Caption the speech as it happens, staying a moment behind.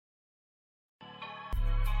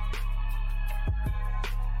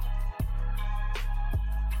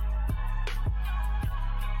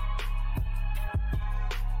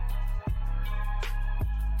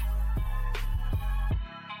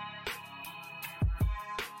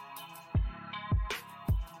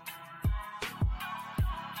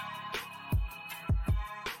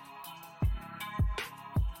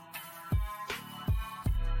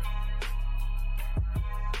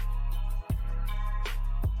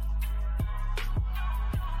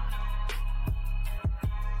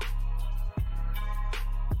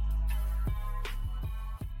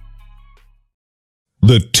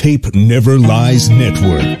The Tape Never Lies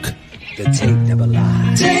Network. The tape never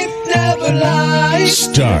lies. Tape never lies.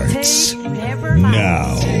 Starts now. Never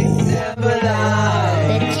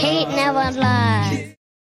lies. The tape never lies.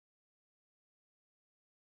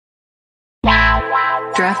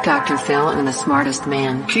 Draft Dr. Phil and the smartest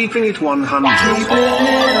man. Keeping it 100.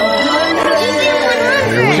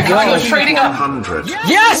 Here we go. Trading up 100.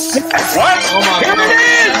 Yes! What? Here it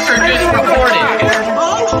is! Or just recording.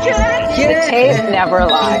 The tape never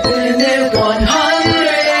lies.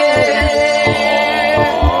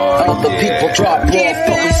 The people drop off, but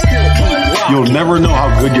we still keep rocking. You'll never know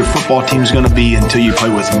how good your football team's going to be until you play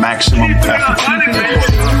with maximum effort.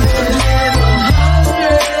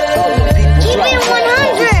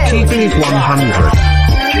 Keeping it 100.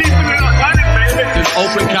 There's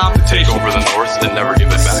open competition over the North and never give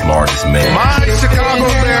it back. Smartest man. My Chicago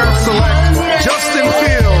Bears select Justin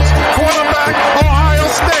Fields, quarterback, Ohio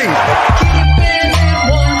State.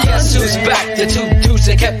 Guess who's back? The two dudes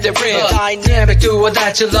that kept it real. Dynamic duo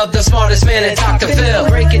that you love, the smartest man in Dr. Phil.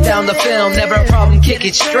 Breaking down the film, never a problem, kick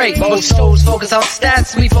it straight. Most shows focus on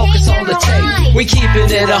stats, we focus on the tape. We keeping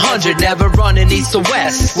it 100, never running east to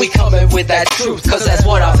west. We coming with that truth, cause that's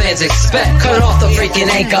what our fans expect. Cut off the freaking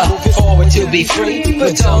anchor, forward to be free.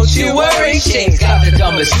 But don't you worry, Shane's got the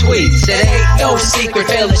dumbest tweets. It ain't no secret,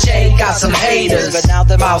 Phil and Shane got some haters. But now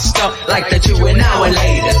them out stuck like the 2 and now and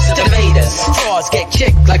later. Debaters, frauds get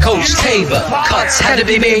kicked like Coach Tabor. Cuts had to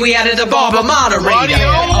be made, we added the barber moderator.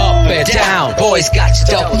 Up and down, boys got you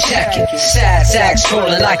double checking. Sad sacks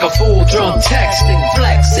trolling like a fool, drunk texting.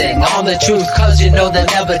 Flexing on the truth cause you know they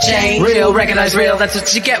never change. Real, recognize real, that's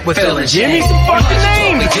what you get with Phil and Shane. What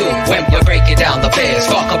we do when we're breaking down the Bears.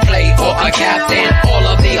 Fuck a play or a captain, all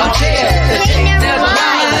of the unfair. The tape never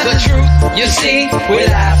lies. The truth, you see, we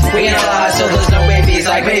laugh, we analyze, so there's no babies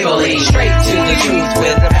like Maybelline. Straight to the truth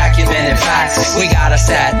with acumen and facts. We got a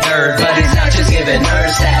sad nerd, but he's not just giving nerd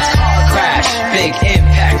stats. Car crash, big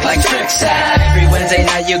impact like Trick Sat. Every Wednesday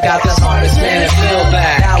night you got the smartest man and Phil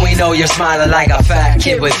back. Now we know you're smiling like a fat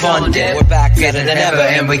kid with fun dip. We're back better than ever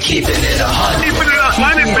and we keeping it 100. Keep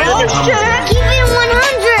it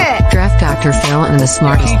 100. Draft Dr. Phil and the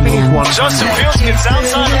smartest man. Justin Fields gets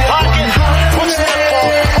outside the pocket, puts that ball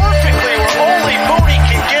perfectly where only Mooney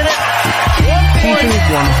can get it. 1 Keeping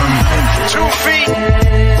it 100. 2 feet.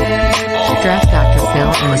 Draft Dr. Phil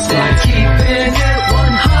and the smartest man. Keeping it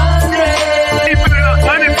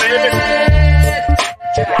 100, baby.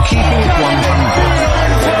 Keeping it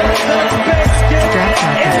 100. Draft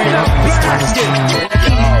Dr. Phil and the smartest man.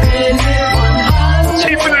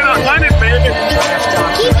 Keeping it 100, baby.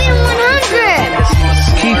 Keep it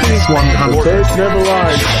 100. Keeping it 100. First never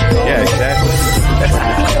lies. Yeah, exactly.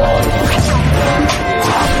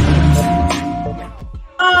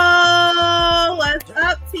 Oh, what's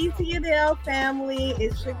up, TTNL family?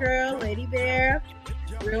 It's your girl, Lady Bear.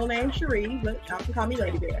 Real name Cherie, but y'all can call me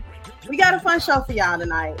Lady Bear. We got a fun show for y'all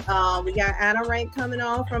tonight. We got Adam Rank coming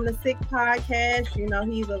on from the Sick Podcast. You know,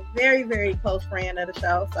 he's a very, very close friend of the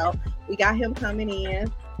show, so we got him coming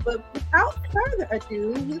in. But without further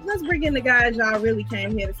ado, let's bring in the guys y'all really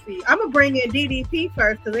came here to see. I'm going to bring in DDP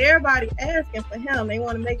first because everybody asking for him. They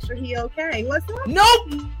want to make sure he okay. What's up?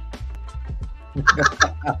 Nope.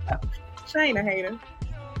 Shane a hater.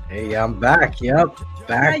 Hey, I'm back. Yep.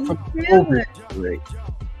 Back How you from feeling? COVID.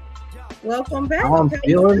 Welcome back. How I'm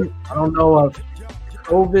feeling, I don't know if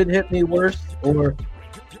COVID hit me worse or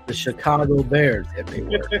the Chicago Bears hit me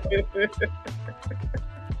worse.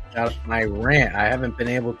 Got my rant. I haven't been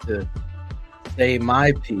able to say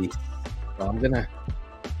my piece. So I'm going to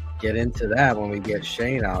get into that when we get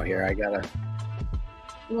Shane out here. I gotta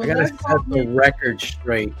set the record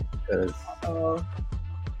straight because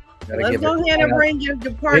let's go ahead and bring your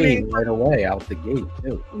partner right away out the gate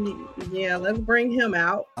too. Yeah, let's bring him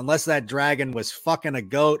out. Unless that dragon was fucking a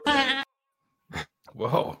goat.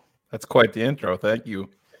 Whoa, that's quite the intro. Thank you,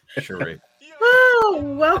 Cherie. Oh,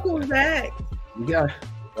 welcome back.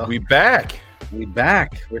 We back.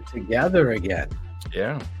 We're together again.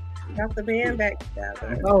 Yeah. Got the band back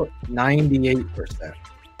together. About 98%.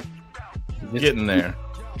 Getting there.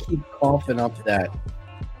 Keep coughing up that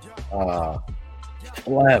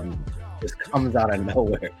phlegm. Just comes out of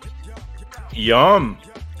nowhere. Yum.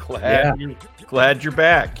 Glad you're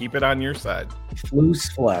back. Keep it on your side. Loose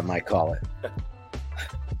phlegm, I call it.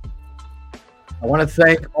 I want to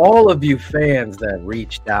thank all of you fans that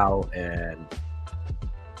reached out and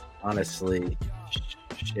honestly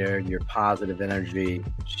shared your positive energy.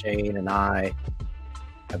 Shane and I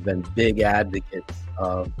have been big advocates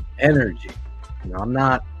of energy. You know, I'm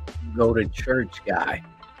not go to church guy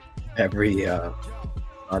every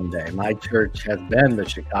Sunday. My church has been the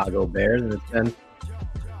Chicago Bears, and it's been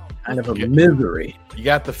kind of a misery. You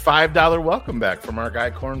got the $5 welcome back from our guy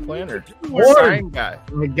Corn Planter. Corn, Sign guy.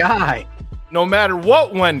 the guy. No matter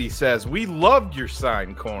what Wendy says, we loved your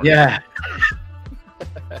sign, Corn. Yeah.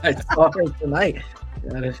 I saw her tonight.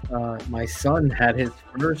 My son had his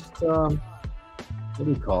first, what do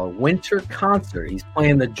you call it, winter concert. He's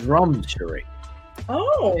playing the drums, Sheree.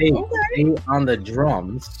 Oh, okay. On the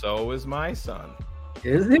drums. So is my son.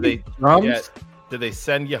 Is he? Drums? Yeah, did they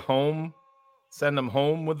send you home? Send him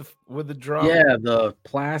home with the drum? Yeah, the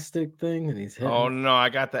plastic thing, and he's hitting. Oh no, I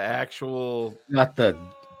got the actual. Got the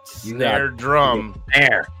snare drum.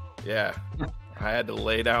 Snare. Yeah, I had to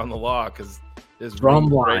lay down the law because his drum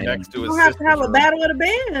line right next to his. You have to have a battle of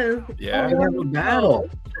the bands. Yeah, have a battle,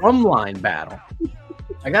 drum line battle.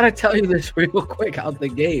 I gotta tell you this real quick out the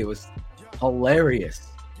gate. It was hilarious.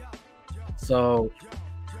 So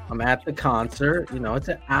I'm at the concert. You know, it's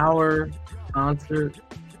an hour concert.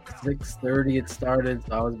 6:30 it started.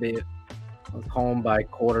 So I was home by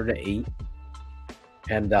 7:45.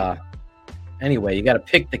 And anyway, you got to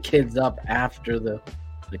pick the kids up after the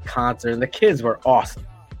concert, and the kids were awesome.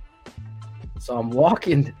 So I'm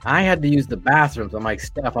walking. I had to use the bathrooms. I'm like,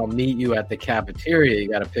 Steph, I'll meet you at the cafeteria. You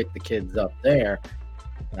got to pick the kids up there.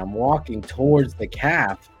 And I'm walking towards the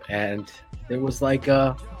caf, and there was like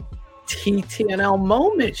a TTNL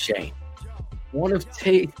moment, Shane. One of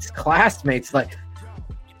Tate's classmates like,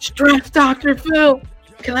 Stress Dr. Phil,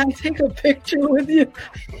 can I take a picture with you?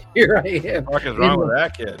 Here I am. What is wrong with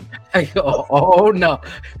that kid? I go, oh no,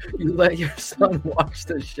 you let your son watch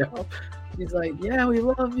the show? He's like, yeah, we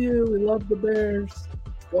love you. We love the Bears.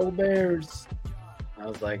 Go Bears. I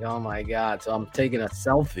was like, oh my God. So I'm taking a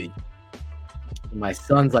selfie. And my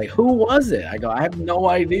son's like, who was it? I go, I have no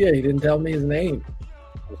idea. He didn't tell me his name.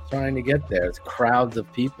 I was trying to get there. It's crowds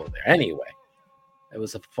of people there. Anyway, it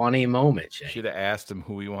was a funny moment, Shane. Should have asked him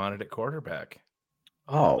who he wanted at quarterback.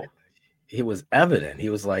 Oh, it was evident. He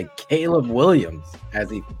was like Caleb Williams as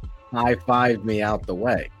he high-fived me out the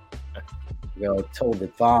way. Told the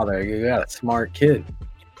father, you got a smart kid.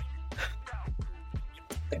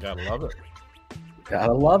 Gotta love it.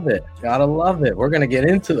 Gotta love it. Gotta love it. We're going to get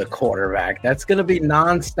into the quarterback. That's going to be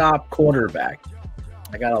nonstop quarterback.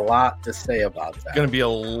 I got a lot to say about that. It's going to be a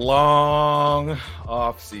long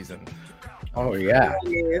off season. Oh, yeah.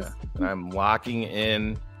 And I'm locking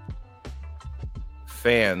in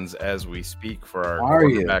fans as we speak for our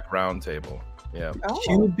quarterback roundtable. Yeah.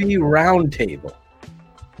 QB roundtable.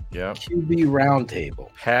 Yeah. QB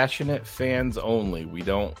roundtable. Passionate fans only. We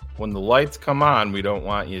don't, when the lights come on, we don't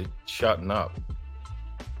want you shutting up.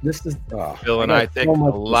 This is Phil and I take a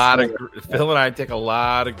lot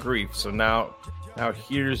of grief. So now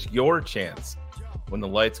here's your chance. When the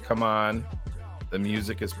lights come on, the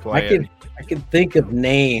music is playing. I can think of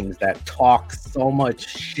names that talk so much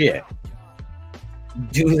shit.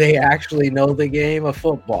 Do they actually know the game of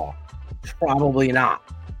football? Probably not.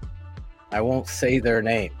 I won't say their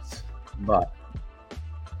names, but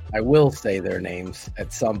I will say their names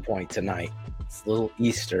at some point tonight. It's little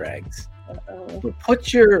Easter eggs. But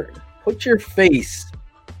put your face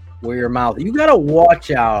where your mouth. You got to watch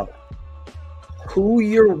out who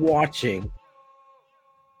you're watching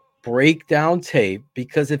break down tape,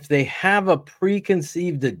 because if they have a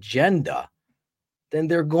preconceived agenda, then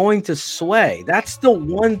they're going to sway. That's the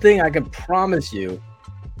one thing I can promise you,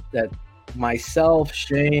 that myself,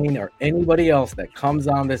 Shane, or anybody else that comes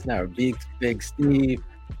on this now, Big Steve,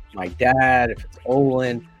 my dad, if it's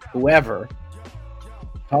Olin, whoever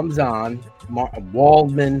comes on,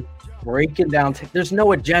 Waldman, breaking down tape. There's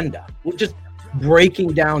no agenda. We're just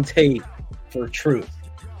breaking down tape for truth.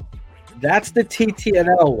 That's the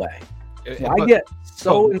TTNL way. So I get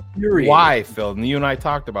so infuriated. Why, Phil? And you and I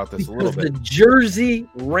talked about this a little bit. The jersey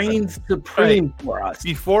reigns supreme for us.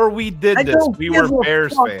 Before we did this, we were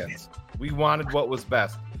Bears fans. We wanted what was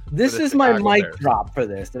best. This is my mic drop for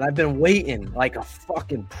this, and I've been waiting like a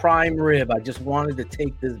fucking prime rib. I just wanted to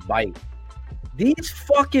take this bite. These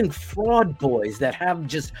fucking fraud boys that have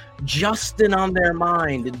just Justin on their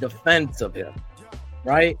mind in defense of him,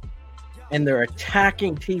 right? And they're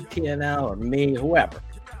attacking TTNL or me, whoever.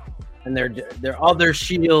 And their other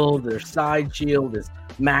shield, their side shield is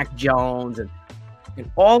Mac Jones and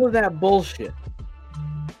all of that bullshit.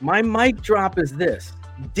 My mic drop is this.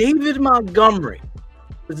 David Montgomery.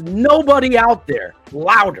 There's nobody out there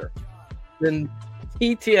louder than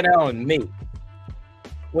TTNL and me.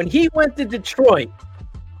 When he went to Detroit,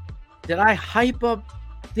 did I hype up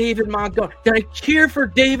David Montgomery? Did I cheer for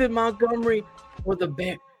David Montgomery or the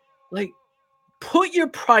Bears? Like, put your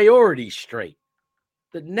priorities straight.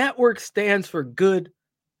 The network stands for good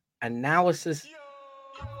analysis,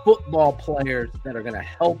 football players that are going to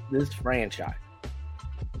help this franchise.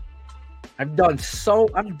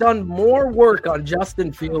 I've done more work on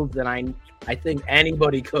Justin Fields than I think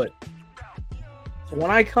anybody could. So when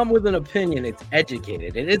I come with an opinion, it's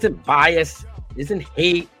educated. It isn't bias, it isn't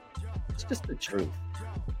hate. It's just the truth.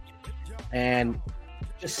 And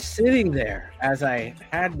just sitting there as I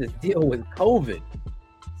had to deal with COVID,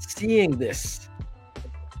 seeing this,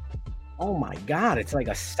 oh my God, it's like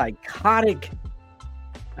a psychotic,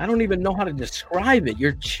 I don't even know how to describe it.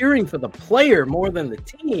 You're cheering for the player more than the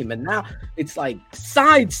team. And now it's like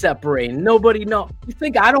side separating. Nobody know. You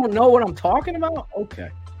think I don't know what I'm talking about? Okay.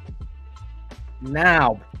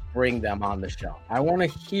 Now bring them on the show. I want to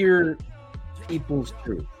hear people's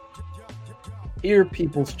truth. Hear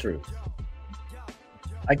people's truth.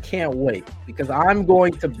 I can't wait because I'm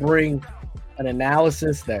going to bring an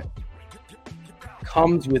analysis that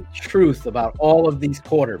comes with truth about all of these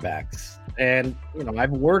quarterbacks. And, you know,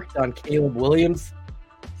 I've worked on Caleb Williams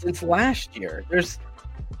since last year. There's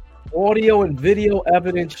audio and video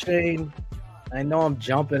evidence, Shane. I know I'm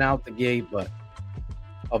jumping out the gate, but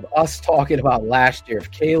of us talking about last year, if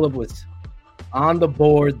Caleb was on the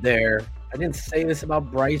board there, I didn't say this about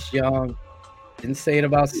Bryce Young, didn't say it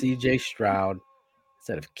about CJ Stroud. I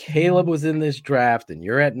said if Caleb was in this draft and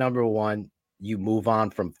you're at number 1, you move on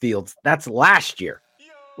from Fields. That's last year.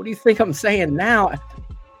 What do you think I'm saying now?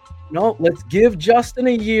 No, let's give Justin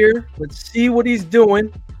a year. Let's see what he's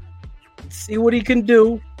doing. Let's see what he can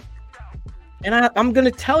do. And I'm going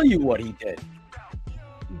to tell you what he did.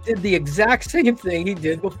 He did the exact same thing he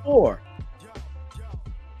did before.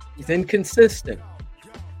 He's inconsistent.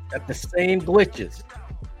 Got the same glitches.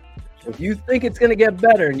 If you think it's going to get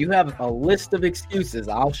better and you have a list of excuses,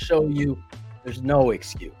 I'll show you there's no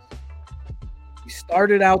excuse. You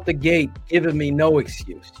started out the gate giving me no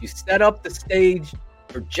excuse. You set up the stage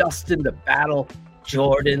for Justin to battle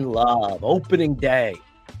Jordan Love opening day.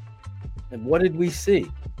 And what did we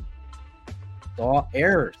see? Saw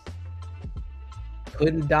errors.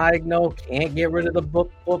 Couldn't diagnose, can't get rid of the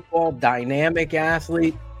football, dynamic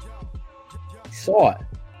athlete. We saw it.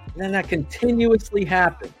 And then that continuously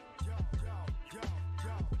happened.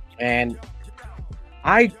 And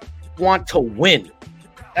I want to win.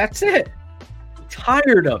 That's it. I'm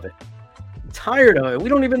tired of it. We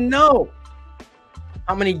don't even know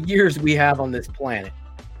how many years we have on this planet.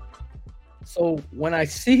 So when I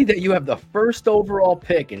see that you have the first overall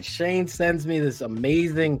pick and Shane sends me this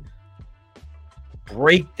amazing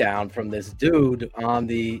breakdown from this dude on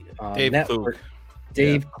the network,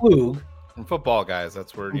 Dave Klug. From Football Guys.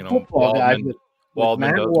 That's where, you know,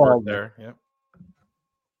 Waldman does work there. Yep.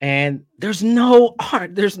 And there's no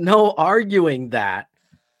arguing that.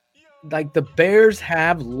 Like the Bears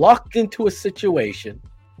have lucked into a situation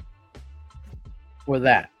for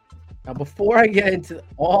that. Now, before I get into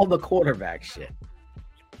all the quarterback shit,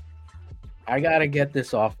 I got to get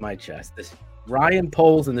this off my chest. This Ryan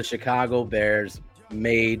Poles and the Chicago Bears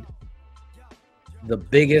made the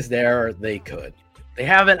biggest error they could. They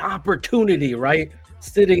have an opportunity, right,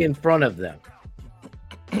 sitting in front of them,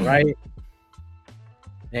 right?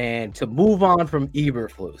 And to move on from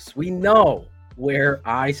Eberflus. We know where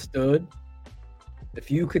I stood. If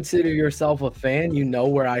you consider yourself a fan, you know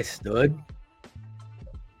where I stood.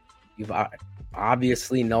 You've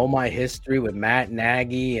obviously know my history with Matt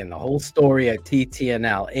Nagy and the whole story at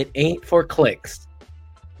TTNL. It ain't for clicks.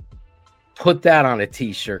 Put that on a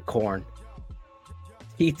t-shirt, Corn.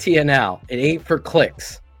 TTNL. It ain't for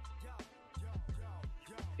clicks.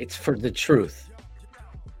 It's for the truth.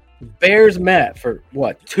 Bears met for,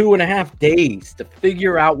 2.5 days to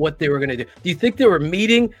figure out what they were going to do. Do you think they were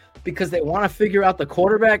meeting because they want to figure out the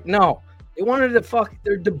quarterback? No. They wanted to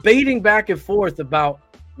they're debating back and forth about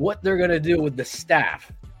what they're going to do with the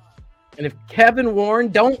staff. And if Kevin Warren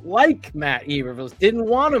don't like Matt Eberflus, didn't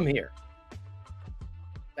want him here.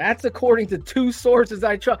 That's according to 2 sources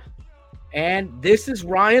I trust. And this is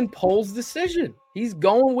Ryan Poles' decision. He's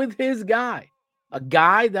going with his guy, a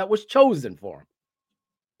guy that was chosen for him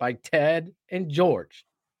by Ted and George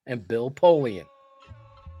and Bill Polian.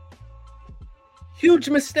 Huge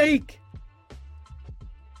mistake.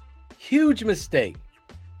 Huge mistake.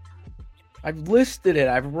 I've listed it.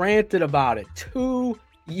 I've ranted about it. 2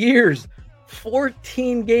 years,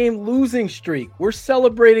 14-game losing streak. We're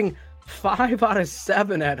celebrating 5 out of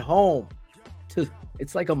 7 at home.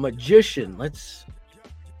 It's like a magician. Let's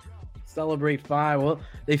celebrate 5. Well,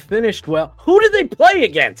 they finished well. Who did they play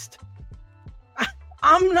against?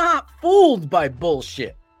 I'm not fooled by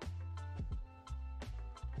bullshit.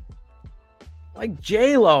 Like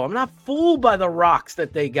J-Lo, I'm not fooled by the rocks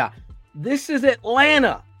that they got. This is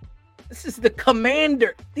Atlanta. This is the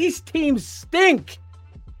Commander. These teams stink.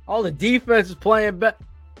 All the defense is playing better.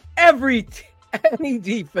 Any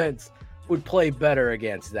defense would play better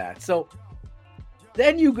against that. So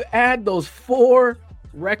then you add those 4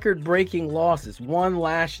 record-breaking losses, 1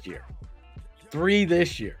 last year, 3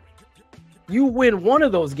 this year. You win one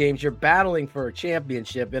of those games, you're battling for a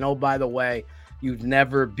championship. And oh, by the way, you've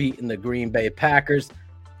never beaten the Green Bay Packers,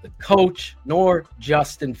 the coach, nor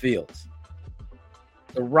Justin Fields.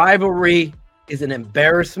 The rivalry is an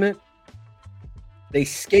embarrassment. They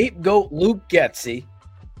scapegoat Luke Getsy.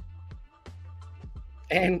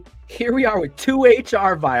 And here we are with 2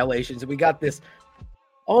 HR violations. And we got this,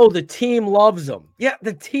 oh, the team loves him. Yeah,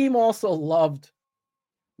 the team also loved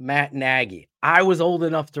Matt Nagy. I was old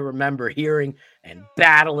enough to remember hearing and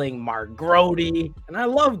battling Mark Grody. And I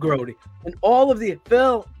love Grody. And all of the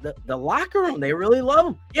locker room, they really love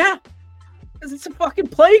him. Yeah, because it's a fucking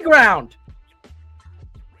playground.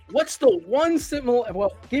 What's the one similar?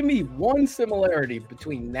 Well, give me one similarity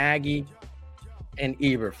between Nagy and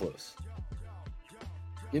Eberflus.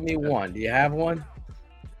 Give me one. Do you have one?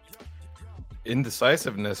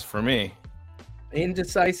 Indecisiveness for me.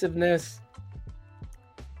 Indecisiveness.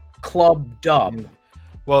 Club dub.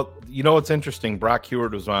 Well, you know what's interesting? Brock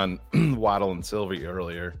Heward was on Waddle and Sylvie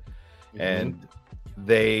earlier, and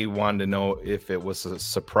they wanted to know if it was a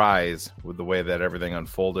surprise with the way that everything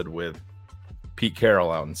unfolded with Pete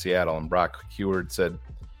Carroll out in Seattle. And Brock Heward said,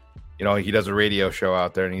 you know, he does a radio show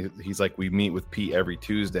out there, and he's like, we meet with Pete every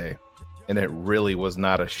Tuesday. And it really was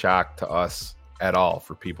not a shock to us at all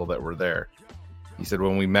for people that were there. He said,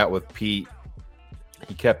 when we met with Pete,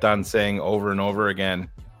 he kept on saying over and over again,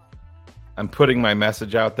 I'm putting my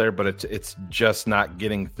message out there, but it's just not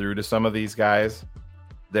getting through to some of these guys.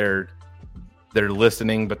 They're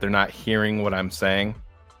listening, but they're not hearing what I'm saying.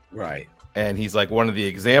 Right. And he's like, one of the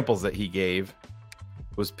examples that he gave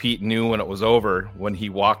was Pete knew when it was over, when he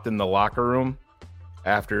walked in the locker room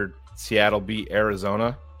after Seattle beat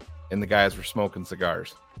Arizona and the guys were smoking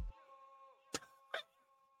cigars.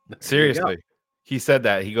 Seriously. He said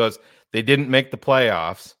that. He goes, they didn't make the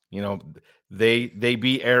playoffs. You know, they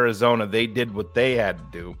beat Arizona. They did what they had to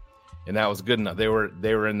do, and that was good enough. They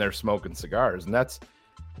were in there smoking cigars, and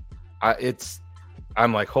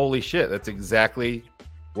I'm like, holy shit, that's exactly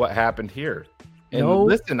what happened here. And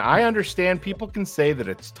listen, I understand people can say that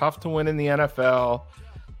it's tough to win in the NFL.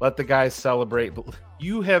 Let the guys celebrate, but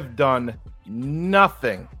you have done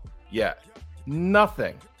nothing yet.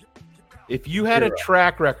 Nothing. If you had a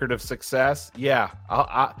track record of success, yeah,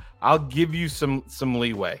 I'll give you some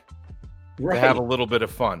leeway to have a little bit of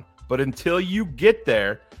fun. But until you get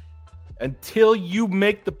there, until you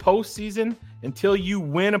make the postseason, until you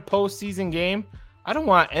win a postseason game, I don't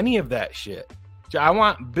want any of that shit. I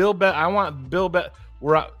want Bill Bet.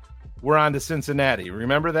 We're on to Cincinnati.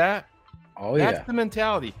 Remember that? Oh yeah. That's the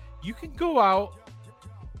mentality. You can go out,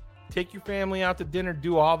 take your family out to dinner,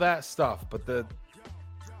 do all that stuff, but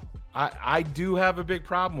I do have a big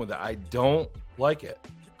problem with it. I don't like it.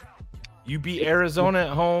 You beat Arizona at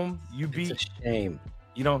home. It's a shame.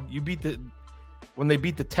 You know, you beat when they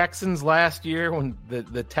beat the Texans last year, when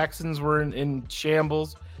the Texans were in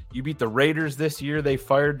shambles. You beat the Raiders this year. They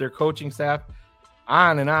fired their coaching staff.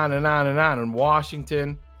 On and on and on and on. In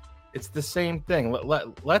Washington, it's the same thing.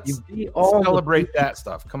 Let's celebrate that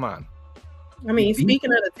stuff. Come on. I mean,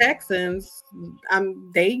 speaking of the Texans,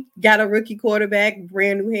 they got a rookie quarterback,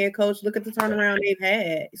 brand new head coach. Look at the turnaround they've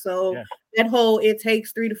had. So that whole it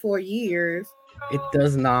takes 3 to 4 years. It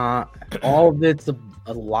does not. All of it's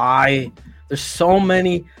a lie. There's so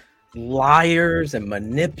many liars and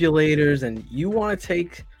manipulators, and you want to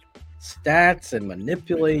take stats and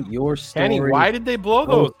manipulate your story. Kenny, why did they blow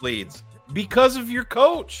those leads? Because of your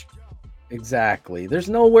coach. Exactly. There's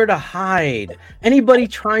nowhere to hide. Anybody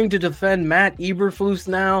trying to defend Matt Eberflus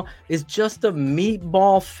now is just a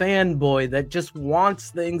meatball fanboy that just wants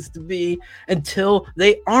things to be until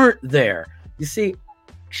they aren't there. You see,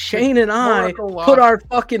 Shane and I put our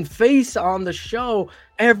fucking face on the show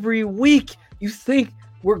every week. You think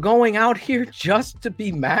we're going out here just to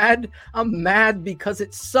be mad? I'm mad because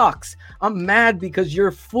it sucks. I'm mad because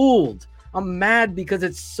you're fooled. I'm mad because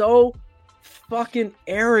it's so fucking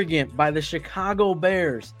arrogant by the Chicago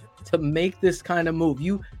Bears to make this kind of move.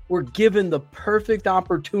 You were given the perfect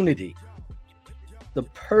opportunity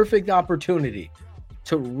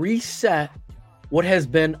to reset what has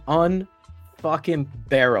been unfucking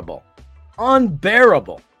bearable.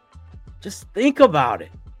 Unbearable. Just think about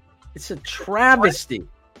it. It's a travesty.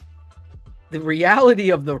 The reality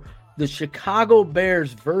of the Chicago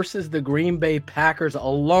Bears versus the Green Bay Packers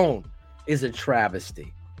alone is a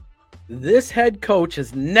travesty. This head coach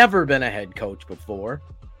has never been a head coach before,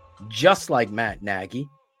 just like Matt Nagy.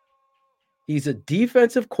 He's a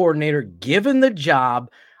defensive coordinator given the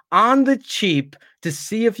job on the cheap to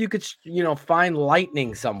see if you could, find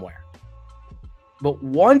lightning somewhere. But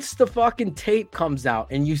once the fucking tape comes out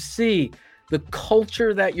and you see the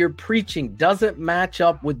culture that you're preaching doesn't match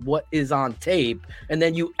up with what is on tape, and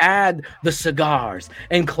then you add the cigars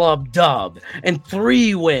and Club Dub and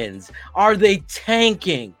 3 wins, are they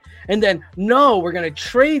tanking? And then, no, we're going to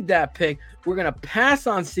trade that pick. We're going to pass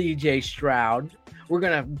on CJ Stroud. We're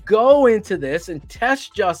going to go into this and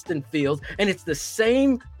test Justin Fields. And it's the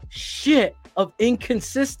same shit of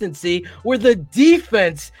inconsistency where the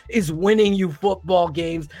defense is winning you football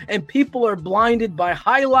games and people are blinded by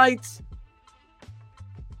highlights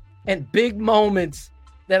and big moments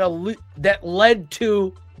that led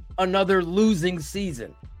to another losing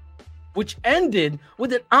season, which ended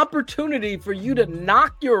with an opportunity for you to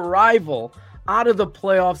knock your rival out of the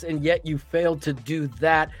playoffs, and yet you failed to do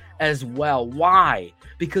that as well. Why?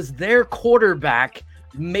 Because their quarterback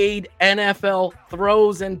made NFL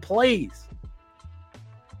throws and plays.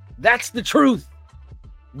 That's the truth.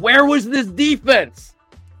 Where was this defense?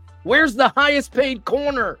 Where's the highest paid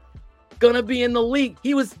corner gonna be in the league?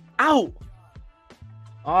 He was out.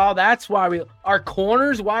 Oh, that's why our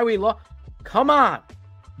corners, why we lost. Come on.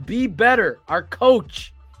 Be better. Our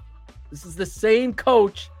coach. This is the same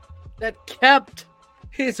coach that kept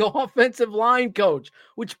his offensive line coach,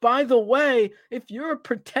 which, by the way, if you're a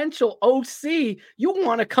potential OC, you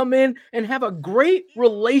want to come in and have a great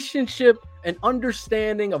relationship and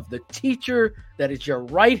understanding of the teacher that is your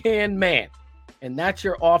right-hand man, and that's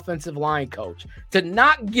your offensive line coach. To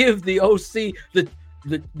not give the OC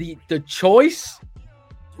the choice,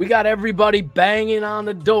 we got everybody banging on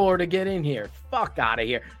the door to get in here. Fuck out of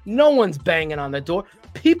here. No one's banging on the door.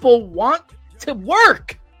 People want to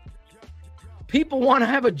work. People want to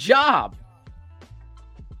have a job.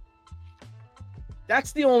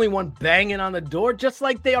 That's the only one banging on the door, just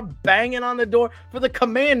like they are banging on the door for the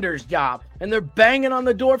Commander's job, and they're banging on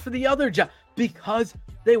the door for the other job because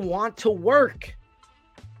they want to work.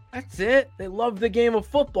 That's it. They love the game of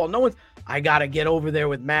football. No one's, I got to get over there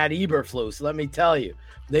with Matt Eberflus. Let me tell you,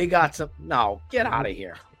 they got some. No, get out of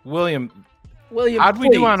here. William, how'd we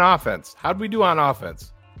do on offense? Matt do?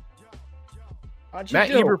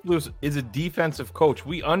 Eberflus is a defensive coach.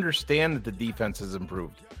 We understand that the defense has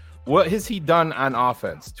improved. What has he done on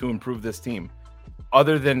offense to improve this team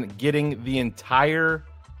other than getting the entire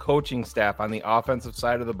coaching staff on the offensive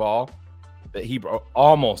side of the ball,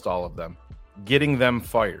 almost all of them, getting them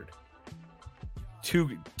fired? Two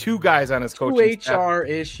guys on his coaching staff. HR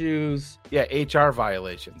issues. Yeah, HR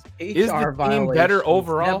violations. Is the team better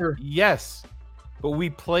overall? Yes. But we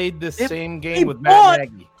played this same game with Matt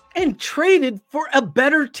Nagy. And traded for a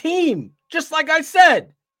better team, just like I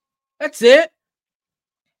said. That's it.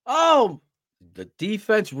 Oh, the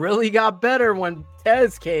defense really got better when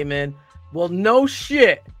Tez came in. Well, no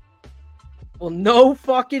shit. Well, no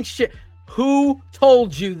fucking shit. Who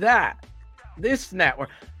told you that? This network.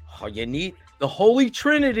 Oh, you need the Holy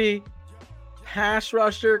Trinity: pass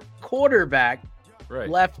rusher, quarterback,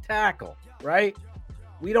 left tackle, right?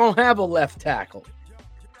 We don't have a left tackle.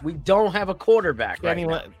 We don't have a quarterback right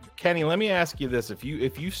now. Kenny, let me ask you this: if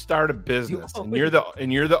you start a business and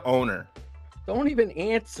you're the owner, don't even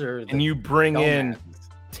answer. And you bring in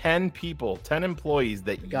 10 employees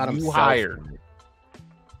that you hired,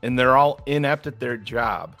 and they're all inept at their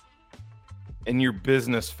job, and your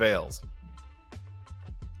business fails.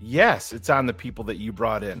 Yes, it's on the people that you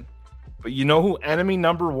brought in, but you know who enemy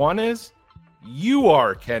number one is? You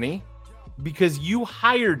are, Kenny, because you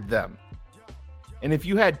hired them. And if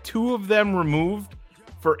you had 2 of them removed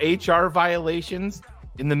for HR violations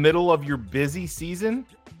in the middle of your busy season,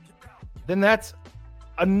 then that's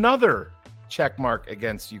another check mark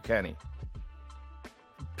against you, Kenny.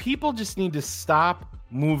 People just need to stop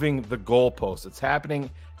moving the goalposts. It's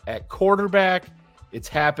happening at quarterback. It's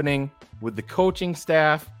happening with the coaching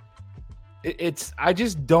staff. I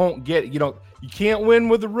just don't get it. You can't win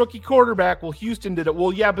with a rookie quarterback. Well, Houston did it.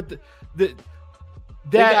 Well, yeah, but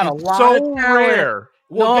that is so rare.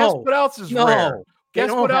 Well, guess what else is rare?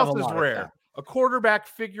 Guess what else is rare? A quarterback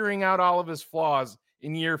figuring out all of his flaws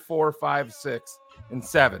in year 4, 5, 6, and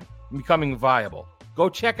 7 and becoming viable. Go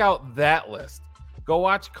check out that list. Go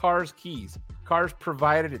watch Carr's Keys. Carr's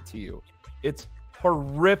provided it to you. It's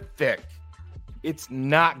horrific. It's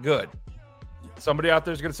not good. Somebody out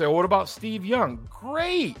there is going to say, what about Steve Young?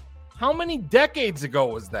 Great. How many decades ago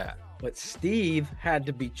was that? But Steve had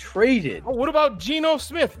to be traded. Oh, what about Geno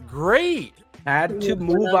Smith? Great. Had to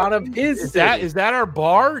move out of his Is that our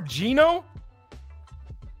bar, Geno?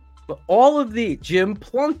 But all of the Jim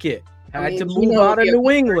Plunkett had to move out of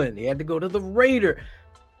New England. He had to go to the Raider.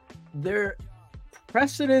 Their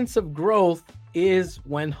precedence of growth is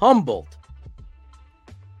when humbled.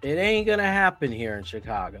 It ain't going to happen here in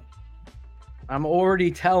Chicago. I'm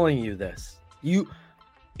already telling you this.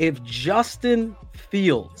 If Justin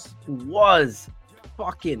Fields was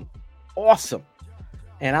fucking awesome,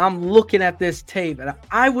 and I'm looking at this tape, and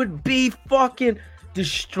I would be fucking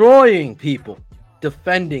destroying people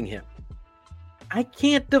defending him. I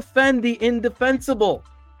can't defend the indefensible.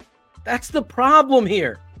 That's the problem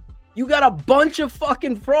here. You got a bunch of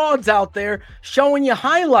fucking frauds out there showing you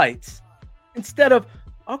highlights instead of,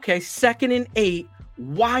 okay, 2nd and 8,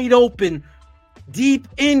 wide open, deep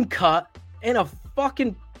in cut, and a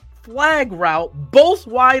fucking flag route, both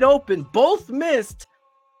wide open, both missed,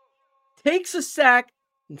 takes a sack,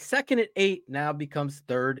 and 2nd and 8 now becomes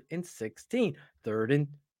 3rd and 16, 3rd and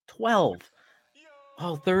 12.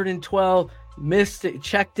 Oh, 3rd and 12, missed it,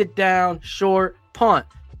 checked it down, short, punt.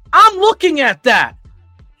 I'm looking at that.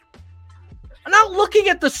 I'm not looking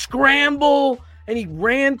at the scramble, and he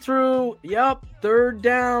ran through, 3rd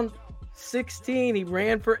down, 16. He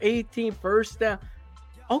ran for 18, 1st down.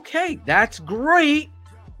 Okay, that's great.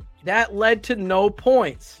 That led to no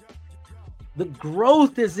points. The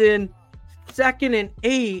growth is in 2nd and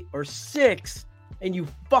 8 or 6, and you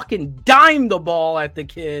fucking dime the ball at the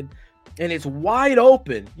kid, and it's wide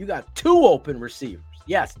open. You got 2 open receivers.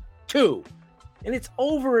 Yes, 2. And it's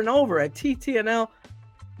over and over at TTNL.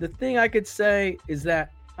 The thing I could say is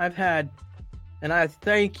that I've had, and I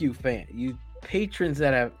thank you, you patrons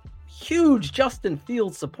that have huge Justin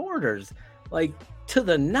Fields supporters, like to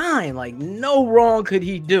the 9, like no wrong could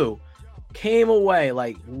he do. Came away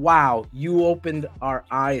like, wow, you opened our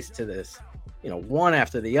eyes to this. One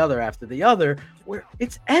after the other, where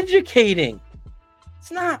it's educating.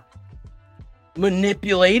 It's not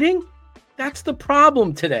manipulating. That's the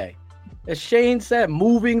problem today. As Shane said,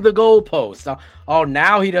 moving the goalposts. Oh,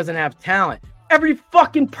 now he doesn't have talent. Every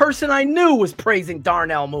fucking person I knew was praising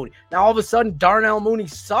Darnell Mooney. Now all of a sudden Darnell Mooney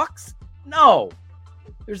sucks? No.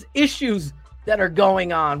 There's issues that are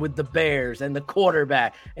going on with the Bears and the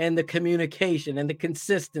quarterback and the communication and the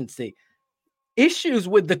consistency. Issues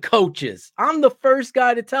with the coaches. I'm the first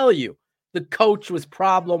guy to tell you the coach was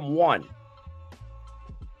problem 1.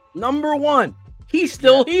 Number 1, he's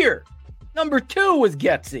still here. Number 2 was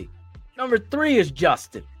Getsy. Number 3 is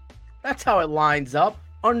Justin. That's how it lines up.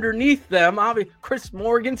 Underneath them, obviously, Chris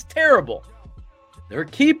Morgan's terrible. They're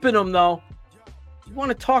keeping him, though. You want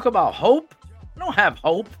to talk about hope? I don't have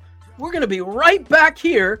hope. We're going to be right back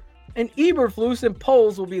here, and Eberflus and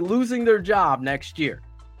Poles will be losing their job next year.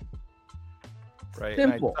 Right.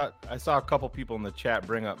 Simple. I saw a couple people in the chat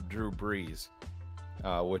bring up Drew Brees,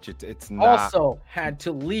 which it's not. Also had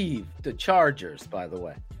to leave the Chargers, by the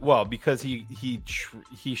way. Well, because he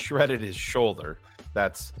shredded his shoulder.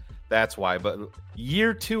 That's why. But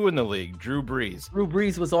year 2 in the league, Drew Brees. Drew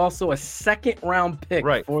Brees was also a 2nd-round pick.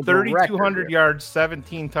 Right. For 3,200 yards,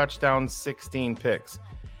 17 touchdowns, 16 picks.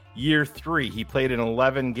 Year 3, he played in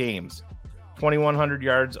 11 games, 2,100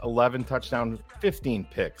 yards, 11 touchdowns, 15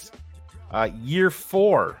 picks. Year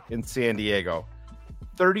 4 in San Diego,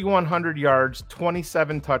 3,100 yards,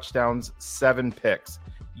 27 touchdowns, 7 picks.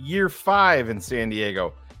 Year 5 in San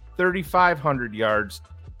Diego, 3,500 yards,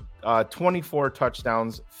 24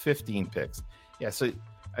 touchdowns, 15 picks. Yeah, so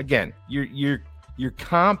again, your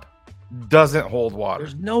comp doesn't hold water.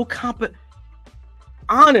 There's no comp.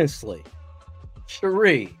 Honestly,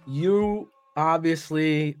 Cherie, you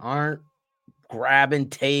obviously aren't grabbing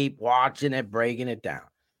tape, watching it, breaking it down.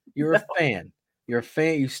 You're a fan. You're a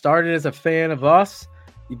fan. You started as a fan of us.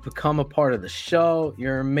 You become a part of the show.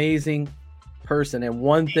 You're an amazing person. And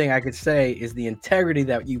one thing I could say is the integrity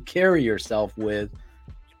that you carry yourself with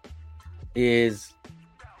is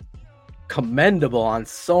commendable on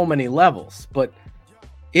so many levels. But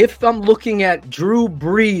if I'm looking at Drew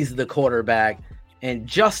Brees, the quarterback, and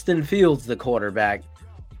Justin Fields, the quarterback,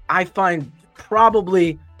 I find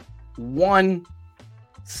probably one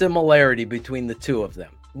similarity between the two of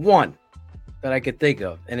them. One that I could think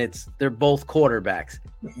of, and they're both quarterbacks.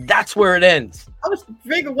 That's where it ends. I was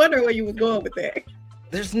wondering where you was going with that.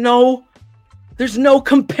 There's no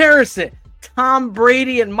comparison. Tom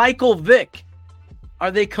Brady and Michael Vick. Are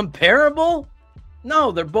they comparable?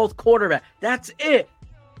 No, they're both quarterback. That's it.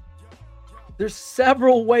 There's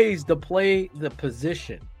several ways to play the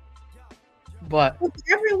position. But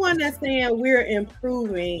everyone that's saying we're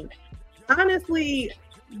improving, honestly,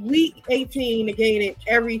 week 18 negated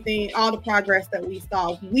everything, all the progress that we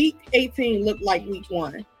saw. Week 18 looked like week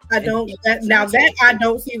 1. I don't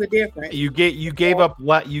see the difference. You gave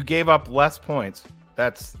up less points.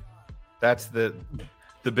 That's the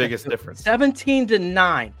biggest difference.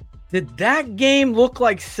 17-9. Did that game look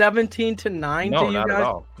like 17-9 No, to you not guys? at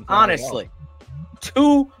all. Honestly.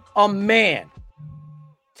 To a man.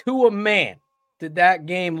 To a man. Did that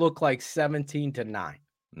game look like 17-9?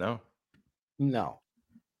 No.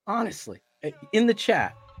 Honestly, in the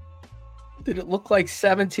chat, did it look like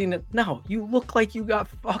 17? No, you look like you got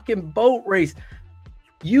fucking boat raced.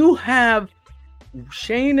 You have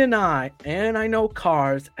Shane and I know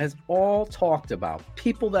Cars, has all talked about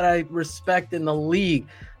people that I respect in the league.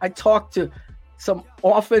 I talked to some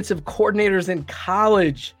offensive coordinators in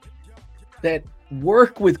college that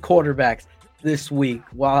work with quarterbacks this week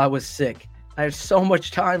while I was sick. I have so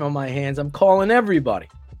much time on my hands. I'm calling everybody.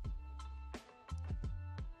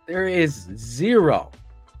 There is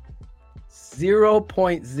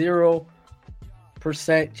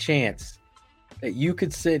 0.0% chance that you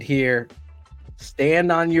could sit here,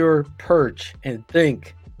 stand on your perch, and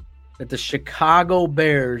think that the Chicago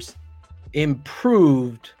Bears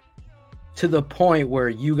improved to the point where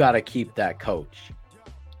you got to keep that coach.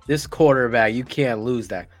 This quarterback, you can't lose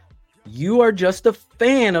that. You are just a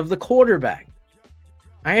fan of the quarterback.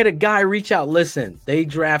 I had a guy reach out, listen, they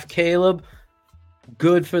draft Caleb.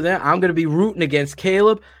 Good for them. I'm going to be rooting against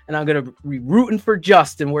Caleb, and I'm going to be rooting for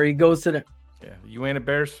Justin where he goes to the... Yeah, you ain't a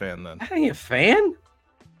Bears fan then. I ain't a fan.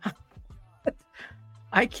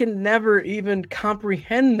 I can never even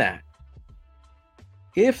comprehend that.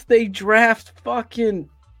 If they draft fucking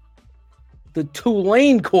the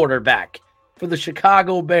Tulane quarterback for the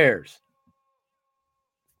Chicago Bears,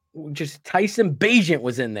 just Tyson Bagent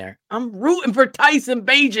was in there. I'm rooting for Tyson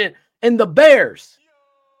Bagent and the Bears.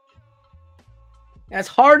 As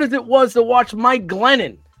hard as it was to watch Mike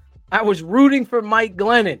Glennon, I was rooting for Mike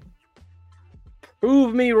Glennon.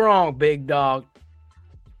 Prove me wrong, big dog.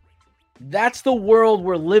 That's the world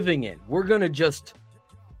we're living in. We're going to just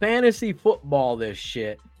fantasy football this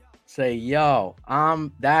shit. Say, yo,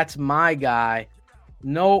 that's my guy.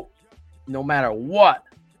 Nope. No matter what.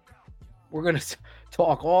 We're going to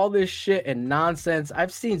talk all this shit and nonsense.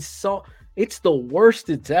 I've seen it's the worst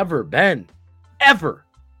it's ever been. Ever.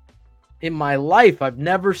 In my life, I've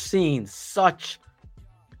never seen such.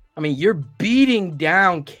 I mean, you're beating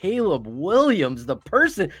down Caleb Williams, the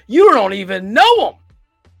person. You don't even know him.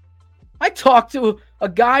 I talked to a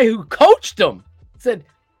guy who coached him. Said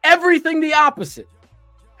everything the opposite.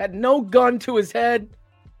 Had no gun to his head.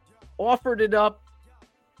 Offered it up.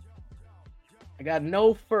 I got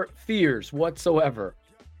no fears whatsoever.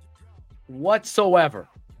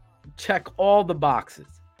 Check all the boxes.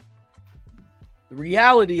 The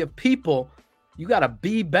reality of people, you got to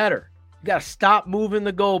be better. You got to stop moving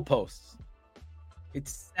the goalposts.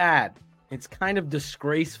 It's sad. It's kind of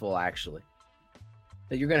disgraceful, actually,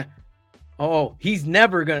 that you're going to, he's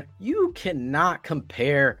never going to, you cannot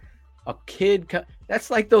compare a kid. That's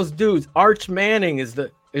like those dudes. Arch Manning is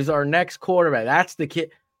our next quarterback. That's the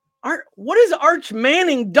kid. What has Arch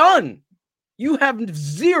Manning done? You have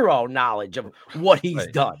zero knowledge of what he's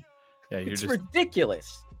done. Yeah, it's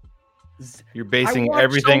ridiculous. You're basing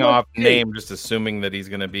everything off name, just assuming that he's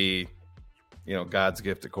going to be, God's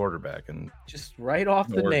gift at quarterback, and just right off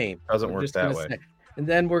the name. Doesn't work that way. And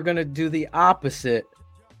then we're going to do the opposite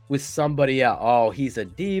with somebody else. Oh, he's a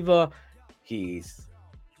diva. He's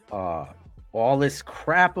all this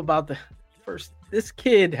crap about this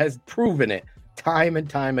kid has proven it time and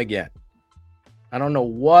time again. I don't know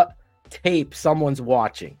what tape someone's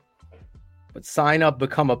watching, but sign up,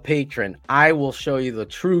 become a patron. I will show you the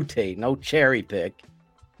true tape, no cherry pick,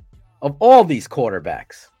 of all these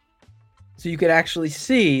quarterbacks. So you could actually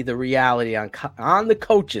see the reality on the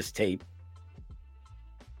coach's tape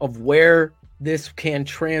of where this can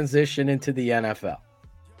transition into the NFL.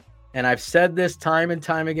 And I've said this time and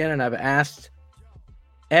time again, and I've asked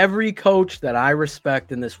every coach that I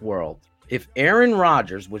respect in this world, if Aaron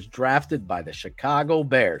Rodgers was drafted by the Chicago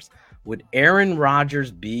Bears, would Aaron Rodgers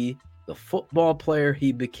be the football player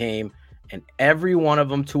he became? And every one of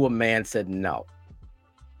them to a man said no.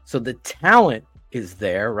 So the talent is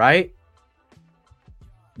there, right?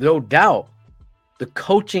 No doubt. The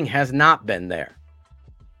coaching has not been there.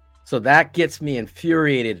 So that gets me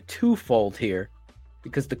infuriated twofold here,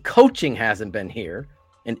 because the coaching hasn't been here.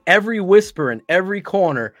 And every whisper in every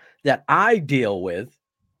corner that I deal with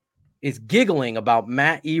is giggling about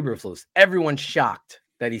Matt Eberflus. Everyone's shocked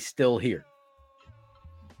that he's still here,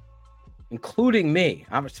 including me.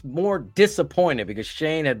 I was more disappointed because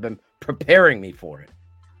Shane had been preparing me for it.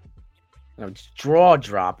 Jaw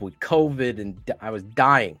drop with COVID, and I was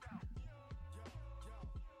dying.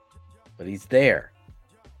 But he's there.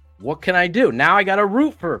 What can I do? Now I got to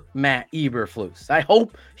root for Matt Eberflus. I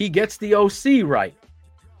hope he gets the OC right.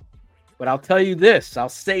 But I'll tell you this. I'll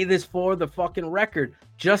say this for the fucking record,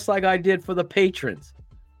 just like I did for the patrons.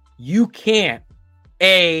 You can't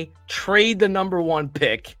trade the number 1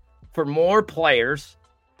 pick for more players.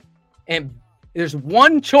 And there's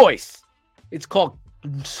one choice. It's called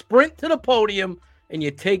sprint to the podium, and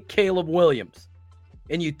you take Caleb Williams.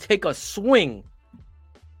 And you take a swing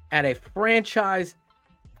at a franchise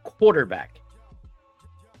quarterback.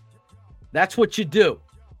 That's what you do.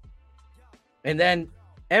 And then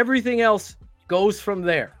everything else goes from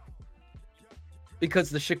there. Because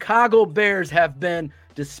the Chicago Bears have been,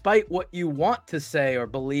 despite what you want to say or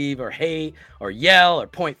believe or hate or yell or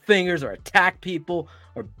point fingers or attack people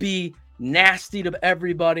or be nasty to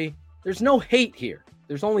everybody, there's no hate here.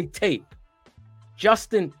 There's only tape.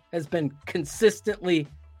 Justin has been consistently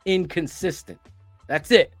inconsistent.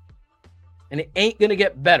 That's it. And it ain't going to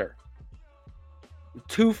get better. We're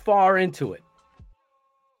too far into it.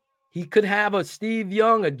 He could have a Steve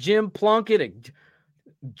Young, a Jim Plunkett, a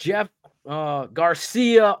Jeff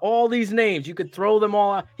Garcia, all these names. You could throw them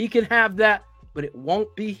all out. He can have that, but it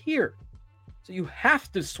won't be here. So you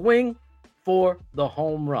have to swing for the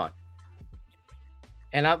home run.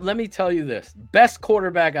 And let me tell you this. Best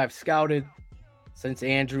quarterback I've scouted since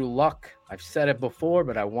Andrew Luck. I've said it before,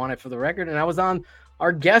 but I want it for the record. And I was on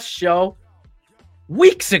our guest show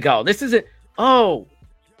weeks ago. This isn't,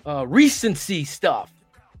 recency stuff.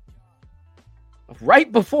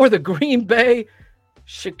 Right before the Green Bay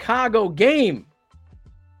Chicago game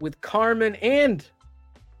with Carmen and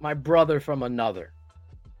my brother from another.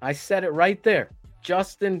 I said it right there.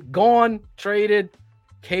 Justin gone, traded,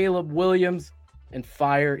 Caleb Williams, and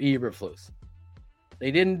fire Eberflus.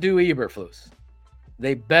 They didn't do Eberflus.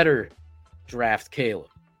 They better draft Caleb.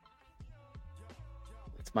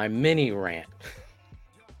 It's my mini rant.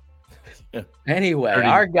 Anyway,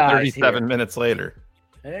 our guys 37 minutes later.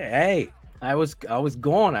 Hey, I was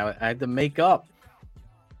gone. I had to make up.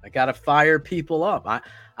 I got to fire people up.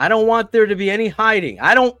 I don't want there to be any hiding.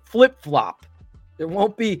 I don't flip-flop. There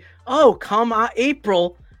won't be, come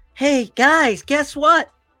April. Hey, guys, guess what?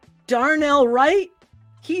 Darnell Wright,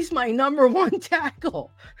 he's my number 1 tackle.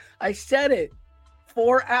 I said it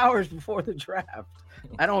 4 hours before the draft.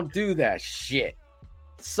 I don't do that shit.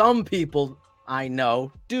 Some people I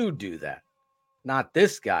know do that. Not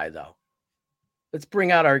this guy, though. Let's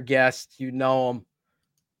bring out our guest. You know him.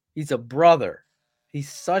 He's a brother. He's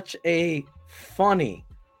such a funny,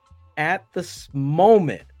 at this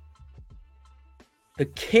moment, the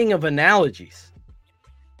king of analogies.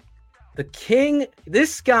 The king,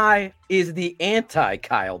 this guy is the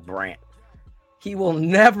anti-Kyle Brandt. He will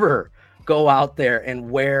never go out there and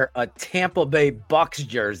wear a Tampa Bay Bucks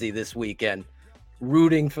jersey this weekend,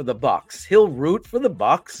 rooting for the Bucks. He'll root for the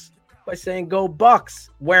Bucks by saying go Bucks,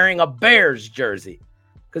 wearing a Bears jersey,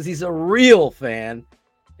 because he's a real fan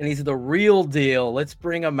and he's the real deal. Let's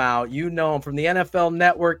bring him out. You know him from the NFL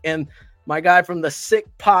Network and my guy from the Sick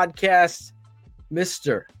Podcast,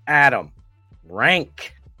 Mr. Adam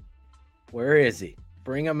Rank. Where is he?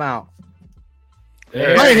 Bring him out.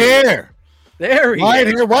 Right here. There he right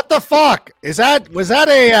is. Here. What the fuck? Was that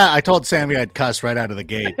a I told Sammy I'd cuss right out of the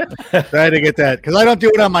gate. Try to get that, because I don't do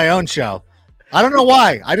it on my own show. I don't know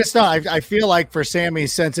why. I just don't. I feel like for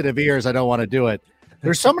Sammy's sensitive ears, I don't want to do it.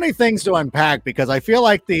 There's so many things to unpack, because I feel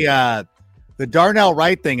like the Darnell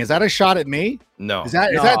Wright thing, is that a shot at me? No. Is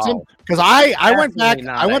that because I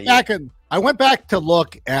went back to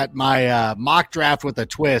look at my mock draft with a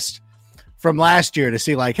twist from last year to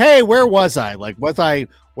see, like, hey, where was I? Like, was I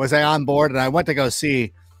on board? And I went to go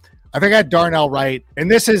see. I think I had Darnell Wright,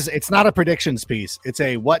 and it's not a predictions piece. It's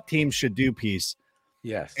a what teams should do piece.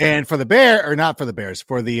 Yes. And for the Bears,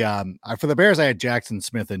 for the Bears, I had Jackson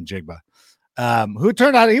Smith and Jigba, who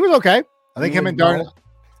turned out he was okay. I think him and Darnell.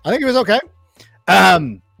 I think he was okay.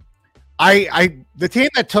 The team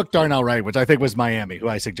that took Darnell Wright, which I think was Miami, who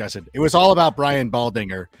I suggested, it was all about Brian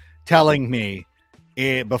Baldinger telling me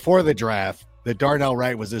before the draft that Darnell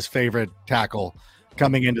Wright was his favorite tackle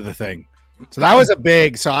coming into the thing. So that was a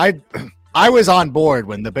big. So I was on board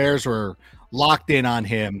when the Bears were locked in on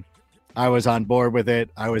him. I was on board with it.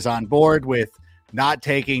 I was on board with not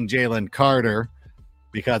taking Jalen Carter,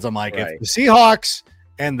 because I'm like, if the Seahawks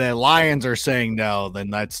and the Lions are saying no, then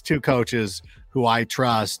that's two coaches who I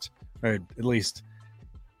trust, or at least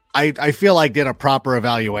I feel like did a proper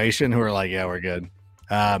evaluation, who are like, yeah, we're good.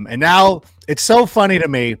 And now it's so funny to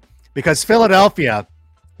me, because Philadelphia,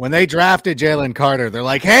 when they drafted Jalen Carter, they're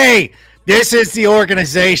like, hey, this is the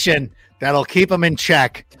organization that'll keep him in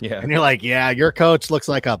check. Yeah. And you're like, yeah, your coach looks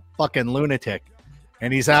like a fucking lunatic.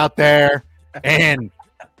 And he's out there. And,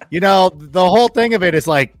 the whole thing of it is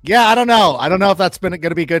like, yeah, I don't know. I don't know if that's going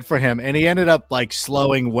to be good for him. And he ended up like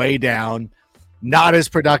slowing way down, not as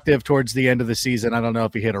productive towards the end of the season. I don't know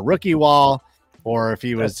if he hit a rookie wall or if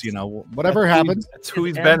he was, whatever happens. That's who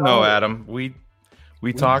he's been, though, Adam. We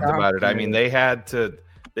talked about it. I mean, they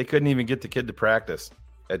couldn't even get the kid to practice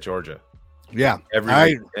at Georgia. Yeah,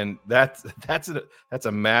 every week. And that's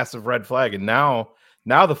a massive red flag. And now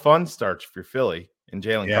the fun starts for Philly and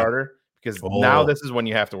Jalen Carter, because now this is when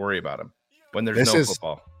you have to worry about him, when there's no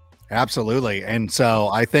football. Absolutely. And so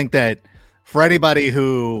I think that for anybody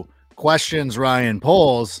who questions Ryan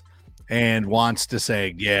Poles and wants to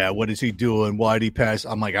say, yeah, what is he doing? Why did he pass?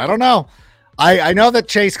 I'm like, I don't know. I know that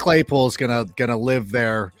Chase Claypool's gonna live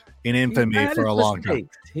there in infamy for a long time.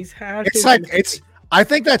 He's had I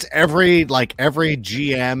think that's every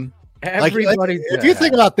GM. Everybody. If you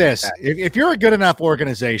think about this, if you're a good enough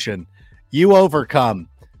organization, you overcome,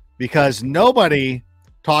 because nobody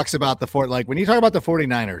talks about when you talk about the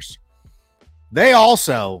 49ers, they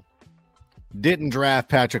also didn't draft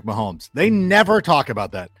Patrick Mahomes. They never talk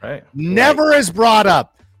about that. Right. Never is brought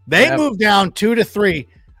up. They moved down 2 to 3.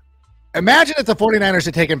 Imagine if the 49ers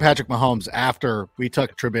had taken Patrick Mahomes after we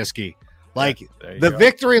took Trubisky. The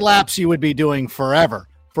victory laps you would be doing forever,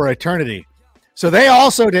 for eternity. So they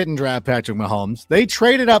also didn't draft Patrick Mahomes. They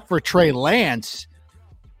traded up for Trey Lance,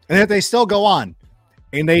 and yet they still go on.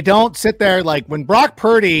 And they don't sit there when Brock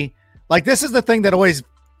Purdy, this is the thing that always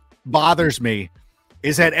bothers me,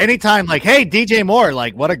 is that anytime hey, DJ Moore,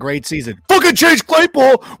 what a great season. Fucking Chase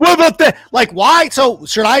Claypool. What about that? Why? So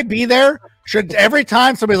should I be there? Should every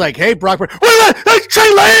time somebody's hey, Brock Purdy, what about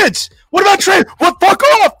Trey Lance? What about Trey? What, fuck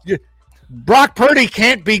off? Brock Purdy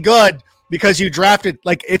can't be good because you drafted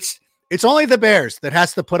it's only the Bears that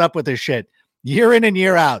has to put up with this shit year in and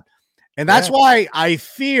year out. And that's why I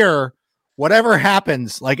fear whatever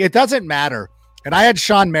happens, it doesn't matter. And I had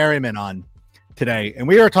Sean Merriman on today, and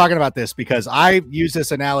we were talking about this because I use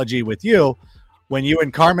this analogy with you when you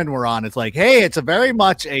and Carmen were on. It's hey, it's a very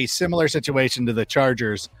much a similar situation to the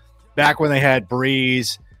Chargers back when they had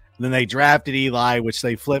Breeze, and then they drafted Eli, which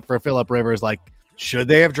they flipped for Phillip Rivers. Should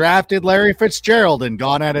they have drafted Larry Fitzgerald and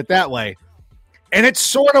gone at it that way? And it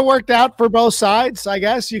sort of worked out for both sides, I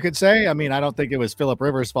guess you could say. I mean, I don't think it was Phillip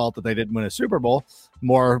Rivers' fault that they didn't win a Super Bowl.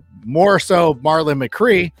 More so Marlon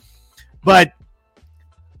McCree. But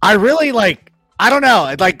I really I don't know.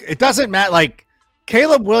 It doesn't matter.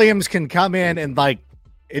 Caleb Williams can come in and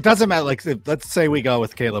it doesn't matter. Let's say we go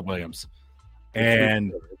with Caleb Williams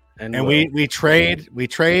and we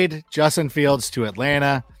trade Justin Fields to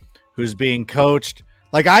Atlanta, who's being coached.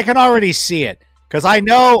 I can already see it. Because I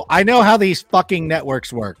know how these fucking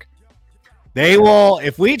networks work. They will,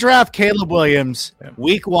 if we draft Caleb Williams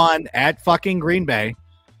week 1 at fucking Green Bay,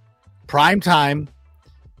 prime time,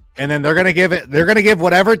 and then they're gonna give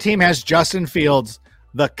whatever team has Justin Fields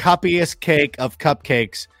the cuppiest cake of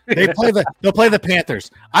cupcakes. They'll play the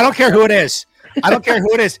Panthers. I don't care who it is.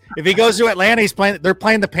 If he goes to Atlanta, they're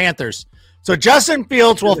playing the Panthers. So Justin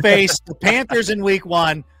Fields will face the Panthers in week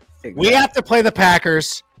 1. We have to play the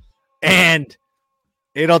Packers, and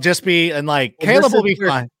it'll just be, Caleb will be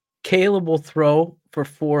fine. Caleb will throw for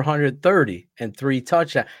 430 and 3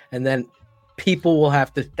 touchdowns, and then people will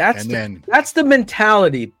have to. That's the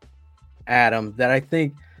mentality, Adam, that I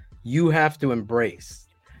think you have to embrace.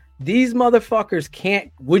 These motherfuckers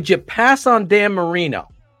can't. Would you pass on Dan Marino?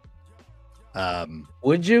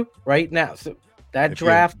 Would you right now? So that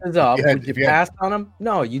draft is up. Would you pass on him?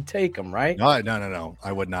 No, you take him, right? No.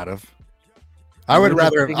 I would not have. I would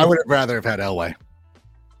have rather have had Elway.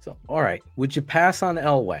 So, all right. Would you pass on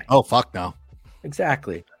Elway? Oh, fuck no.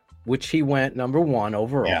 Exactly. Which he went number 1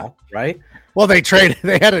 overall, right? Well, they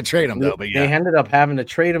had to trade him, though. But they ended up having to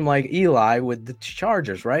trade him like Eli with the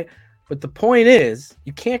Chargers, right? But the point is,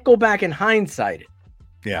 you can't go back and hindsight it.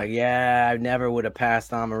 Yeah. I never would have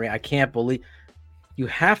passed on Marie. I can't believe. You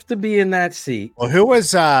have to be in that seat. Well, who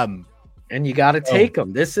was and you got to take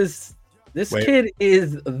him. This kid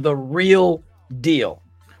is the real deal.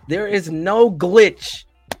 There is no glitch.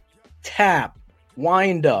 Tap,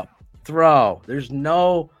 wind up, throw. There's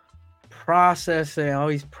no processing.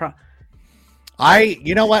 You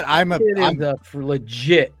know what? I'm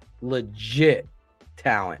legit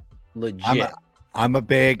talent. Legit. I'm a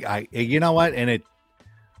big. You know what? And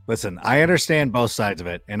listen, I understand both sides of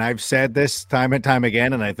it, and I've said this time and time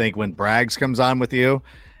again. And I think when Braggs comes on with you,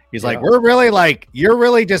 he's you're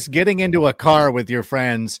really just getting into a car with your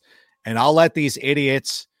friends, and I'll let these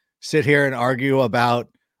idiots sit here and argue about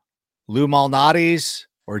Lou Malnati's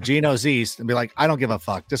or Gino's East and be I don't give a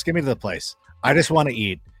fuck. Just give me to the place. I just want to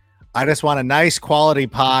eat. I just want a nice quality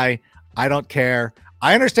pie. I don't care.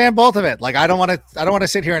 I understand both of it. I don't want to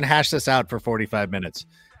sit here and hash this out for 45 minutes.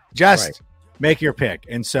 Just make your pick.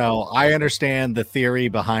 And so I understand the theory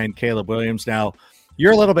behind Caleb Williams. Now,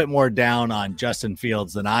 you're a little bit more down on Justin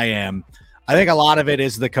Fields than I am. I think a lot of it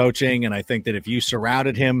is the coaching, and I think that if you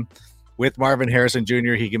surrounded him with Marvin Harrison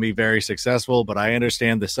Jr., he can be very successful, but I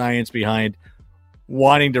understand the science behind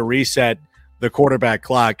wanting to reset the quarterback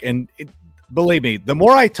clock. And believe me, the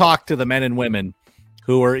more I talk to the men and women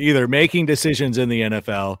who are either making decisions in the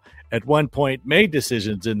NFL, at one point made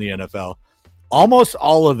decisions in the NFL, almost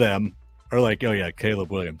all of them are like, oh yeah,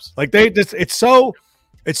 Caleb Williams. Like they just, it's so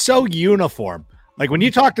uniform. Like when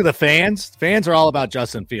you talk to the fans are all about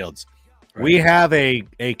Justin Fields. Right. We have a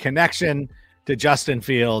connection to Justin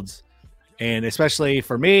Fields, and especially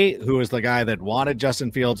for me, who is the guy that wanted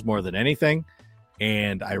Justin Fields more than anything.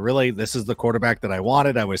 And this is the quarterback that I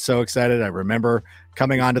wanted. I was so excited. I remember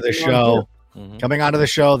coming onto the show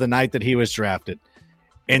the night that he was drafted.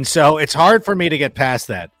 And so it's hard for me to get past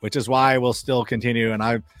that, which is why I will still continue. And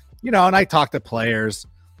I talk to players.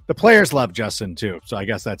 The players love Justin too. So I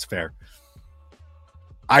guess that's fair.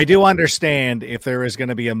 I do understand if there is going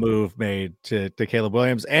to be a move made to Caleb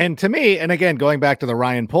Williams. And to me, and again, going back to the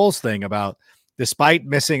Ryan Poles thing about despite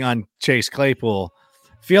missing on Chase Claypool,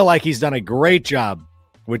 feel like he's done a great job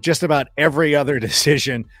with just about every other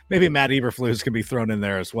decision. Maybe Matt Eberflus can be thrown in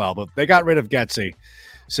there as well, but they got rid of Getsy.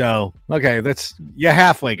 So, okay, you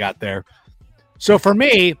halfway got there. So for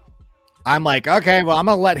me, I'm like, okay, well, I'm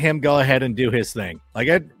going to let him go ahead and do his thing.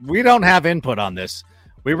 Like, we don't have input on this.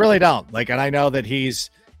 We really don't. Like, and I know that he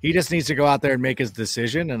just needs to go out there and make his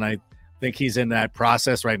decision, and I think he's in that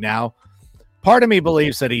process right now. Part of me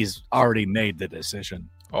believes that he's already made the decision.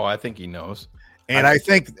 Oh, I think he knows. And I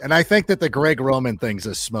think that the Greg Roman thing's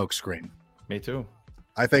a smokescreen. Me too.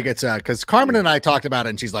 I think it's because Carmen and I talked about it,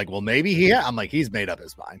 and she's like, well, maybe I'm like, he's made up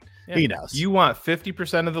his mind. Yeah. He knows. You want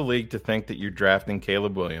 50% of the league to think that you're drafting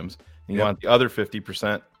Caleb Williams, and you want the other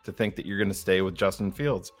 50% to think that you're going to stay with Justin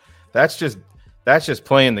Fields. That's just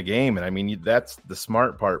playing the game. And I mean, that's the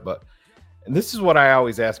smart part. But and this is what I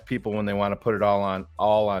always ask people when they want to put it all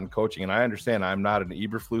on coaching. And I understand I'm not an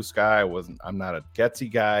Eberflus guy. I'm not a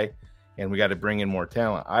Getsy guy, and we got to bring in more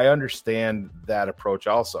talent. I understand that approach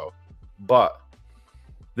also. But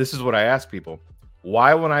this is what I ask people.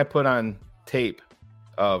 Why, when I put on tape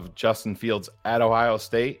of Justin Fields at Ohio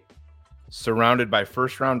State, surrounded by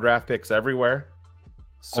first-round draft picks everywhere,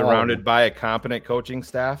 surrounded by a competent coaching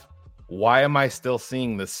staff, why am I still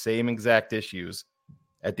seeing the same exact issues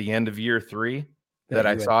at the end of year 3 that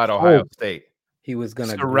I saw at Ohio State? He was going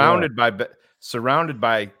to surrounded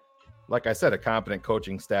by, like I said, a competent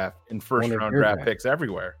coaching staff and first-round draft picks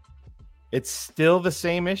everywhere. It's still the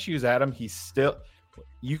same issues, Adam.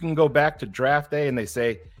 You can go back to draft day and they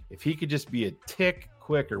say, if he could just be a tick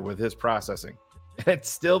quicker with his processing. It's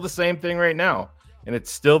still the same thing right now. And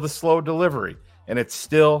it's still the slow delivery. And it's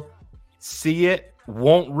still see it,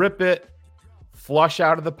 won't rip it, flush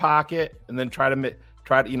out of the pocket, and then try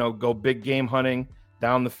to go big game hunting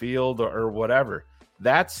down the field or whatever.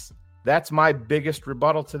 That's my biggest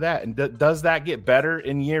rebuttal to that. And does that get better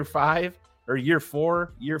in year 5 or year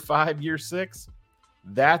 4, year 5, year 6?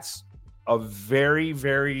 That's a very,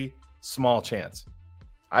 very small chance.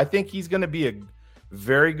 I think he's going to be a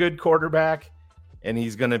very good quarterback, and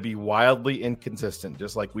he's going to be wildly inconsistent,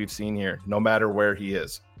 just like we've seen here, no matter where he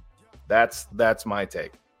is. That's my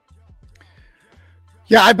take.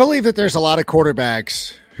 Yeah, I believe that there's a lot of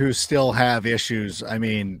quarterbacks who still have issues. I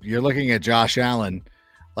mean, you're looking at Josh Allen.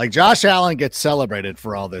 Like, Josh Allen gets celebrated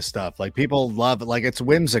for all this stuff. Like, people love it. Like, it's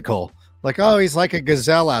whimsical. Like, oh, he's like a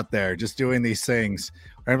gazelle out there just doing these things.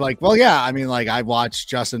 And I'm like, well, yeah, I mean, like, I watch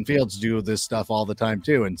Justin Fields do this stuff all the time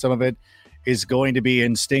too. And some of it is going to be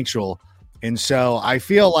instinctual. And so I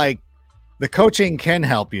feel like the coaching can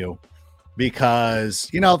help you because,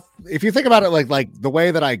 if you think about it, like the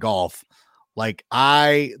way that I golf, like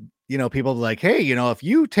people are like, hey, if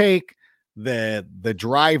you take the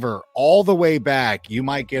driver all the way back, you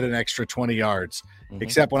might get an extra 20 yards. Mm-hmm.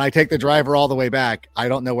 Except when I take the driver all the way back, I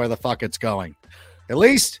don't know where the fuck it's going. At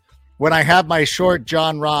least when I have my short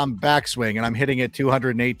John Rahm backswing and I'm hitting it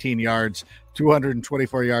 218 yards,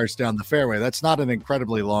 224 yards down the fairway, that's not an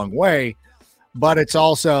incredibly long way, but it's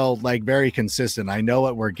also like very consistent. I know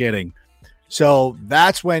what we're getting. So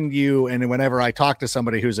that's when whenever I talk to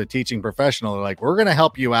somebody who's a teaching professional, they're like, we're going to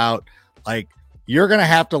help you out. Like, you're going to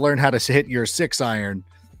have to learn how to hit your 6-iron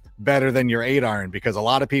better than your 8-iron, because a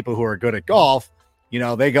lot of people who are good at golf,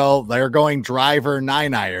 they're going driver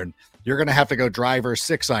 9-iron. You're going to have to go driver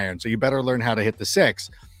 6-iron. So you better learn how to hit the 6.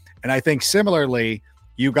 And I think similarly,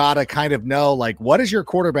 you got to kind of know, like, what is your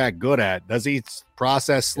quarterback good at? Does he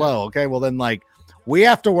process slow? Okay, well then, like, we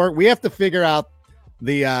have to figure out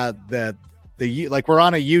the like, we're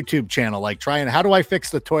on a YouTube channel, like, how do I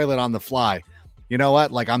fix the toilet on the fly? You know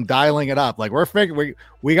what? Like, I'm dialing it up. Like,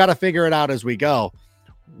 we got to figure it out as we go.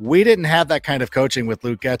 we didn't have that kind of coaching with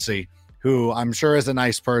Luke Getsy, who I'm sure is a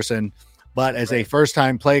nice person, but as a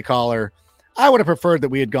first-time play caller, I would have preferred that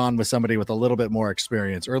we had gone with somebody with a little bit more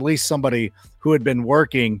experience, or at least somebody who had been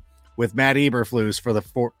working with Matt Eberflus for the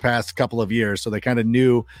past couple of years, so they kind of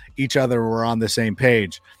knew each other, were on the same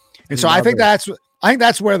page. And so I think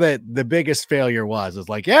that's where the biggest failure was. Is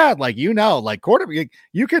like, like quarterback,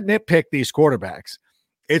 you could nitpick these quarterbacks.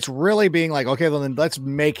 It's really being like, okay, well then let's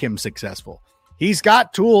make him successful. He's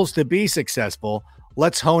got tools to be successful.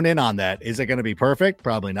 Let's hone in on that. Is it going to be perfect?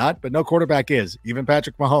 Probably not, but no quarterback is. Even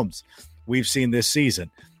Patrick Mahomes, we've seen this season,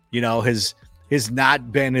 has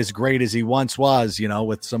not been as great as he once was,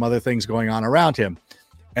 with some other things going on around him.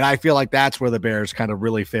 And I feel like that's where the Bears kind of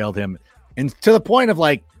really failed him. And to the point of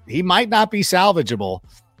like, he might not be salvageable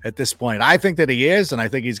at this point. I think that he is, and I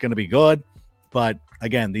think he's going to be good. But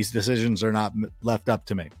again, these decisions are not left up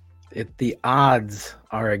to me. If the odds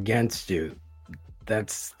are against you,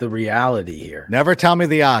 that's the reality here. Never tell me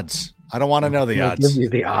the odds. I don't want to know the odds. Give you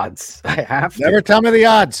the odds. I have to. Never tell me the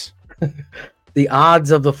odds. The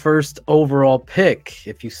odds of the first overall pick.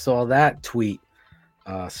 If you saw that tweet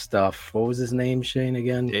stuff, what was his name, Shane,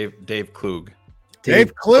 again? Dave Klug.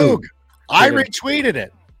 Dave Klug. I retweeted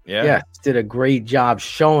it. Yeah, did a great job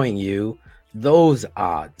showing you those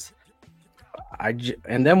odds.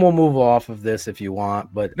 And then we'll move off of this if you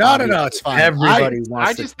want, but no, it's fine. Everybody wants.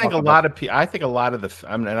 I just think a lot of people. I think a lot of the.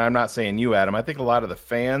 And I'm not saying you, Adam. I think a lot of the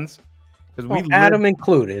fans, because Adam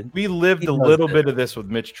included, we lived a little bit of this with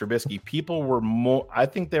Mitch Trubisky. People were more. I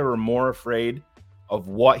think they were more afraid of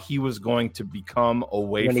what he was going to become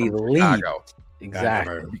away from Chicago.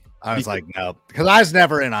 Exactly. I was like, no, because I was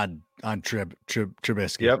never in on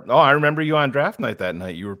Trubisky. Yep. Oh, I remember you on draft night that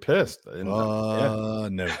night. You were pissed. No.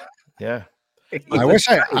 Yeah. I wish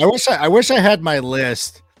I had my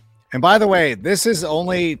list. And by the way, this is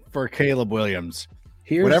only for Caleb Williams.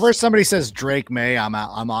 Whenever somebody says Drake May, I'm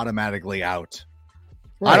automatically out.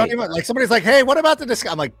 Right. I don't even like somebody's like, hey, what about the disc?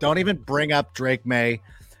 I'm like, don't even bring up Drake May.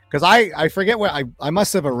 Because I forget what I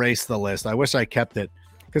must have erased the list. I wish I kept it.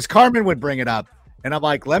 Because Carmen would bring it up. And I'm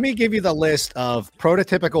like, let me give you the list of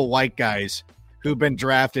prototypical white guys who've been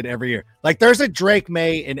drafted every year. Like there's a Drake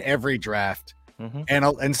May in every draft.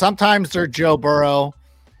 And sometimes they're Joe Burrow,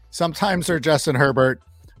 sometimes they're Justin Herbert.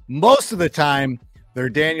 Most of the time, they're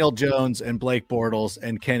Daniel Jones and Blake Bortles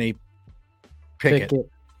and Kenny Pickett.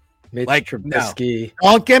 Mitch like Trubisky.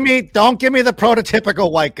 No. Don't give me the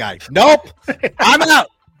prototypical white guy. Nope, I'm out.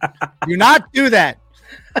 Do not do that.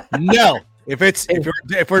 No,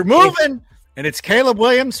 if we're moving and it's Caleb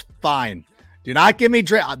Williams, fine. Do not give me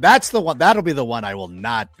Drake. That's the one. That'll be the one I will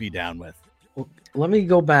not be down with. Let me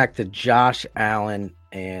go back to Josh Allen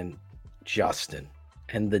and Justin.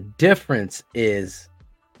 And the difference is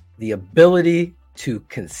the ability to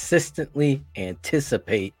consistently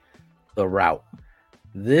anticipate the route.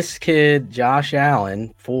 This kid, Josh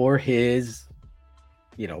Allen, for his,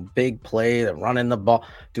 big play, the running the ball,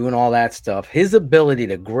 doing all that stuff, his ability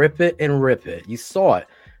to grip it and rip it. You saw it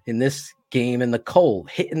in this game in the cold,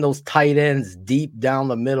 hitting those tight ends deep down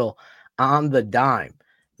the middle on the dime,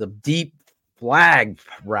 the deep flag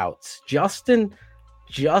routes. Justin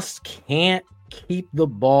just can't keep the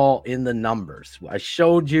ball in the numbers. I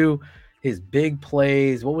showed you his big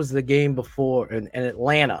plays. What was the game before in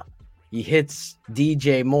Atlanta? He hits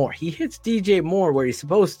DJ Moore. He hits DJ Moore where he's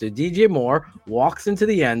supposed to. DJ Moore walks into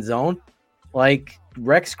the end zone like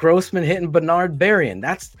Rex Grossman hitting Bernard Berrien.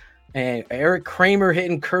 And Eric Kramer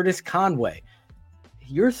hitting Curtis Conway.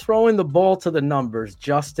 You're throwing the ball to the numbers.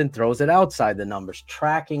 Justin throws it outside the numbers,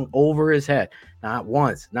 tracking over his head. Not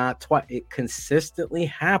once, not twice. It consistently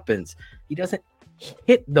happens. He doesn't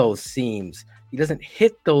hit those seams. He doesn't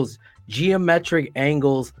hit those geometric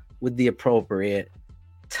angles with the appropriate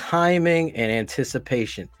timing and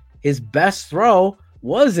anticipation. His best throw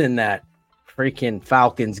was in that freaking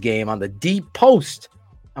Falcons game on the deep post.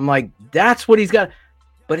 I'm like, that's what he's got.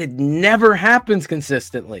 But it never happens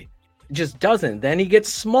consistently. Just doesn't. Then he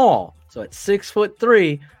gets small. So at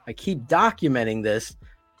 6'3", I keep documenting this,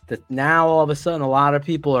 that now all of a sudden a lot of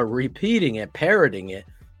people are repeating it, parroting it.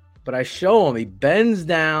 But I show him, he bends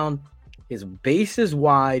down, his base is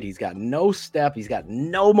wide, he's got no step, he's got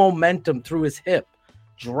no momentum through his hip,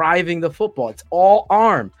 driving the football. It's all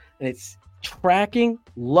arm, and it's tracking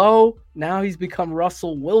low. Now he's become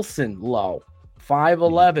Russell Wilson low,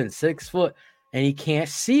 5'11", 6 foot, and he can't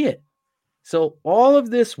see it. So all of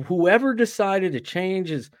this, whoever decided to change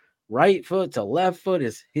his right foot to left foot,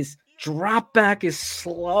 his drop back is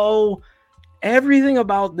slow. Everything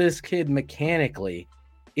about this kid mechanically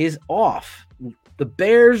is off. The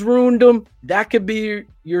Bears ruined him. That could be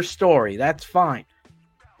your story. That's fine.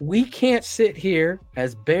 we can't sit here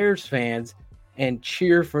as Bears fans and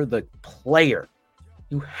cheer for the player.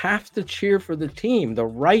 You have to cheer for the team. The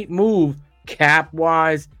right move,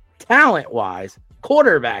 cap-wise, talent-wise,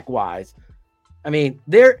 quarterback-wise. I mean,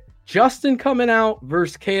 Justin coming out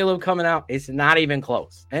versus Caleb coming out, it's not even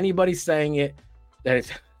close. Anybody saying it, that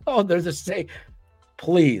it's, there's a say,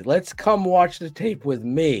 please, let's come watch the tape with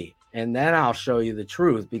me, and then I'll show you the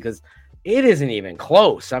truth, because it isn't even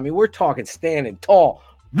close. I mean, we're talking standing tall.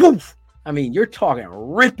 Woof! I mean, you're talking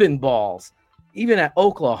ripping balls. Even at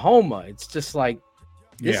Oklahoma, it's just like,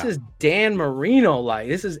 this is Dan Marino. Like,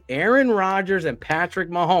 this is Aaron Rodgers and Patrick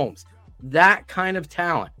Mahomes. That kind of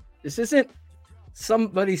talent. This isn't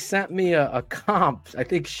somebody sent me a comp. I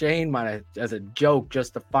think Shane might have, as a joke,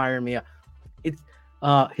 just to fire me up. It's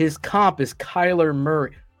his comp is Kyler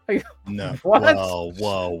Murray. No. What?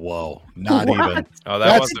 Whoa. Not even. Oh,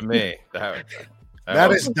 that wasn't me.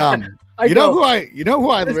 That is dumb. You know who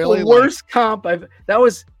I really the worst comp that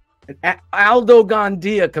was Aldo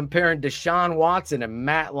Gandia comparing Deshaun Watson and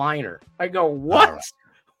Matt Leinart. I go, what? Right.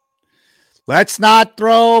 Let's not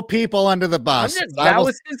throw people under the bus. That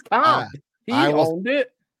was his comp. He owned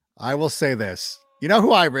it. I will say this. You know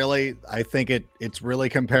who I think it's really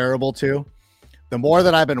comparable to? The more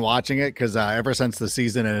that I've been watching it, because ever since the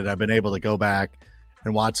season ended, I've been able to go back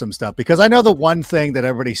and watch some stuff. Because I know the one thing that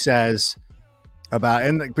everybody says about,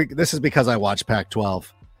 and this is because I watch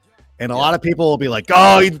Pac-12, and a lot of people will be like,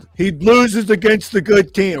 "Oh, he loses against the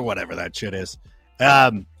good team," or whatever that shit is.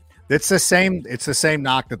 It's the same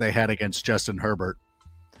knock that they had against Justin Herbert,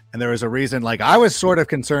 and there was a reason. Like, I was sort of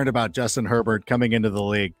concerned about Justin Herbert coming into the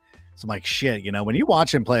league. So I'm like, shit, when you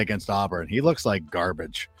watch him play against Auburn, he looks like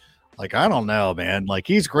garbage. Like, I don't know, man. Like,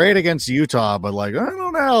 he's great against Utah, but like, I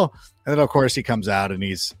don't know. And then of course he comes out and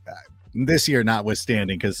he's this year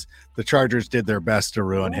notwithstanding, because the Chargers did their best to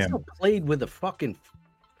ruin him. Played with a fucking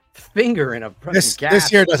finger in a this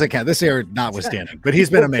year doesn't count. This year notwithstanding, but he's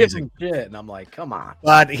been amazing. Shit, and I'm like, come on.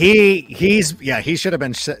 But he should have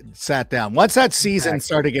been sat down once that season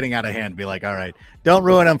started getting out of hand. Be like, all right, don't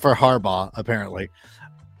ruin him for Harbaugh. Apparently,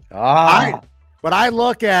 but I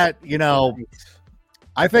look at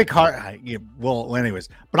I think anyways,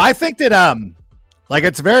 but I think that like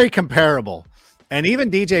it's very comparable. And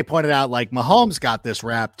even DJ pointed out, like, Mahomes got this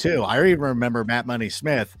rap too. I even remember Matt Money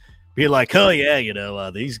Smith be like, "Oh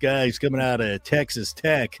yeah, these guys coming out of Texas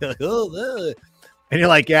Tech." And you're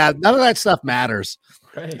like, yeah, none of that stuff matters.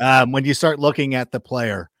 Right. When you start looking at the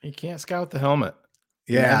player, you can't scout the helmet.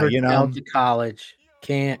 Yeah, to college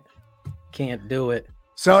can't do it.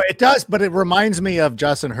 So it does, but it reminds me of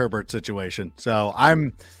Justin Herbert's situation. So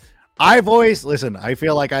I've always listen. I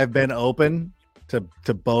feel like I've been open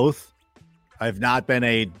to both. I've not been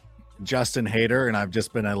a Justin hater, and I've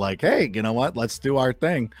just been like, hey, you know what? Let's do our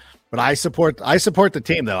thing. But I support the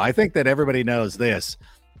team, though. I think that everybody knows this,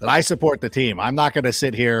 that I support the team. I'm not going to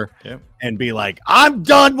sit here and be like, I'm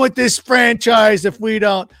done with this franchise if we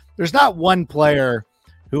don't. There's not one player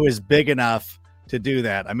who is big enough to do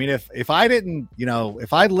that. I mean, if I didn't,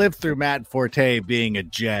 if I lived through Matt Forte being a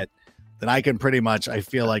Jet, then I can pretty much, I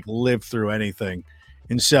feel like, live through anything.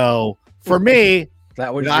 And so for me,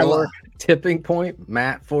 that was your tipping point,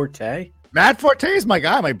 Matt Forte. Matt Forte is my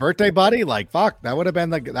guy, my birthday buddy. Like, fuck, that would have been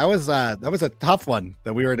that was a tough one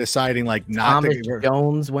that we were deciding, like, not Thomas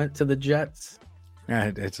Jones went to the Jets.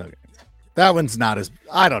 Yeah, it's okay. That one's not as,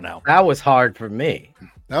 I don't know. That was hard for me.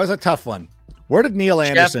 That was a tough one. Where did Neil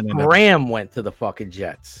Anderson Jeff Graham went to the fucking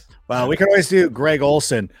Jets? Well, we could always do Greg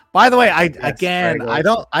Olson. By the way, I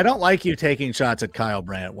don't like you taking shots at Kyle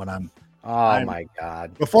Brandt when I'm. Oh my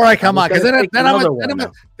God! Before I come on, because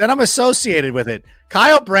then I'm associated with it.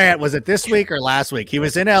 Kyle Brandt, was it this week or last week? He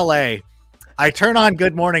was in L.A. I turn on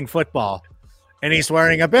Good Morning Football, and he's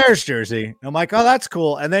wearing a Bears jersey. I'm like, oh, that's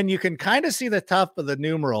cool. And then you can kind of see the top of the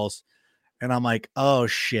numerals, and I'm like, oh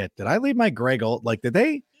shit, did I leave my Greg Olson? Like, did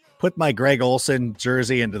they put my Greg Olson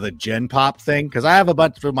jersey into the Gen Pop thing? Because I have a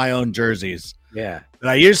bunch of my own jerseys. Yeah, that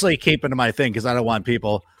I usually keep into my thing because I don't want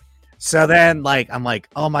people. So then, like, I'm like,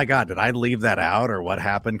 oh my God, did I leave that out or what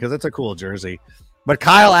happened? Because it's a cool jersey. But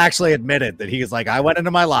Kyle actually admitted that he's like, I went into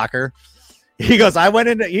my locker. He goes,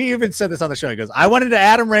 he even said this on the show. He goes, I went into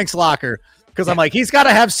Adam Rank's locker because I'm like, he's got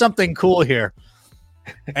to have something cool here.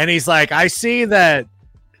 And he's like, I see the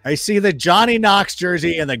Johnny Knox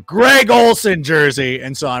jersey and the Greg Olson jersey.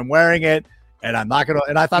 And so I'm wearing it. And I'm not going to,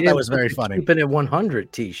 and I thought that was very funny. Keeping it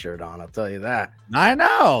 100 t-shirt on, I'll tell you that. I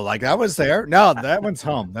know. Like, that was there. No, that one's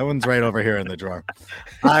home. That one's right over here in the drawer.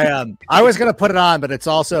 I was going to put it on, but it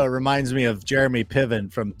reminds me of Jeremy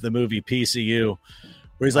Piven from the movie PCU,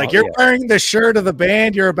 where he's like, you're wearing the shirt of the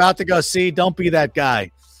band you're about to go see. Don't be that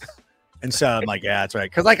guy. And so I'm like, yeah, that's right.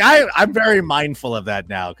 Because like I'm very mindful of that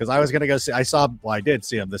now. Because I was gonna go see. I did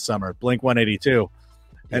see him this summer, Blink 182,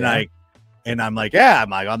 and I'm like, yeah,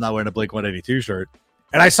 I'm not wearing a Blink 182 shirt.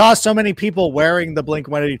 And I saw so many people wearing the Blink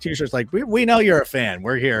 182 shirts. Like, we know you're a fan.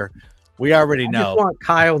 We're here. We already know. I just want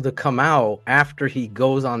Kyle to come out after he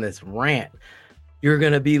goes on this rant. You're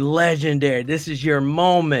gonna be legendary. This is your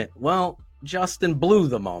moment. Well, Justin blew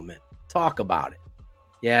the moment. Talk about it.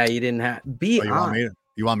 Yeah, you didn't have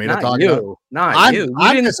You want me not to talk you, about not you.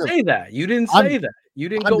 You didn't say that. You didn't say that. You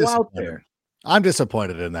didn't go out there. I'm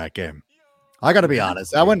disappointed in that game. I got to be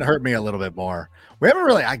honest. That wouldn't hurt me a little bit more. We haven't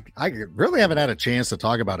really, I really haven't had a chance to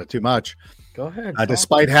talk about it too much. Go ahead.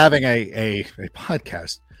 Despite having a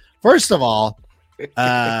podcast. First of all,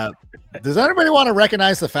 does anybody want to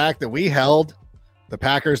recognize the fact that we held the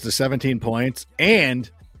Packers to 17 points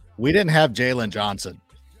and we didn't have Jalen Johnson?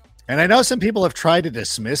 And I know some people have tried to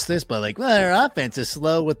dismiss this, but like, well, their offense is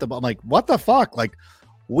slow with the ball. I'm like, what the fuck? Like,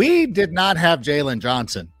 we did not have Jalen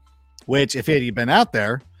Johnson, which if he had been out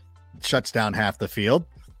there, shuts down half the field.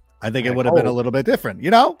 I think it would have been a little bit different,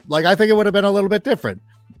 I think it would have been a little bit different.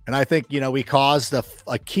 And I think, we caused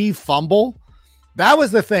a key fumble. That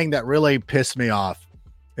was the thing that really pissed me off,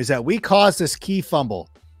 is that we caused this key fumble.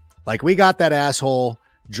 Like, we got that asshole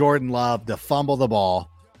Jordan Love to fumble the ball.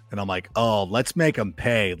 And I'm like, oh, let's make him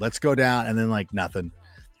pay. Let's go down. And then like nothing.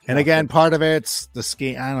 And again, part of it's the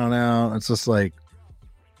scheme. I don't know. It's just like,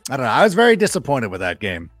 I don't know. I was very disappointed with that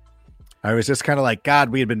game. I was just kind of like, God,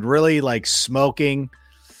 we had been really like smoking.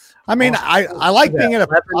 I mean, I like being at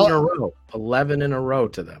 11 in a row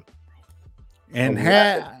to them. And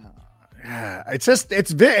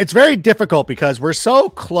it's very difficult because we're so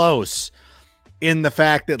close in the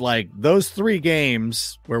fact that like those 3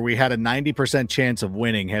 games where we had a 90% chance of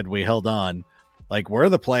winning had we held on, like we're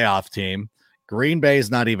the playoff team. Green Bay's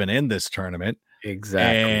not even in this tournament.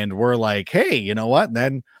 Exactly. And we're like, hey, you know what? And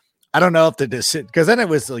then I don't know if because then it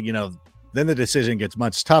was, then the decision gets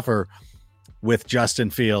much tougher with Justin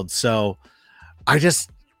Fields. So I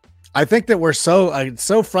think that we're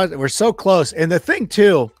we're so close. And the thing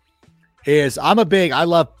too is I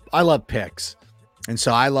love picks. And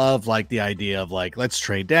so I love like the idea of like, let's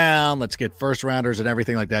trade down, let's get first rounders and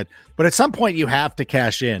everything like that. But at some point you have to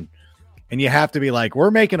cash in and you have to be like,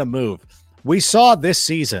 we're making a move. We saw this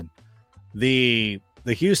season, the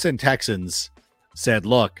Houston Texans said,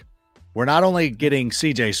 look, we're not only getting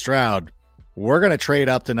CJ Stroud, we're going to trade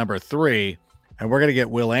up to number 3 and we're going to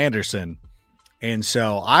get Will Anderson. And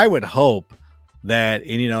so I would hope that,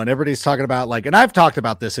 and everybody's talking about like, and I've talked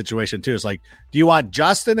about this situation too. It's like, do you want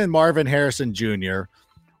Justin and Marvin Harrison Jr.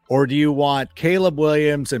 or do you want Caleb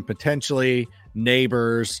Williams and potentially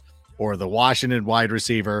Neighbors or the Washington wide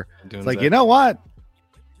receiver? It's like, you know what?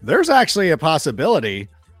 There's actually a possibility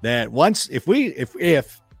that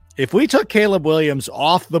if we took Caleb Williams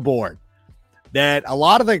off the board, that a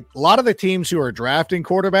lot of the teams who are drafting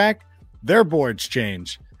quarterback, their boards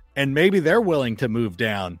change and maybe they're willing to move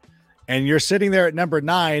down. And you're sitting there at number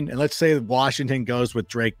 9, and let's say Washington goes with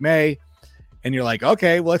Drake May, and you're like,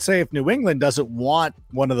 okay, well, let's say if New England doesn't want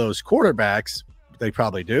one of those quarterbacks, they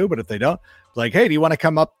probably do, but if they don't, like, hey, do you want to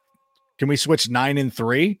come up? Can we switch 9 and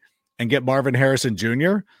 3 and get Marvin Harrison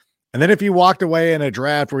Jr.? And then if you walked away in a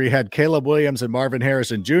draft where you had Caleb Williams and Marvin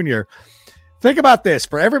Harrison Jr., think about this.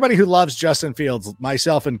 For everybody who loves Justin Fields,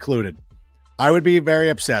 myself included, I would be very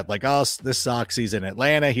upset. Like, oh, this sucks. He's in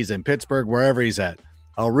Atlanta. He's in Pittsburgh, wherever he's at.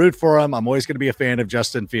 I'll root for him. I'm always going to be a fan of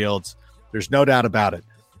Justin Fields. There's no doubt about it.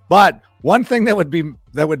 But one thing that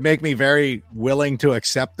would make me very willing to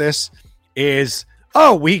accept this is,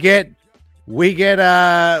 oh, we get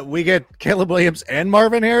Caleb Williams and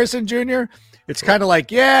Marvin Harrison Jr. It's kind of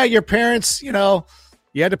like, yeah, your parents, you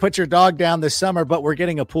had to put your dog down this summer, but we're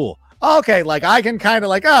getting a pool. Okay, like I can kind of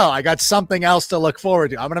like, oh, I got something else to look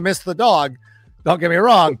forward to. I'm going to miss the dog. Don't get me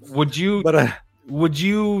wrong. Would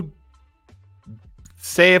you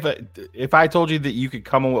say if I told you that you could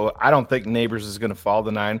come away, I don't think Neighbors is going to fall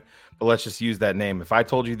to 9, but let's just use that name. If I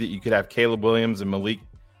told you that you could have Caleb Williams and Malik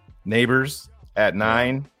Neighbors at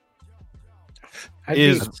 9,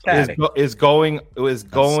 is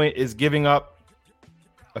giving up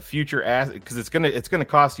a future asset because it's gonna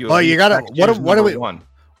cost you. Oh, you gotta what do we want?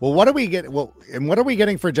 Well, what do we get? Well, and what are we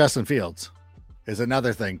getting for Justin Fields? Is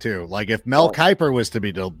another thing too. Like if Mel Kiper was to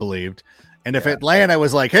be believed. And if Atlanta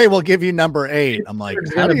was like, "Hey, we'll give you number 8," I'm like,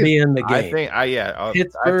 "How do you be in the game?" I think,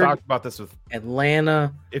 I talked about this with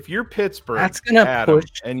Atlanta. If you're Pittsburgh, that's gonna push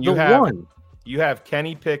and you have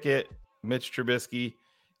Kenny Pickett, Mitch Trubisky,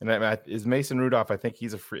 and that is Mason Rudolph. I think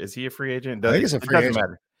is he a free agent? I think he's a free agent.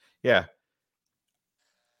 Matter. Yeah.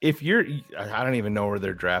 If you're, I don't even know where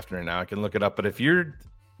they're drafting right now. I can look it up. But if you're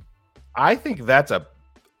I think that's a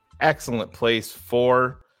excellent place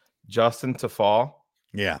for Justin to fall.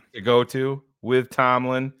 Yeah. To go to with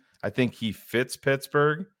Tomlin. I think he fits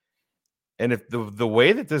Pittsburgh. And if the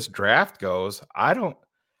way that this draft goes,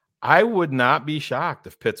 I would not be shocked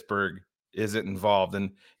if Pittsburgh isn't involved.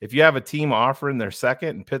 And if you have a team offering their second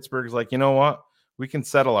and Pittsburgh's like, you know what? We can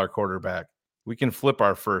settle our quarterback. We can flip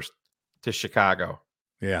our first to Chicago.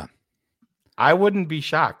 Yeah. I wouldn't be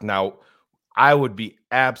shocked. Now, I would be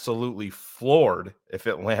absolutely floored if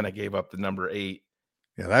Atlanta gave up the number 8.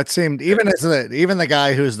 Yeah, that seemed even the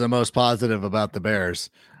guy who's the most positive about the Bears.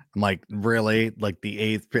 I'm like, really? Like the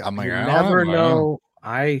 8th? I'm like, You I never don't know.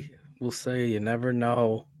 I will say you never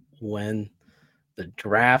know when the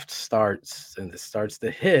draft starts and it starts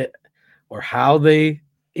to hit, or how they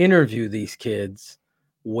interview these kids,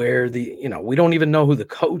 where we don't even know who the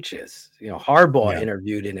coach is. Harbaugh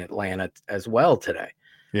interviewed in Atlanta as well today.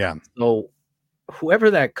 Yeah. So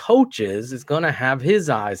whoever that coach is going to have his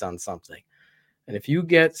eyes on something. And if you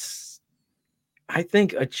get, I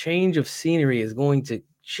think a change of scenery is going to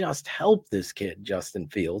just help this kid, Justin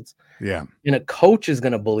Fields. Yeah. And a coach is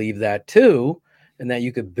going to believe that too, and that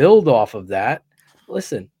you could build off of that.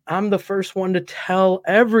 Listen, I'm the first one to tell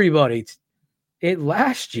everybody it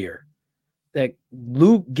last year that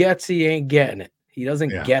Luke Getsy ain't getting it. He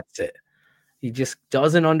doesn't get it. He just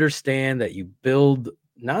doesn't understand that you build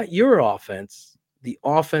not your offense, the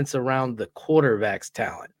offense around the quarterback's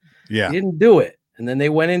talent. Yeah. He didn't do it. And then they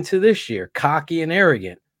went into this year cocky and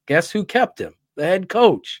arrogant. Guess who kept him? The head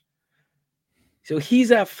coach. So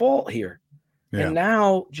he's at fault here. Yeah. And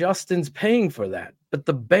now Justin's paying for that. But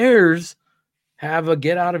the Bears have a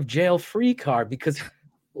get out of jail free card, because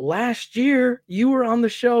last year you were on the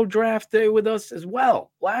show draft day with us as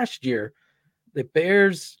well. Last year, the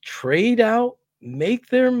Bears trade out, make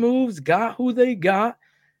their moves, got who they got.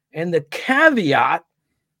 And the caveat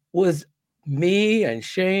was me and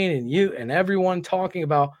Shane and you and everyone talking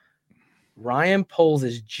about Ryan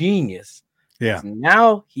Poles' genius. Yeah.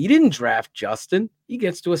 Now he didn't draft Justin. He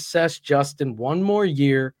gets to assess Justin one more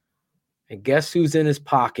year. And guess who's in his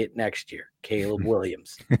pocket next year? Caleb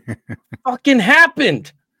Williams. Fucking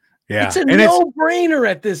happened. Yeah. It's a no-brainer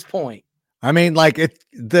at this point. I mean, like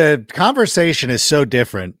the conversation is so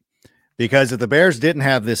different, because if the Bears didn't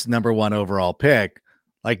have this number 1 overall pick,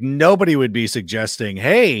 like nobody would be suggesting,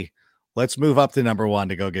 hey, let's move up to number 1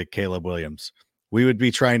 to go get Caleb Williams. We would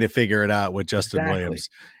be trying to figure it out with Justin Williams.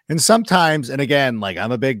 And sometimes, and again, like I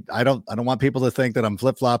don't want people to think that I'm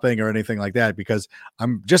flip-flopping or anything like that, because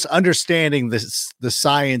I'm just understanding the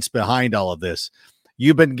science behind all of this.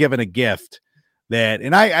 You've been given a gift that,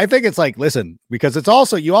 and I think it's like, listen, because it's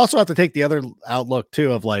also, you also have to take the other outlook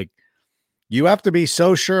too, of like, you have to be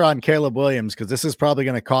so sure on Caleb Williams, because this is probably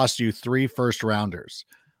going to cost you 3 first-rounders.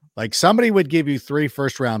 Like somebody would give you 3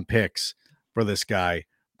 first-round picks for this guy,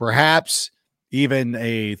 perhaps even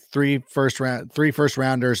a 3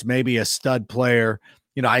 first-rounders, maybe a stud player.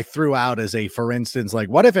 I threw out as a, for instance, like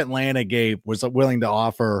what if Atlanta was willing to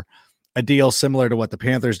offer a deal similar to what the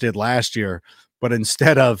Panthers did last year, but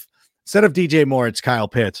instead of DJ Moore, it's Kyle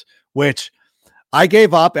Pitts, which I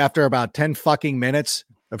gave up after about 10 fucking minutes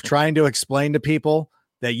of trying to explain to people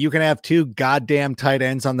that you can have 2 goddamn tight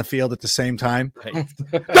ends on the field at the same time. Guys,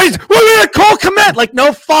 we're gonna Cole Kmet. Like,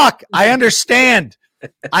 no, fuck. I understand.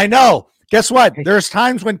 I know. Guess what? There's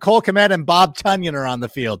times when Cole Kmet and Bob Tunyon are on the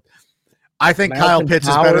field. I think Kyle Pitts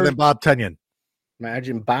is better than Bob Tunyon.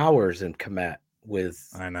 Imagine Bowers and Kmet with.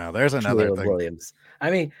 I know. There's another thing. Williams.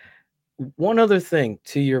 I mean, one other thing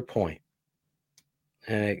to your point.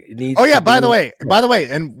 By the way,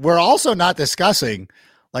 and we're also not discussing,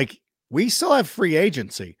 like, we still have free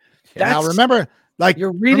agency. Now, remember, like,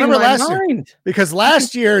 you're reading my last mind. year, because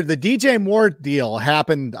last year the DJ Moore deal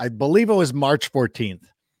happened. I believe it was March 14th,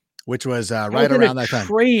 which was right around that time.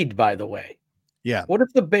 Trade, by the way. Yeah. What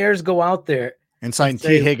if the Bears go out there and sign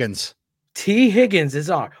T. Higgins? T. Higgins is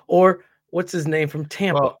on, or what's his name from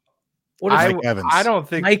Tampa? Mike Evans. I don't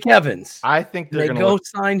think Mike Evans. I think they go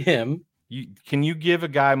sign him. Can you give a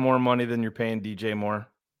guy more money than you're paying DJ Moore?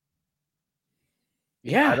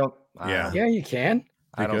 Yeah. Yeah, you can.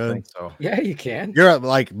 I don't think so. Yeah, you can. You're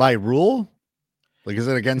like, by rule? Like, is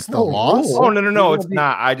it against the laws? Oh, no, it's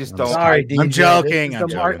not. I just don't. Sorry, I'm joking. The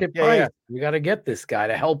market price. You got to get this guy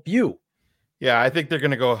to help you. Yeah, I think they're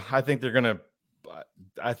going to go. I think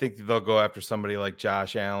they'll go after somebody like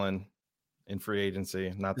Josh Allen in free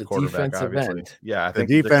agency, not the quarterback, obviously. End. Yeah, I think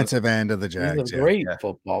the defensive end of the Jags. He's a great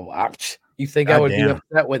football. You think I would be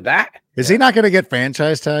upset with that? Is he not going to get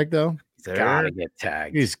franchise tagged though? He's got to get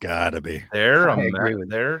tagged. He's got to be. But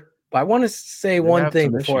I want to say one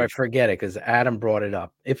thing before I forget it, because Adam brought it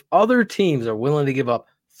up. If other teams are willing to give up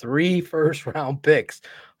 3 first-round picks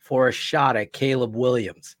for a shot at Caleb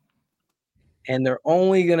Williams, and they're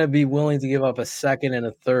only going to be willing to give up a second and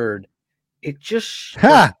a third. It just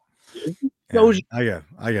shows you. I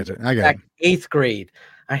get it. Back 8th grade,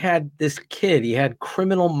 I had this kid. He had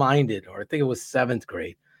Criminal Minded, or I think it was 7th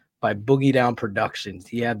grade, by Boogie Down Productions.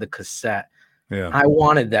 He had the cassette. Yeah, I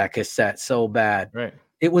wanted that cassette so bad. Right.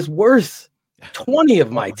 It was worth 20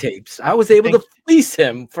 of my tapes. I was able to fleece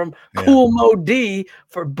him from Cool Mo D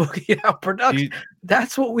for Boogie Down Productions.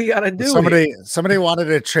 That's what we got to do. Somebody wanted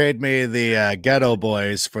to trade me the Ghetto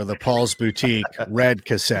Boys for the Paul's Boutique red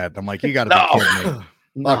cassette. I'm like, you got to be kidding me.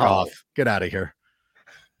 Fuck off. Get out of here.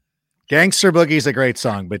 Gangster Boogie's a great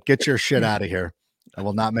song, but get your shit out of here. I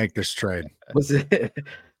will not make this trade. Was it?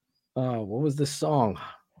 What was the song?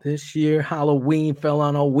 This year Halloween fell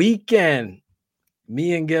on a weekend.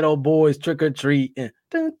 Me and Ghetto Boys trick or treating.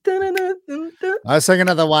 I was thinking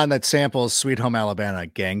of the one that samples Sweet Home Alabama.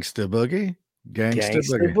 Gangsta Boogie. Gangsta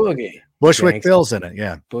Boogie. Bushwick Bill's in it.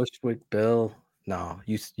 Yeah. Bushwick Bill. No,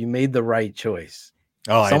 you made the right choice.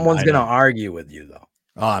 Oh, someone's gonna argue with you though.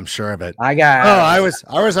 Oh, I'm sure of it. I got. Oh, I was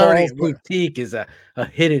already. Boutique is a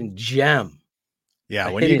hidden gem. Yeah,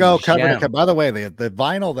 when you go cover to, by the way, the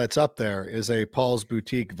vinyl that's up there is a Paul's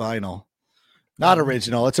Boutique vinyl, not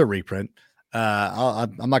original. It's a reprint.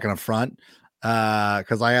 I'm not going to front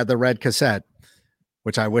because I had the red cassette,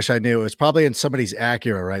 which I wish I knew. It was probably in somebody's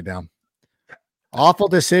Acura right now. Awful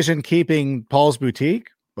decision keeping Paul's Boutique.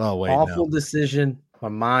 Oh wait, awful decision. My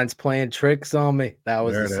mind's playing tricks on me. That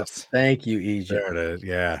was thank you, EJ. There it is.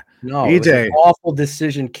 Yeah, no, EJ. Awful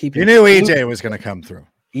decision keeping. You knew EJ was going to come through.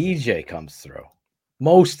 EJ comes through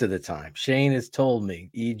most of the time. Shane has told me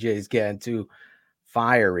EJ's getting too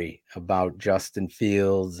fiery about Justin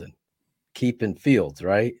Fields and Keepin Fields,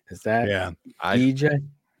 right? Is that EJ?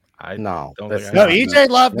 No, EJ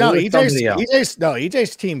loved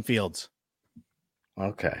EJ's team Fields.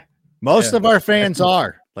 Okay. Most of our fans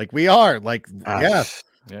are like we are like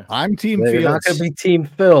I'm team Fields. You're not gonna be team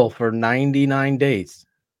Phil for 99 days.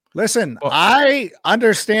 Listen, I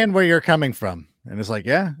understand where you're coming from. And it's like,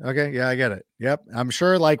 yeah, okay, yeah, I get it. Yep. I'm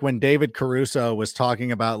sure like when David Caruso was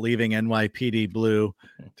talking about leaving NYPD Blue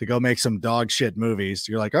to go make some dog shit movies,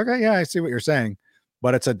 you're like, okay, yeah, I see what you're saying.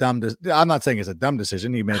 But it's a dumb I'm not saying it's a dumb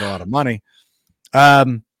decision. He made a lot of money.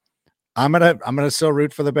 I'm gonna still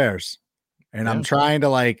root for the Bears. And I'm trying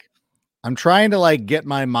to get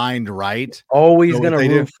my mind right. Always going to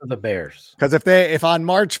root for the Bears. Because if on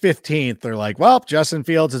March 15th, they're like, well, Justin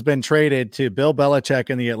Fields has been traded to Bill Belichick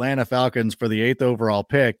and the Atlanta Falcons for the 8th overall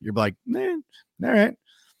pick. You're like, all right.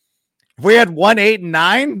 If we had 1, 8, and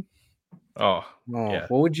 9. What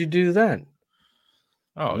would you do then?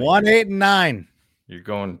 1, 8, and 9. You're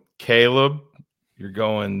going Caleb. You're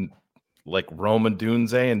going like Roman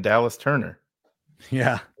Dunze and Dallas Turner.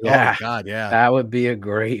 Yeah. Yeah. Oh, God, yeah. That would be a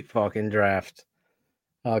great fucking draft.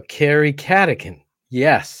 Kerry Cadigan.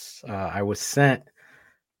 Yes. I was sent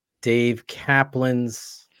Dave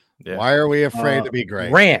Kaplan's. Yeah. Why are we afraid to be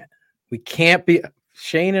great? Rant. We can't be.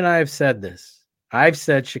 Shane and I have said this. I've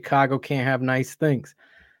said Chicago can't have nice things.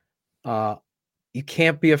 You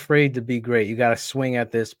can't be afraid to be great. You got to swing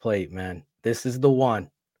at this plate, man. This is the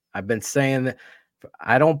one. I've been saying that.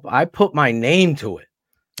 I put my name to it.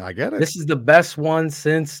 I get it. This is the best one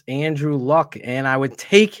since Andrew Luck, and I would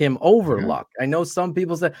take him over Luck. I know some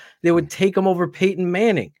people said they would take him over Peyton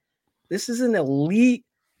Manning. This is an elite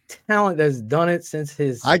talent that's done it since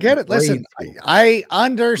his. I get it. Listen, I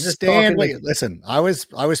understand. Listen, I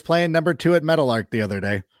was playing number 2 at Meadowlark the other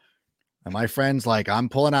day, and my friend's like, I'm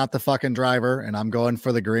pulling out the fucking driver and I'm going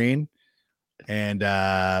for the green, and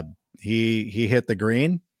he hit the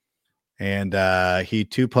green, and he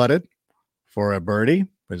 2-putted for a birdie,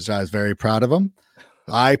 which I was very proud of him.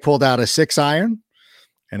 I pulled out a 6-iron,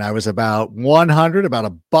 and I was about 100, about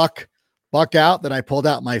a buck out. Then I pulled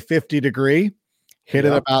out my 50-degree, hit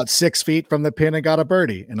it about 6 feet from the pin, and got a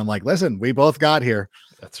birdie. And I'm like, listen, we both got here.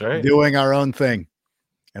 That's right. Doing our own thing.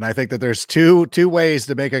 And I think that there's two ways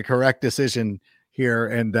to make a correct decision here.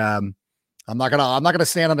 And I'm not gonna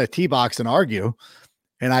stand on a tee box and argue.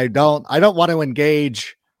 And I don't want to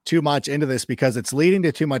engage too much into this because it's leading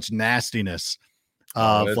to too much nastiness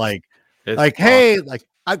of again, like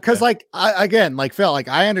Phil, like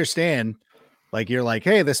I understand, like you're like,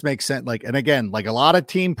 hey, this makes sense. Like, and again, like a lot of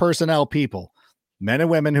team personnel people, men and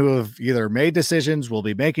women who have either made decisions, will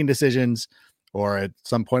be making decisions, or at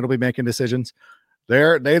some point will be making decisions.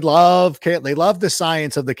 They love the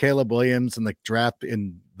science of the Caleb Williams and the draft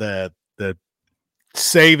in the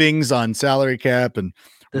savings on salary cap and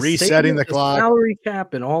resetting the clock. Salary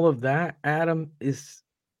cap and all of that, Adam, is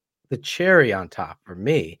the cherry on top for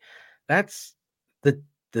me. That's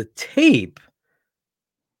the tape,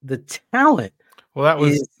 the talent, well, that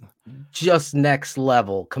was is just next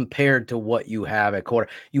level compared to what you have at quarter.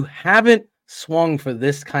 You haven't swung for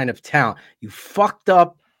this kind of talent. You fucked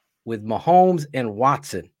up with Mahomes and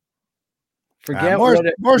Watson. Forget more what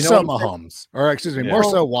it, more you know so what I'm saying? Mahomes, or excuse me, Yeah. more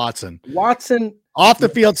so Watson. Watson Off the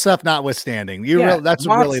field stuff notwithstanding, that's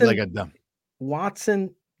really Watson- like a dumb.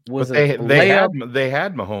 Watson was but they a layup.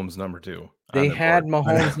 had Mahomes number 2. They on their had board.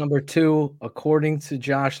 Mahomes number 2, according to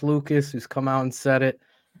Josh Lucas, who's come out and said it,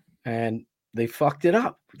 and they fucked it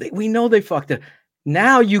up. We know they fucked it.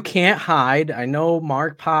 Now you can't hide. I know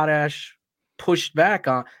Mark Potash pushed back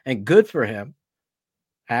on, and good for him,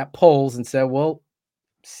 at polls and said, well,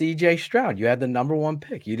 CJ Stroud, you had the number 1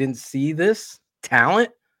 pick. You didn't see this talent?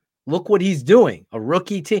 Look what he's doing. A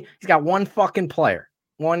rookie team. He's got one fucking player,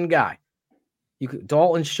 one guy.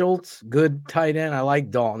 Dalton Schultz, good tight end. I like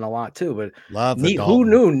Dalton a lot too, but who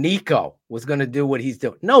knew Nico was going to do what he's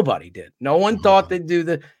doing? Nobody did. No one thought they'd do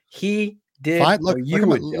the. He did. Fine.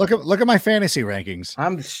 Look at my fantasy rankings.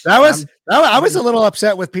 I was a little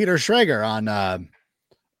upset with Peter Schrager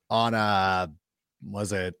on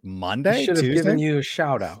was it Monday? Should have given you a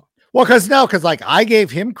shout out. Well, because like I gave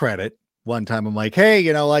him credit one time. I'm like,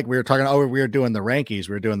 hey, like we were talking. Oh, we were doing the rankings.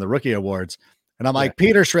 We were doing the rookie awards. And I'm like,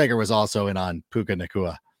 Peter Schrager was also in on Puka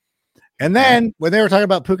Nacua. And then when they were talking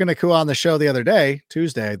about Puka Nacua on the show the other day,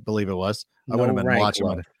 Tuesday, I believe it was, I would have been watching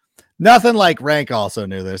it. Nothing like Rank also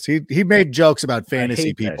knew this. He made jokes about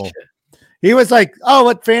fantasy people. He was like, oh,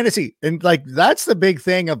 what fantasy? And like, that's the big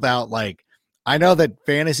thing about like, I know that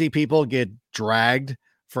fantasy people get dragged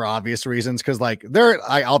for obvious reasons. Cause like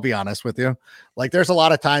I'll be honest with you. Like there's a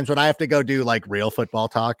lot of times when I have to go do like real football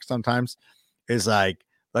talk sometimes is like,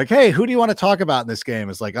 hey, who do you want to talk about in this game?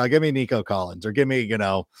 It's like, oh, give me Nico Collins or give me,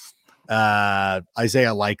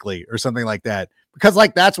 Isaiah Likely or something like that. Because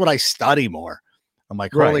like, that's what I study more. I'm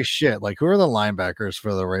like, holy shit. Like, who are the linebackers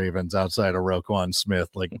for the Ravens outside of Roquan Smith?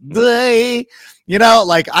 Like, like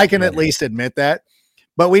I can at least admit that.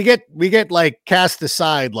 But we get like cast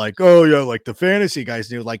aside, like, oh yeah, like the fantasy guys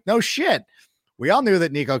knew, like, no shit. We all knew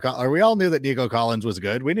that Nico Collins was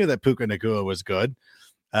good. We knew that Puka Nacua was good.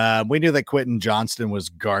 We knew that Quentin Johnston was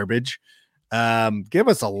garbage. Give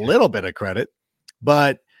us a little bit of credit,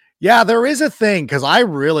 but yeah, there is a thing. Cause I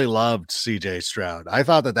really loved CJ Stroud. I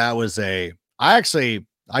thought that was I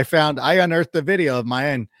unearthed the video of my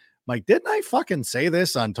end. I'm like, didn't I fucking say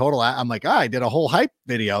this on Total? I'm like, I did a whole hype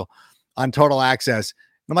video on Total Access.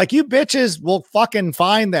 I'm like, you bitches will fucking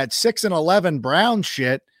find that 6-11 Brown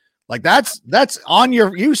shit. Like that's on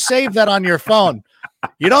you save that on your phone.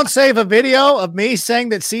 You don't save a video of me saying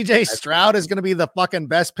that CJ Stroud is going to be the fucking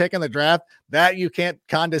best pick in the draft. That you can't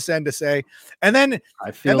condescend to say. And then I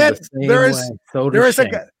feel the same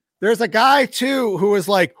way. There's a guy too who is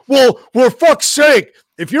like, well, for fuck's sake,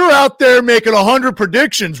 if you're out there making 100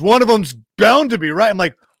 predictions, one of them's bound to be right. I'm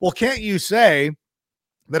like, well, can't you say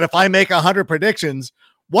that if I make 100 predictions,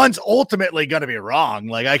 one's ultimately going to be wrong?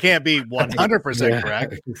 Like I can't be 100%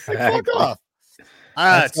 correct. Exactly. Like, fuck off.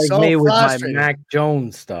 That's like so me with my frustrating. Mac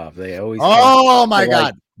Jones stuff. They always. Oh my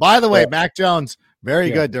God. By the way, Mac Jones, very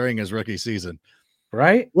good during his rookie season.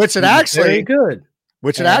 Right. Which would actually very good.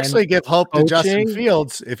 Which would actually give hope to Justin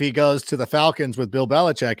Fields if he goes to the Falcons with Bill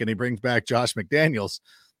Belichick and he brings back Josh McDaniels.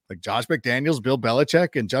 Like Josh McDaniels, Bill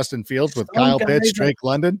Belichick, and Justin Fields with Kyle Pitts, Drake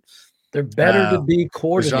London. They're better to be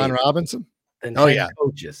coordinators. John Robinson. Than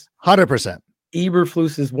coaches. 100%.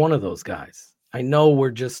 Eberflus is one of those guys. I know we're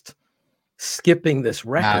just skipping this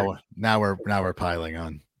record. Now we're piling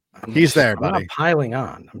on. He's there, buddy. I'm not piling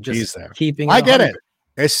on. I'm just keeping. I get it.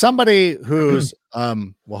 As somebody who's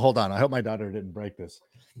well, hold on. I hope my daughter didn't break this.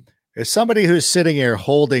 As somebody who's sitting here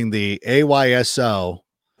holding the AYSO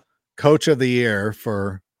Coach of the Year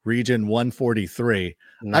for Region 143,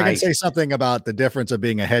 I can say something about the difference of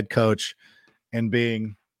being a head coach and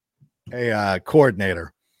being a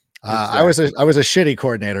coordinator. I was a shitty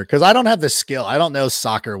coordinator because I don't have the skill. I don't know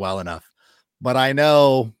soccer well enough, but I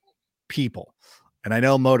know people and I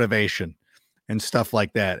know motivation and stuff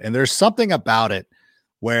like that. And there's something about it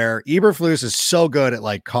where Eberflus is so good at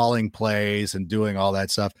like calling plays and doing all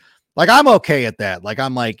that stuff. Like I'm okay at that. Like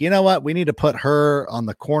I'm like, you know what? We need to put her on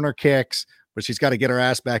the corner kicks, but she's got to get her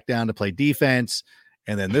ass back down to play defense.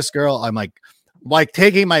 And then this girl, I'm like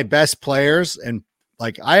taking my best players and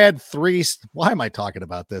like I had 3. Why am I talking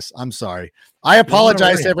about this? I'm sorry. I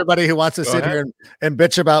apologize to everybody who wants to sit here and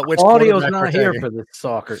bitch about which audio's not here for the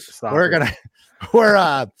soccer. So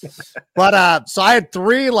I had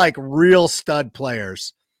 3 like real stud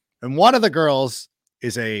players, and one of the girls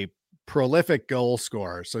is a prolific goal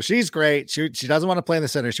scorer. So she's great. She doesn't want to play in the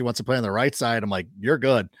center. She wants to play on the right side. I'm like, you're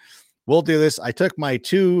good. we'll do this. I took my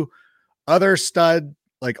 2 other stud,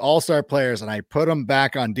 like all-star players, and I put them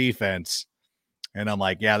back on defense. And I'm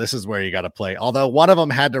like, yeah, this is where you got to play. Although one of them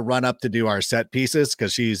had to run up to do our set pieces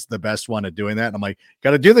because she's the best one at doing that. And I'm like,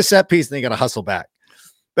 got to do the set piece, and then you got to hustle back.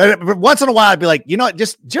 But once in a while, I'd be like, you know what,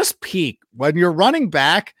 just peek. When you're running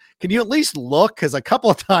back, can you at least look? Because a couple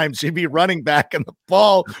of times she'd be running back and the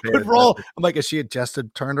ball would roll. I'm like, is she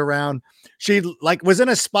adjusted, turned around? She like was in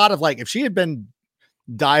a spot of like, if she had been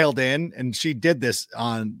dialed in, and she did this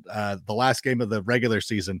on the last game of the regular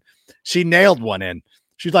season, she nailed one in.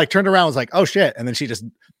 She's like turned around, was like, oh shit. And then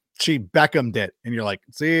she Beckham'd it. And you're like,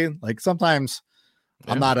 see, like sometimes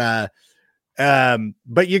I'm not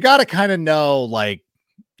but you got to kind of know, like,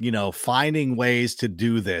 you know, finding ways to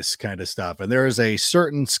do this kind of stuff. And there is a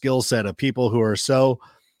certain skill set of people who are so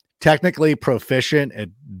technically proficient at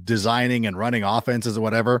designing and running offenses or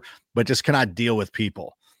whatever, but just cannot deal with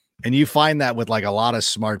people. And you find that with like a lot of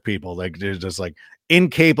smart people, like they're just like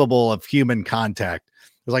incapable of human contact.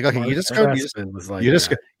 It's like, okay, you just go,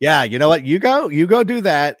 yeah, you know what? You go do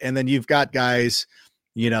that. And then you've got guys,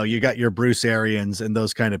 you know, you got your Bruce Arians and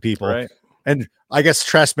those kind of people. Right. And I guess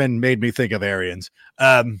Tressman made me think of Arians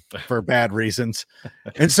for bad reasons.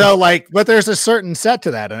 And so like, but there's a certain set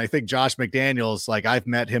to that. And I think Josh McDaniels, like I've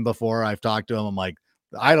met him before. I've talked to him. I'm like,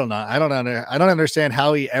 I don't know. I don't understand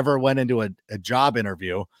how he ever went into a job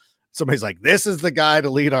interview. Somebody's like, this is the guy to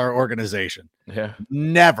lead our organization. Yeah.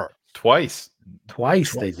 Never. Twice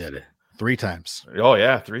they did it. 3 times. Oh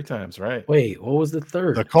yeah. 3 times. Right. Wait, what was the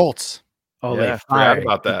third? The Colts. Oh, yeah, they fired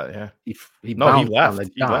about that. Yeah. He left.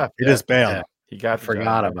 He left. He just bailed. Yeah. He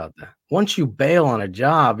forgot about that. Once you bail on a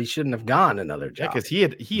job, he shouldn't have gotten another job. Because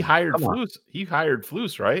he hired Flus. He hired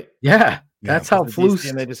Flus, right? Yeah. That's how Flus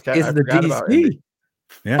is the DC.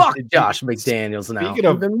 Yeah. Fuck Josh McDaniels now.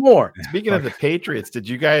 Even more. Speaking of the Patriots, did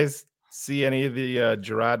you guys see any of the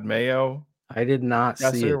Gerard Mayo? I did not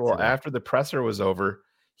see it. Well, after the presser was over,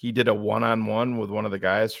 he did a one-on-one with one of the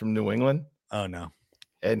guys from New England. Oh no.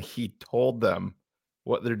 And he told them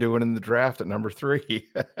what they're doing in the draft at number 3.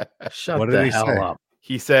 Shut the hell up.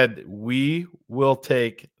 He said, we will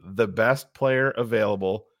take the best player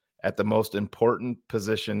available at the most important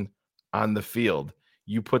position on the field.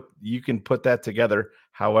 You can put that together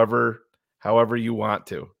however you want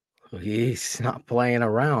to. He's not playing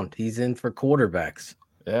around. He's in for quarterbacks.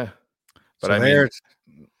 Yeah. But so I mean,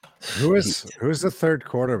 who's the third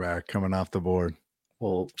quarterback coming off the board?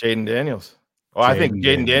 Well, Jaden Daniels. Well, I think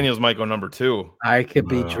Jaden Daniels might go number 2. I could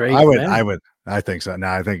be Drake. I think so. No,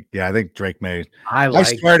 I think Drake may. I like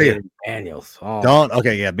Jaden Daniels. Oh. Don't.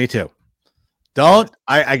 Okay, yeah, me too. Don't.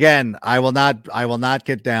 I will not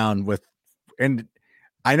get down with. And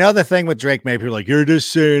I know the thing with Drake May, people are like, you're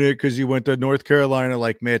just saying it because you went to North Carolina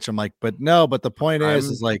like Mitch. I'm like, but no. But the point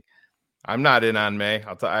is like, I'm not in on May.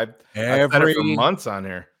 I've said it for months on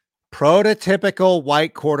here. Prototypical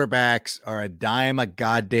white quarterbacks are a dime a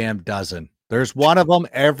goddamn dozen. There's one of them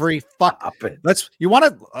every let's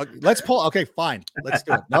pull. Okay, fine. Let's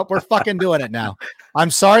do it. Nope, we're fucking doing it now.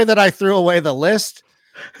 I'm sorry that I threw away the list,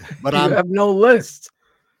 but I have no list.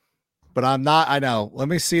 But I'm not. I know. Let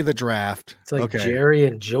me see the draft. It's like Jerry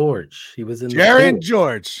and George. He was in Jerry and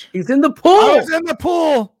George. He's in the pool. I was in the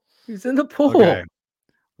pool. He's in the pool. Okay.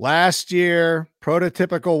 Last year,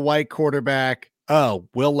 prototypical white quarterback. Oh,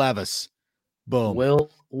 Will Levis. Boom.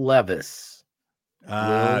 Will Levis.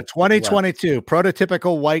 2022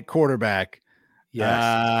 prototypical white quarterback.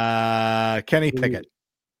 Yes. Kenny Pickett.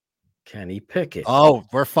 Kenny Pickett. Oh,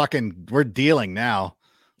 we're dealing now.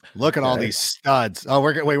 Look at all these studs. Oh,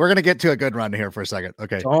 we're going to get to a good run here for a second.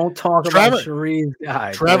 Okay. Don't talk about Shereen's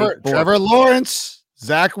guy. Trevor Lawrence,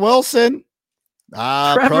 Zach Wilson.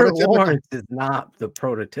 Trevor Lawrence is not the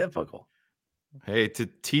prototypical. Hey, to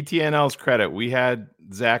TTNL's credit, we had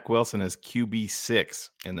Zach Wilson as QB6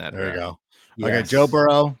 in that. There you go. Yes. Okay,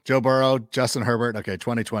 Joe Burrow, Justin Herbert. Okay,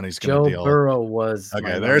 2020 is going to deal. Joe Burrow was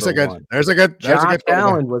okay. There's a good. Josh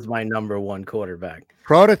Allen was my number 1 quarterback.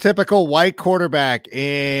 Prototypical white quarterback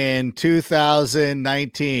in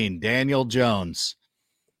 2019, Daniel Jones.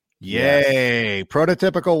 Yay! Yes.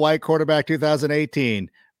 Prototypical white quarterback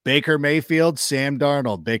 2018, Baker Mayfield, Sam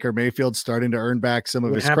Darnold. Baker Mayfield starting to earn back some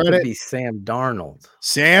of his credit. To be Sam Darnold.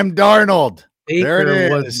 Sam Darnold. Baker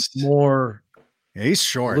there it is. Was more. Yeah, he's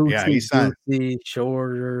short. Lucy, yeah, he's not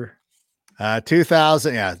shorter.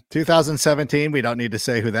 2017. We don't need to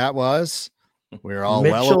say who that was. We're all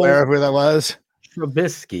well aware of who that was.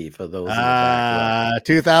 Trubisky for those.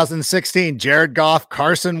 2016. Jared Goff,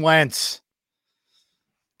 Carson Wentz.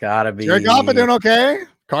 Gotta be. Jared Goff doing okay.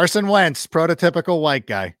 Carson Wentz, prototypical white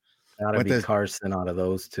guy. Gotta be Carson out of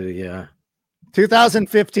those two. Yeah.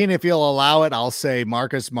 2015, if you'll allow it, I'll say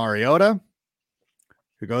Marcus Mariota,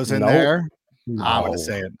 who goes in there. No. I'm going to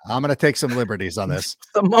say it. I'm going to take some liberties on this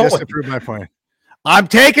Samoan. just to prove my point. I'm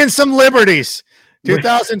taking some liberties.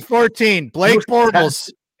 2014, Blake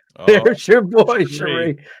Bortles. There's your boy,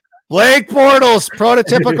 Sheree. Blake Bortles,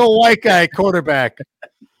 prototypical white guy quarterback.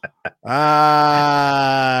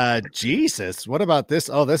 Jesus. What about this?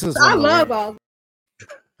 Oh, this is I love all.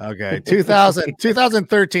 Okay.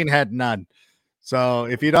 2013 had none. So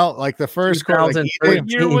if you don't like the first quarter,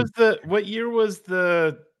 what year was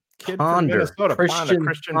the kid from Minnesota? Christian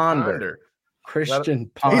Ponder. Christian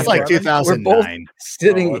Ponder. He's like 2009. We're both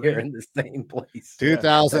sitting here in the same place.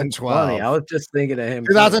 2012. Funny. I was just thinking of him.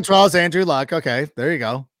 2012 is Andrew Luck. Okay, there you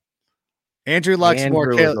go. Andrew Luck's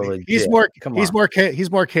more Caleb. He's more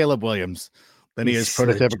Caleb Williams than he is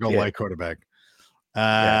prototypical white quarterback.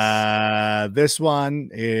 This one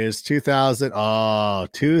is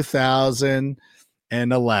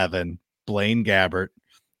 2011 Blaine Gabbert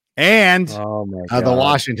and the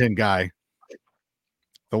Washington guy.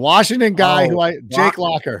 The Washington guy Jake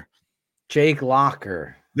Locker. Jake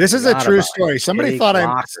Locker. This is a true story. Somebody thought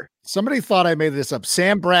I made this up.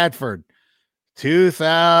 Sam Bradford.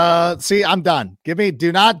 2000. See, I'm done.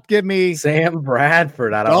 Do not give me Sam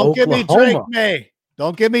Bradford out of Don't Oklahoma. give me Drake May.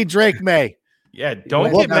 Don't give me Drake May. Yeah,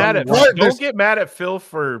 don't get mad at Phil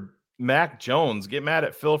for Mac Jones. Get mad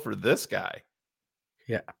at Phil for this guy.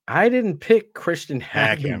 Yeah, I didn't pick Christian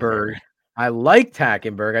Hackenberg. I liked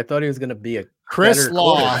Hackenberg. I thought he was going to be a Chris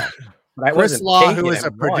Law. Chris Law, who is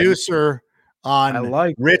a producer on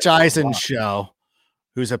Rich Eisen's show,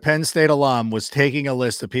 who's a Penn State alum, was taking a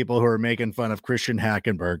list of people who are making fun of Christian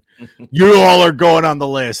Hackenberg. You all are going on the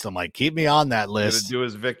list. I'm like, keep me on that list. Do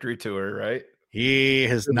his victory tour, right? He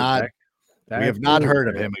has not. We have not heard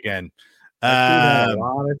of him again. A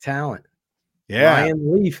lot of talent. Yeah,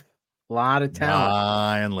 Ryan Leaf, a lot of talent.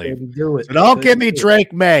 Ryan Leaf. Do it. So don't give me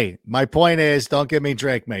Drake May. My point is, don't give me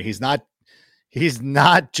Drake May. He's not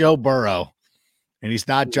Joe Burrow, and he's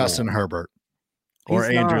not Justin Herbert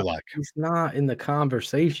or Andrew Luck. He's not in the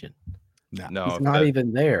conversation. No, he's not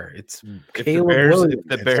even there. It's Caleb Williams.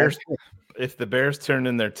 If the Bears turned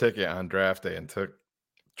in their ticket on draft day and took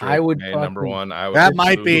Drake May number one, that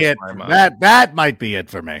might be it. That might be it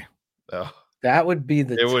for me. Oh. That would be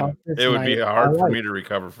the toughest it would be night hard of my for life. me to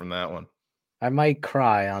recover from that one. I might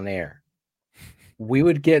cry on air. We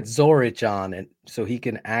would get Zorich on, and so he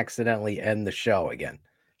can accidentally end the show again.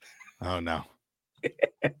 Oh no!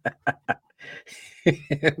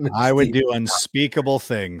 I would do unspeakable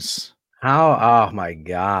things. How? Oh my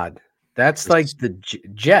God! That's like the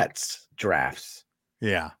Jets drafts.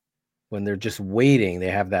 Yeah, when they're just waiting,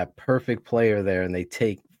 they have that perfect player there, and they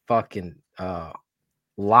take fucking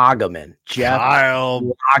Loggeman,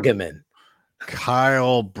 Loggeman,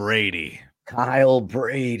 Kyle Brady.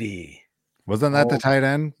 Wasn't that the tight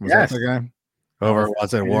end? Was that the guy?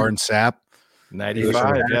 Was it Warren Sapp?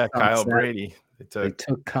 95, yeah, Kyle Brady. They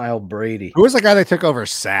took Kyle Brady. Who was the guy they took over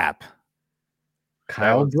Sapp?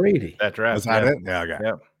 Kyle Brady. That draft. Was that it? Yeah, okay.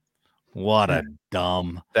 Yep. What a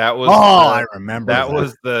dumb. That was I remember that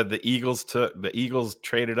was the Eagles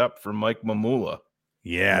traded up for Mike Mamula.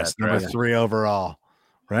 Yes, number 3 overall.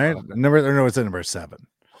 Right? It's number 7.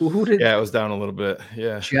 Who did? Yeah, it was down a little bit.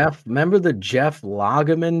 Yeah, Jeff. Remember the Jeff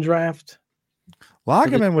Loggeman draft?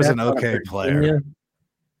 Loggeman was an okay player.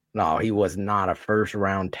 No, he was not a first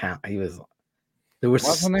round talent. There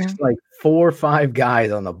was like 4 or 5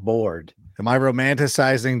 guys on the board. Am I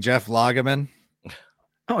romanticizing Jeff Loggeman?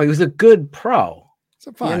 Oh, he was a good pro.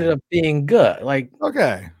 He ended up being good.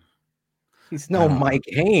 Okay, he's no Mike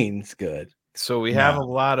Haynes good. So we have a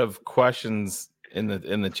lot of questions in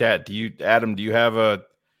the chat. Adam? Do you have a?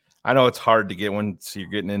 I know it's hard to get once you're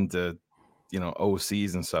getting into,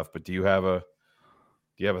 OCs and stuff, but do you have a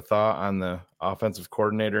thought on the offensive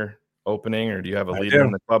coordinator opening, or do you have a leader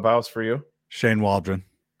in the clubhouse for you? Shane Waldron.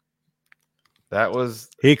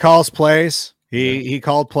 He calls plays. He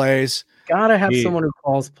called plays. Gotta have someone who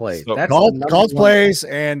calls plays. So called plays,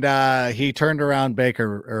 and he turned around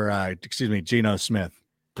Geno Smith.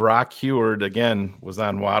 Brock Heward again was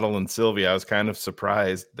on Waddle and Sylvia. I was kind of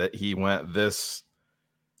surprised that he went this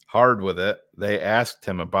hard with it. They asked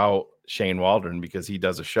him about Shane Waldron because he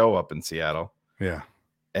does a show up in Seattle. Yeah.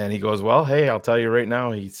 And he goes, well, hey, I'll tell you right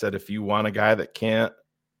now. He said, if you want a guy that can't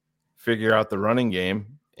figure out the running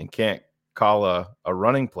game and can't call a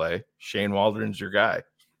running play, Shane Waldron's your guy.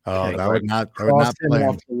 Oh, okay, that would not play off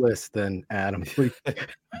the list then, Adam.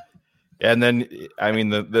 And then, I mean,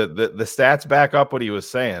 the stats back up what he was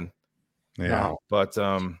saying. Yeah. No, but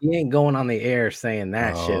he ain't going on the air saying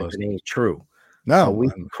that shit if it ain't true. No, so we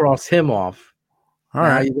can cross him off. All now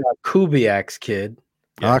right. you got Kubiak's kid.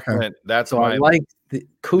 Yeah, Okay. Clint, that's So I my like the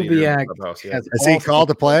Kubiak. clubhouse, yeah. Has Has he also- called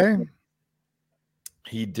to play?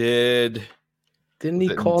 He did. Didn't Was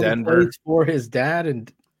he it in call the Denver? plays for his dad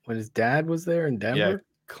and when his dad was there in Denver? Yeah,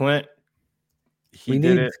 Clint. He We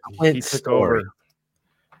did need it. He Clint's took story. over.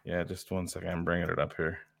 Yeah, just one second. I'm bringing it up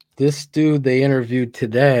here. This dude they interviewed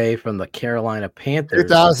today from the Carolina Panthers.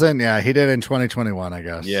 2000. Yeah, he did in 2021, I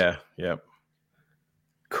guess. Yeah, yep.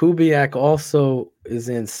 Kubiak also is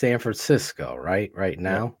in San Francisco, right? Right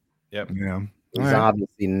now. Yep. Yeah. He's All right.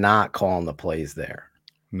 obviously not calling the plays there.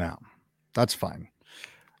 No, that's fine.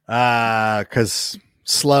 Because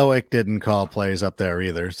Slowick didn't call plays up there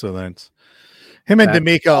either. So that's him and That's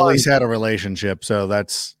D'Amico at least fun. had a relationship. So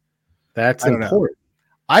that's I don't know. important.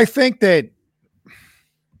 I think that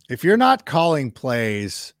if you're not calling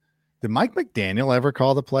plays, did Mike McDaniel ever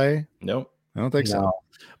call the play? Nope. I don't think so. No.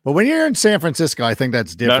 But when you're in San Francisco, I think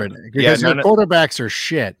that's different because your quarterbacks are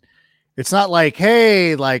shit. It's not like,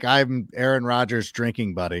 hey, like I'm Aaron Rodgers'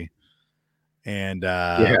 drinking buddy, and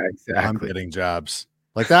Yeah, exactly. I'm getting jobs.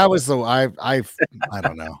 Like that was the I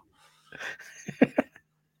don't know.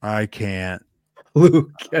 I can't.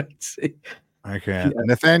 Luke, Getsy. I can't. Yeah.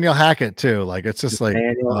 Nathaniel Hackett too. Like it's just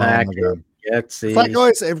Nathaniel like Hackett, oh my God. Getsy. It's like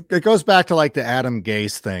always, it goes back to like the Adam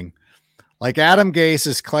Gase thing. Like Adam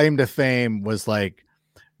Gase's claim to fame was like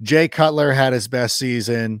Jay Cutler had his best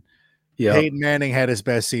season. Yep. Peyton Manning had his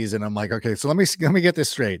best season. I'm like, okay, so let me get this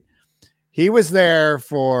straight. He was there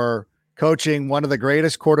for coaching one of the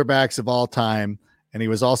greatest quarterbacks of all time, and he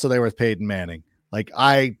was also there with Peyton Manning. Like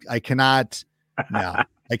I cannot, no,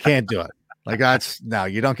 I can't do it. Like that's no,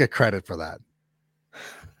 you don't get credit for that.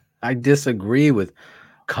 I disagree with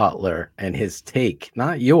Cutler and his take,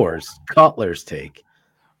 not yours. Cutler's take.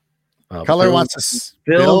 Cutler wants to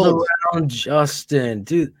build around Justin,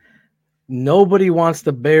 dude. Nobody wants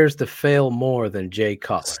the Bears to fail more than Jay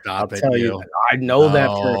Cutler. I'll tell you that. I know that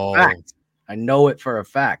for a fact. I know it for a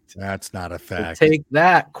fact. That's not a fact. So take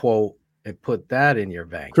that quote and put that in your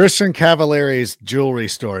bank. Christian Cavallari's jewelry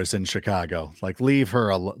stores in Chicago. Like, leave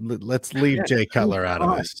her. Let's leave Jay Cutler out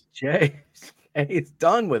of this. Jay, he's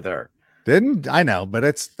done with her. Didn't I know? But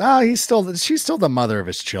it's she's still the mother of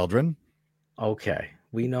his children. Okay,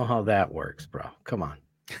 we know how that works, bro. Come on.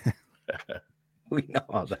 We know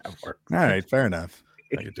how that works. All right, fair enough.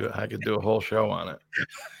 I could do a whole show on it.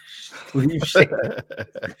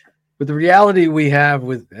 With the reality we have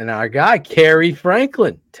with our guy Kerry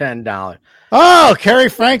Franklin, $10. Oh, Kerry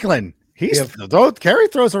Franklin. Kerry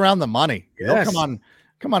throws around the money. Yes. He'll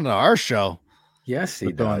come on to our show. Yes,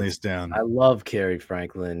 he throwing does. These down. I love Kerry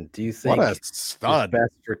Franklin. Do you think what a stud?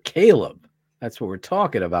 Best for Caleb? That's what we're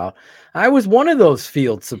talking about. I was one of those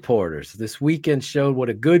field supporters. This weekend showed what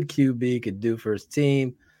a good QB could do for his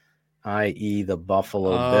team, i.e., the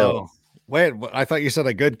Buffalo Bills. Wait, I thought you said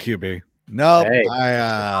a good QB. No, hey,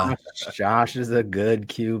 Josh is a good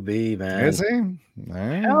QB, man. Is he?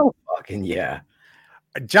 Hell, fucking yeah.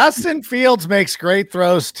 Justin Fields makes great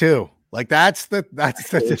throws too. Like that's they're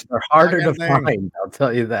harder to find. I'll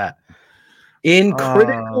tell you that. In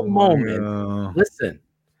critical moments, listen.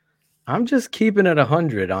 I'm just keeping it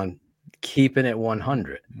 100 on keeping it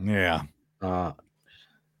 100. Yeah.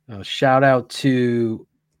 Shout out to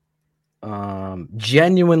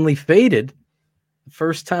Genuinely Faded. The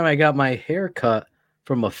first time I got my hair cut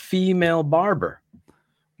from a female barber.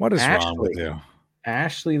 What is wrong with you?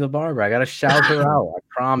 Ashley the barber. I got to shout her out. I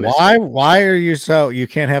promise. Why are you so you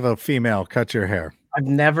can't have a female cut your hair? I've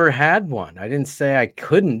never had one. I didn't say I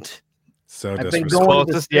couldn't. So I've been going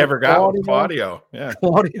closest you ever got with Claudio. Yeah.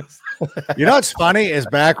 Claudio. You know what's funny is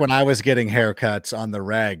back when I was getting haircuts on the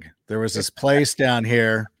reg, there was this place down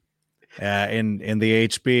here in the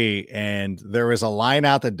HB, and there was a line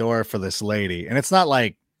out the door for this lady. And it's not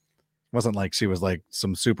like wasn't like she was like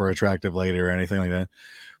some super attractive lady or anything like that.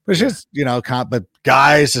 But just, but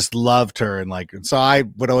guys just loved her. And so I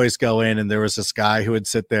would always go in, and there was this guy who would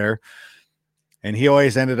sit there, and he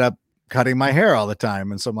always ended up cutting my hair all the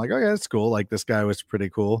time. And so I'm like, okay, that's cool. Like this guy was pretty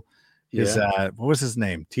cool. His, what was his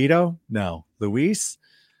name? Tito? No, Luis.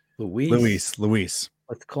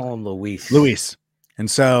 Let's call him Luis. Luis.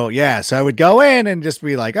 And so, so I would go in and just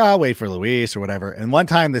be like, oh, wait for Luis or whatever. And one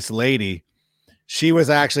time this lady, she was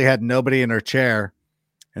actually had nobody in her chair.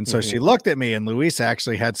 And so she looked at me, and Luis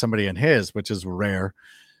actually had somebody in his, which is rare.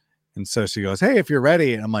 And so she goes, hey, if you're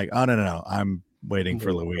ready. And I'm like, oh, no. I'm waiting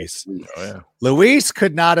for Luis. Oh, yeah. Luis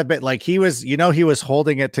could not have been like he was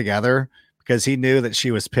holding it together because he knew that she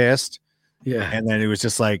was pissed. Yeah. And then he was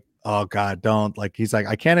just like, oh God, don't he's like,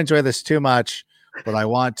 I can't enjoy this too much, but I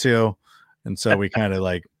want to. And so we kind of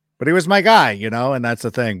but he was my guy, and that's the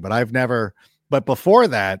thing. But but before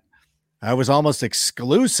that, I was almost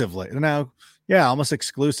exclusively almost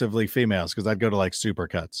exclusively females because I'd go to like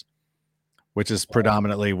Supercuts, which is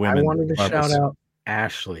predominantly women. I wanted to lovers. shout out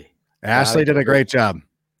Ashley. Ashley did a great job.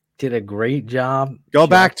 Did a great job. Go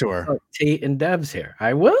back to her. Tate and Dev's here.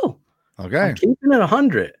 I will. Okay. I'm keeping it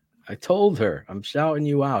 100. I told her. I'm shouting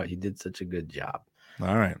you out. You did such a good job.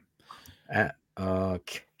 All right.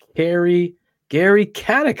 Gary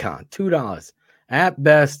Catacon, $2. At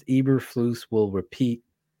best, Eberflus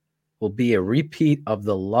will be a repeat of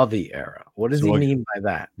the Lovey era. What does he mean by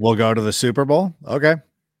that? We'll go to the Super Bowl. Okay.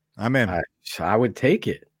 I'm in. I would take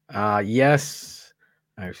it. Yes.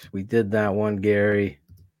 We did that one, Gary.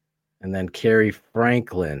 And then Kerry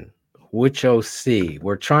Franklin. Which OC?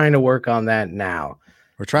 We're trying to work on that now.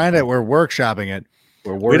 We're workshopping it.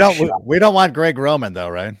 We don't want Greg Roman though,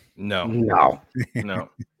 right? No.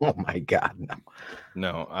 Oh my God,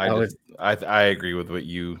 no. I agree with what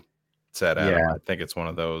you said, Adam. Yeah. I think it's one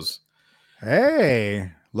of those.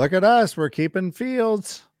 Hey, look at us. We're keeping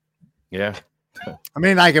Fields. Yeah. I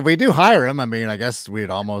mean, like if we do hire him, I mean, I guess we'd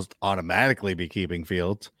almost automatically be keeping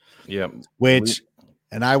Fields. Yeah.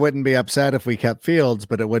 And I wouldn't be upset if we kept Fields,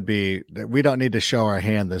 but it would be we don't need to show our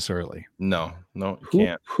hand this early. No, you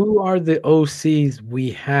can't. Who are the OCs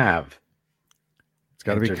we have? It's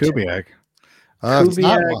got to be Kubiak.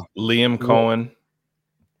 Liam Cohen.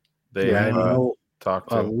 They talked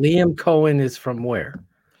to. Liam Cohen is from where?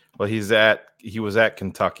 Well, he was at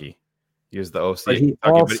Kentucky. He was the OC. But he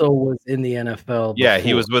was in the NFL. Yeah, before.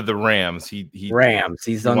 he was with the Rams. Rams.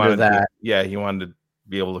 He's under that. He wanted to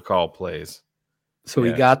be able to call plays. So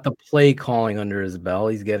he got the play calling under his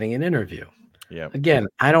belt. He's getting an interview. Yeah. Again,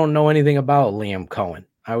 I don't know anything about Liam Cohen.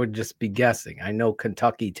 I would just be guessing. I know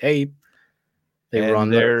Kentucky tape. They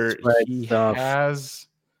run their spread stuff. He has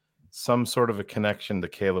some sort of a connection to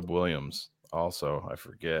Caleb Williams. Also, I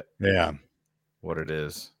forget. Yeah. What it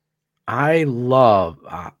is. I love.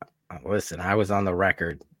 Listen, I was on the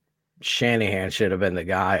record. Shanahan should have been the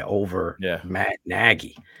guy over Matt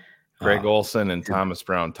Nagy. Greg Olson and Thomas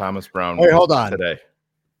Brown. Thomas Brown. Wait, hold on. Today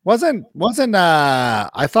wasn't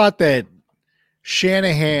I thought that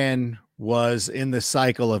Shanahan was in the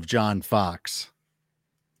cycle of John Fox.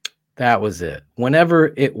 That was it.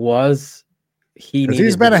 Whenever it was,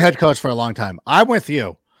 he's been a head coach for a long time. I'm with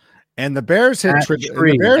you. And the Bears had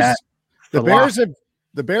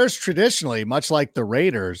the Bears traditionally, much like the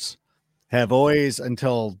Raiders, have always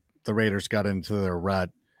until the Raiders got into their rut.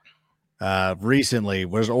 Recently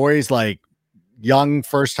was always like young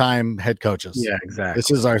first-time head coaches. Yeah, exactly.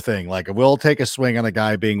 This is our thing. Like we'll take a swing on a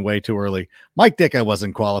guy being way too early. Mike Ditka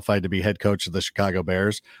wasn't qualified to be head coach of the Chicago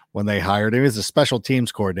Bears when they hired him. He was a special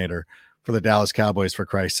teams coordinator for the Dallas Cowboys, for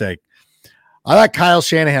Christ's sake. I like Kyle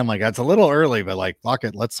Shanahan. Like that's a little early, but like, fuck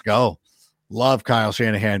it, let's go. Love Kyle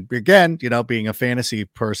Shanahan. Again, being a fantasy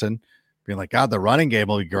person, being like, God, the running game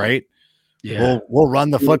will be great. Yeah, we'll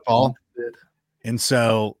run the football. And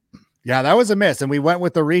so yeah, that was a miss. And we went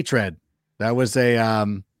with the retread. That was a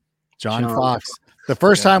John Fox. The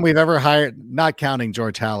first time we've ever hired, not counting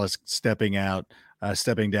George Hallis stepping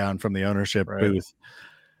down from the ownership booth.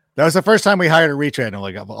 That was the first time we hired a retread. And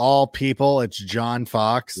like of all people, it's John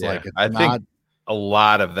Fox. Yeah, like I think a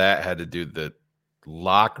lot of that had to do the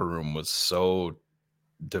locker room was so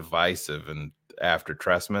divisive, and after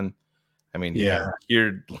Tressman. I mean,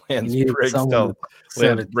 here Lance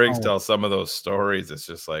Briggs tell some of those stories. It's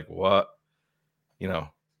just like, what,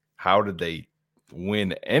 how did they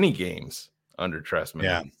win any games under Tressman?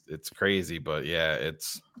 Yeah, it's crazy, but yeah, it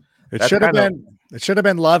should have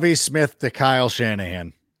been Lovey Smith to Kyle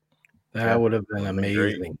Shanahan. That would have been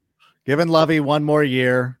amazing. Giving Lovey one more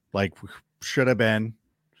year, like should have been.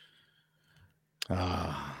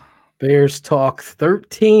 Bears talk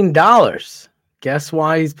 $13. Guess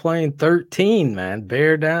why he's playing 13, man?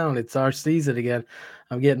 Bear down. It's our season again.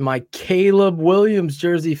 I'm getting my Caleb Williams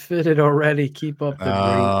jersey fitted already. Keep up the great.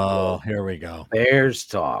 Oh, here we go. Bears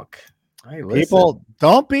talk. Hey, people,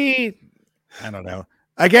 don't be, I don't know.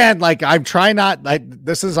 Again, like I'm trying not,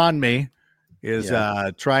 this is on me,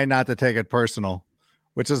 try not to take it personal,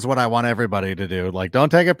 which is what I want everybody to do. Like, don't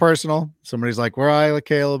take it personal. Somebody's like, where are I like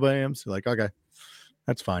Caleb Williams? You're like, okay,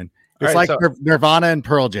 that's fine. It's like Nirvana and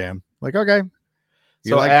Pearl Jam. Like, okay.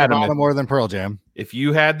 You like Adam, Nirvana more than Pearl Jam. If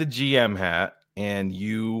you had the GM hat and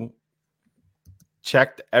you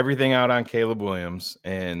checked everything out on Caleb Williams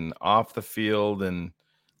and off the field and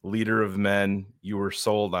leader of men, you were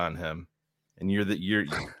sold on him, and you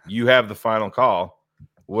have the final call.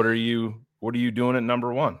 What are you doing at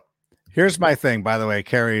number one? Here's my thing, by the way.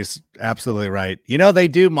 Carrie's absolutely right. They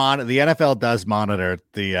do monitor, the NFL does monitor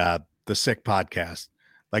the Sick podcast.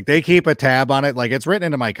 Like they keep a tab on it. Like it's written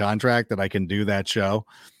into my contract that I can do that show.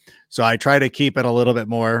 So I try to keep it a little bit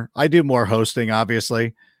more. I do more hosting,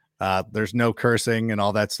 obviously. There's no cursing and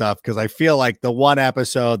all that stuff because I feel like the one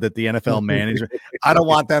episode that the NFL management, I don't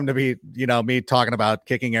want them to be, me talking about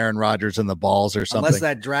kicking Aaron Rodgers in the balls or something. Unless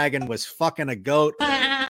that dragon was fucking a goat.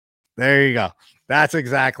 There you go. That's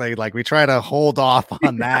exactly like we try to hold off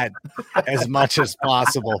on that as much as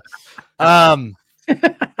possible. Oh,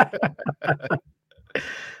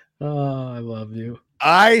 I love you.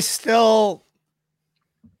 I still,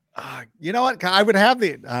 you know what? I would have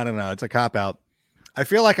I don't know. It's a cop out. I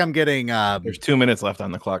feel like I'm getting, there's 2 minutes left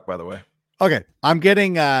on the clock, by the way. Okay. I'm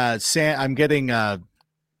getting,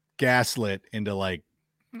 gaslit into like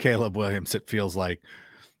Caleb Williams. It feels like,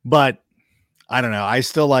 but I don't know. I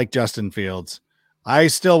still like Justin Fields. I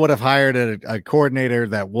still would have hired a coordinator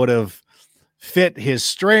that would have fit his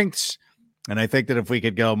strengths. And I think that if we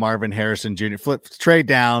could go Marvin Harrison Jr., trade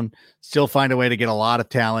down, still find a way to get a lot of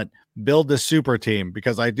talent, build the super team,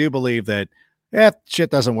 because I do believe that if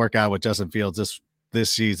shit doesn't work out with Justin Fields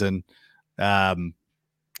this season,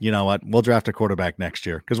 you know what? We'll draft a quarterback next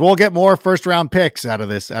year because we'll get more first round picks out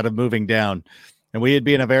of moving down. And we'd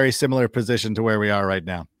be in a very similar position to where we are right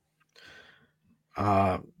now.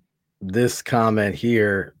 This comment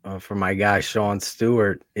here from my guy Sean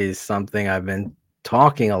Stewart is something I've been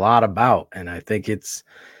talking a lot about, and I think it's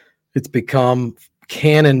become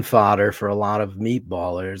cannon fodder for a lot of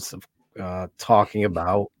meatballers talking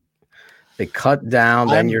about they cut down.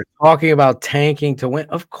 Then you're talking about tanking to win.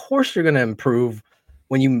 Of course, you're going to improve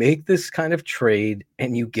when you make this kind of trade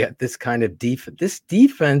and you get this kind of defense. This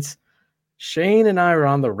defense. Shane and I are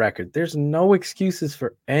on the record. There's no excuses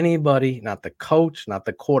for anybody, not the coach, not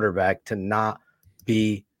the quarterback, to not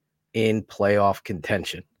be in playoff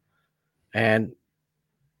contention. And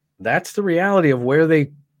that's the reality of where they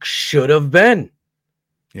should have been.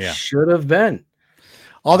 Yeah. Should have been.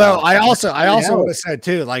 Although I also would have said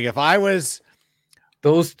too, like if I was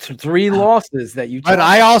those three losses that you, but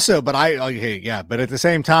at the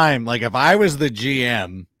same time, like if I was the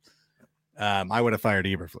GM, I would have fired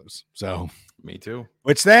Eberflus. So me too.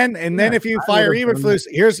 Which then, then if you fire Eberflus,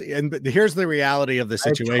 here's the reality of the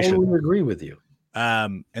situation. I totally agree with you.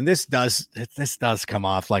 And this does come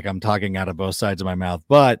off like I'm talking out of both sides of my mouth.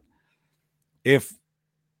 But if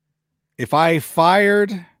I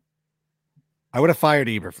would have fired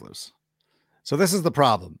Eberflus. So this is the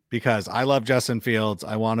problem because I love Justin Fields.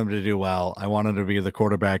 I want him to do well. I want him to be the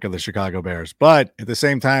quarterback of the Chicago Bears. But at the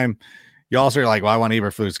same time, you also are like, well, I want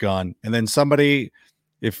Eberflus gone. And then somebody,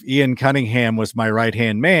 if Ian Cunningham was my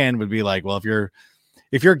right-hand man, would be like, well, if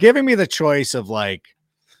you're giving me the choice of like,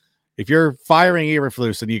 if you're firing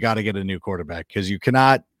Eberflus, then you got to get a new quarterback because you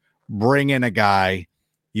cannot bring in a guy.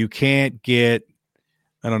 You can't get,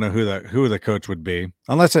 I don't know who the coach would be.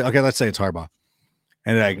 Let's say it's Harbaugh.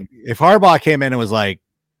 And like, if Harbaugh came in and was like,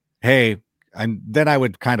 hey, and then I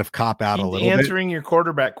would kind of cop out a little bit. Answering your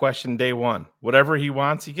quarterback question day one. Whatever he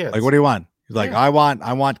wants, he gets. Like, what do you want? He's like, I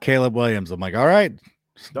want Caleb Williams. I'm like, all right.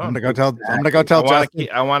 Done. I'm gonna go tell Justin.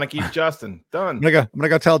 I want to keep Justin. Done. I'm gonna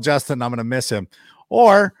go tell Justin I'm gonna miss him.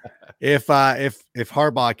 Or if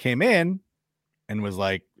Harbaugh came in and was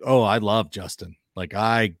like, oh, I love Justin. Like,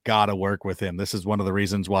 I gotta work with him. This is one of the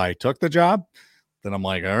reasons why I took the job. Then I'm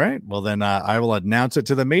like, all right, well then I will announce it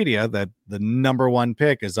to the media that the number one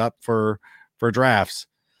pick is up for drafts.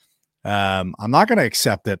 I'm not going to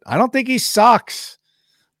accept it. I don't think he sucks.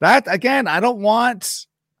 That again, I don't want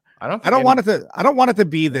it to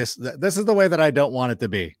be this. This is the way that I don't want it to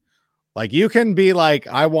be. Like you can be like,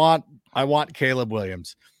 I want Caleb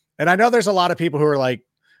Williams. And I know there's a lot of people who are like,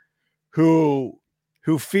 who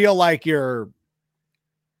feel like you're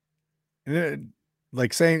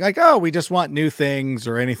like saying like, oh, we just want new things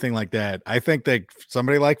or anything like that. I think that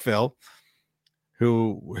somebody like Phil,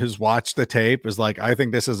 who has watched the tape, is like, I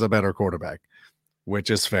think this is a better quarterback, which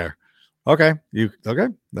is fair. Okay.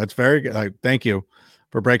 That's very good. Thank you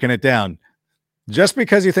for breaking it down. Just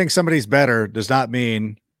because you think somebody's better does not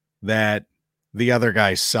mean that the other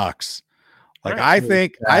guy sucks. Like right.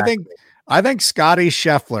 I think Scotty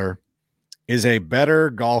Scheffler is a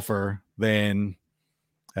better golfer than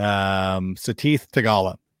Satish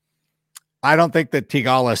Tagala. I don't think that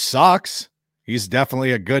Tagala sucks. He's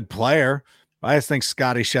definitely a good player. I just think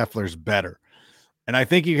Scotty Scheffler's better. And I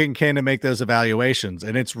think you can kind of make those evaluations.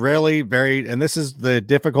 And it's really and this is the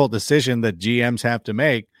difficult decision that GMs have to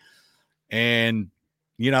make. And,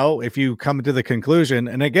 if you come to the conclusion,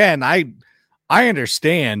 and again, I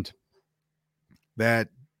understand that,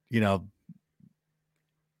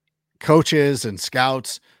 coaches and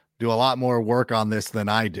scouts do a lot more work on this than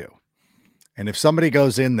I do. And if somebody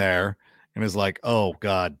goes in there and is like, oh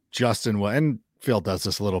God, and Phil does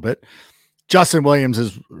this a little bit. Justin Williams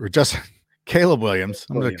is or just Caleb Williams.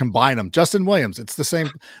 I'm going to combine them. Justin Williams. It's the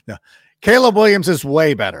same. No, Caleb Williams is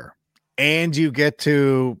way better, and you get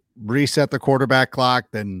to reset the quarterback clock.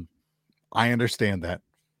 Then I understand that.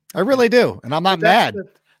 I really do, and I'm not mad.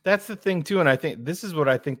 That's the thing too, and I think this is what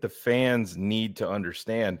I think the fans need to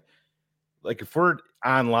understand. Like if we're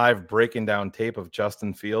on live breaking down tape of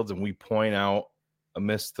Justin Fields and we point out a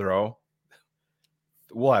missed throw,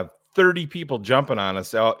 we'll have 30 people jumping on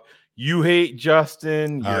us out. You hate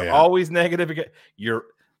Justin. You're always negative.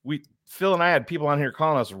 Phil and I had people on here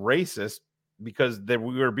calling us racist because we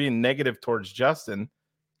were being negative towards Justin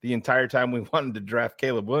the entire time we wanted to draft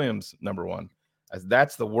Caleb Williams number 1.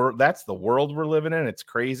 That's the world we're living in. It's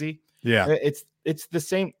crazy. Yeah. It's the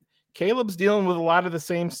same. Caleb's dealing with a lot of the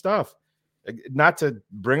same stuff. Not to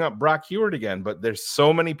bring up Brock Heward again, but there's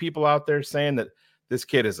so many people out there saying that this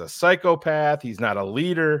kid is a psychopath. He's not a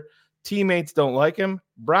leader. Teammates don't like him.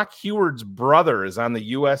 Brock Heward's brother is on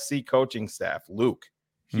the USC coaching staff. Luke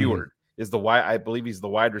Heward is I believe he's the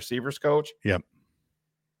wide receivers coach. Yep.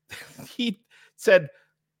 He said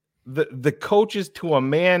the coaches to a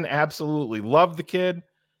man absolutely love the kid.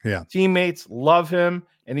 Yeah. Teammates love him.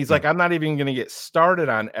 And he's like, I'm not even going to get started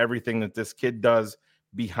on everything that this kid does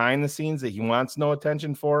behind the scenes that he wants no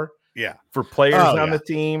attention for. Yeah. For players on the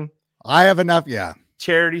team. I have enough. Yeah.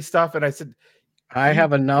 Charity stuff. And I said, I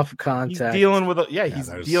have enough contact. He's dealing with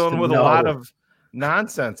a lot of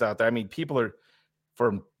nonsense out there. I mean, people are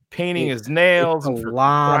from painting his nails and for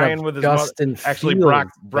crying with his Justin mother. Actually,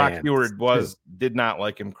 Brock Heward did not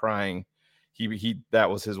like him crying. He that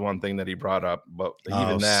was his one thing that he brought up. But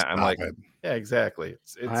even that, I'm like, yeah, exactly.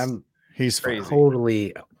 He's crazy.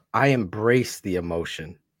 Totally. I embrace the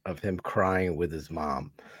emotion of him crying with his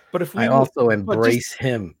mom. But if I also embrace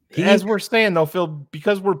him. As we're saying though, Phil,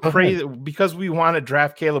 because because we want to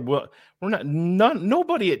draft Caleb, we're not.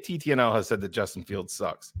 Nobody at TTNL has said that Justin Fields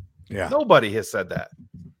sucks. Yeah, nobody has said that.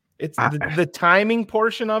 It's the timing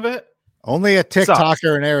portion of it. Only a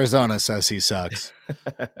TikToker in Arizona says he sucks,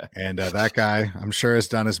 and that guy, I'm sure, has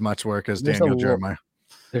done as much work as Daniel Jeremiah.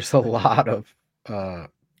 There's a lot of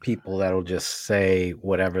people that'll just say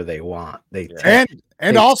whatever they want. They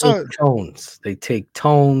also take tones. They take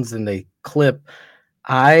tones and they clip.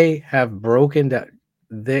 I have broken down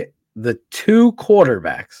the two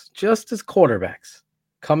quarterbacks, just as quarterbacks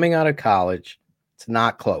coming out of college. It's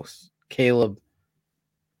not close. Caleb,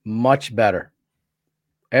 much better.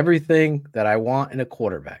 Everything that I want in a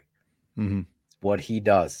quarterback, what he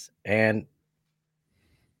does. And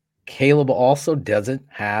Caleb also doesn't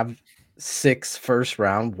have 6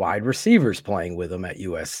 first-round wide receivers playing with him at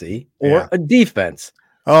USC or a defense.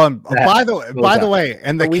 Oh, and by the way,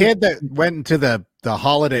 and the kid that went into the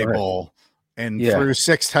Holiday Bowl and threw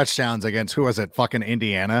 6 touchdowns against, who was it? Fucking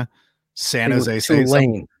Indiana, San Jose State.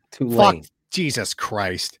 Tulane. Fuck, Jesus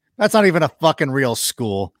Christ. That's not even a fucking real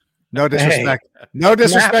school. No disrespect. No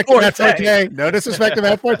disrespect to Matt Forte. No disrespect to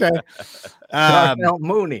Matt Forte.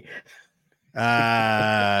 Mooney.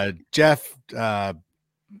 Jeff,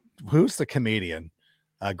 who's the comedian?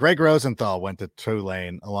 Greg Rosenthal went to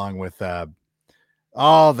Tulane along with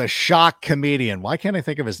the shock comedian. Why can't I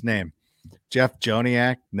think of his name? Jeff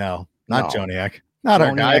Joniak? No, not Joniak. Not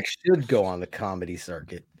our guy. Should go on the comedy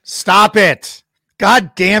circuit. Stop it.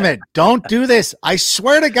 God damn it. Don't do this. I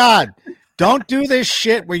swear to God. Don't do this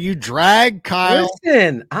shit where you drag Kyle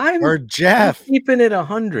or Jeff. I'm keeping it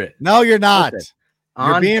 100. No, you're not. Listen,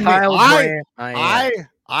 you're on being Kyle Grant, I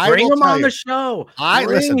bring will him tell on you. the show.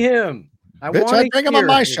 Listen, him. I bitch, I bring him on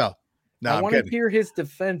my show. No, I want to hear his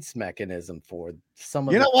defense mechanism for some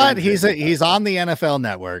of. You know what? He's on the NFL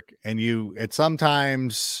Network, and it's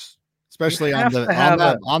sometimes, especially on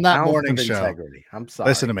that morning show. Integrity. I'm sorry.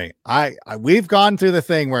 Listen to me. We've gone through the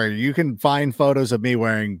thing where you can find photos of me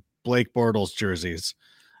wearing Blake Bortles jerseys,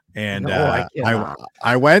 and I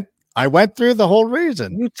went through the whole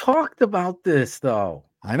reason. You talked about this though.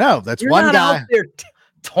 I know that's You're one not guy out there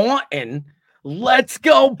taunting. Let's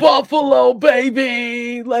go Buffalo,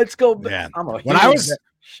 baby. Let's go. Yeah. When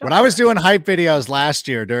I was doing hype videos last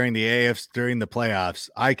year during the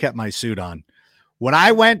playoffs, I kept my suit on. When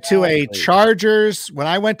I went to a Chargers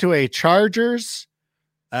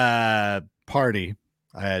party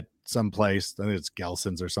at some place, I think it's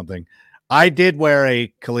Gelson's or something, I did wear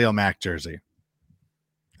a Khalil Mack jersey.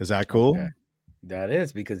 Is that cool? Okay. That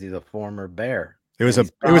is because he's a former Bear. It was a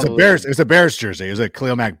Bears jersey. It was a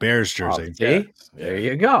Khalil Mack Bears jersey. See? There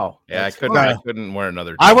you go. Yeah, I couldn't wear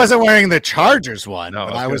another. I wasn't wearing the Chargers one,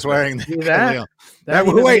 but I was wearing the Khalil. That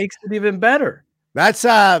makes it even better. That's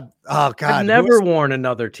oh God. I've never worn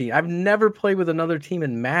another team. I've never played with another team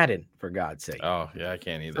in Madden, for God's sake. Oh, yeah, I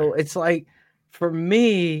can't either. So it's like, for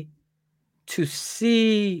me, to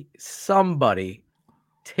see somebody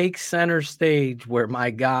take center stage where my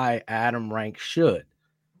guy Adam Rank should.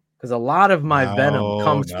 Because a lot of my venom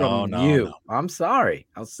comes from you. No. I'm sorry.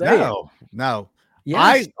 I'll say it. No.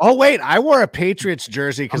 Yes. I wore a Patriots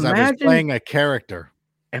jersey because I was playing a character.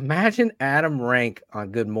 Imagine Adam Rank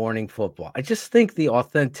on Good Morning Football. I just think the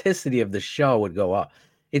authenticity of the show would go up.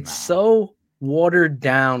 It's so watered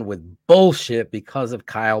down with bullshit because of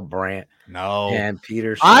Kyle Brandt. And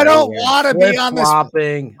Peter. I don't want to be on this.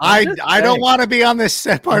 I don't want to be on this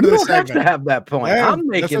part of the segment. You don't have to have that point. I'm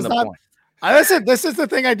making the point. Listen, this is the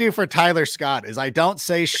thing I do for Tyler Scott is I don't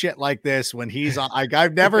say shit like this when he's on.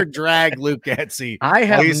 I've never dragged Luke Getsy.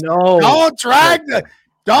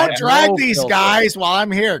 Don't drag these guys while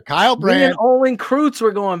I'm here. Kyle Brandt and Olin Kreutz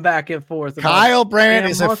were going back and forth. Kyle Brandt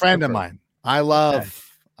is a friend of mine. I love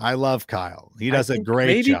Kyle. He does a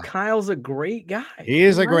great job. Maybe Kyle's a great guy. He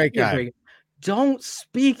is a great guy. Don't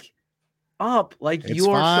speak up like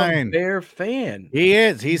you're some Bear fan. He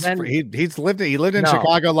is. He lived in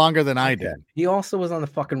Chicago longer than I did. He also was on the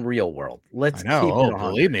fucking Real World. Let's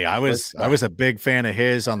believe me, I was a big fan of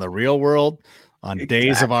his on the Real World, on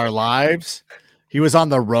Days of Our Lives. He was on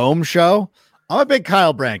the Rome show. I'm a big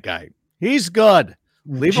Kyle Brandt guy. He's good.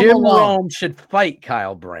 Leave him alone. Rome should fight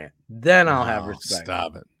Kyle Brandt. Then I'll have respect.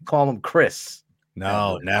 Stop it. Call him Chris.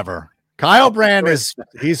 No, never. Kyle Brandt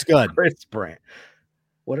he's good. Chris Brandt.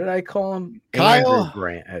 What did I call him? Kyle Andrew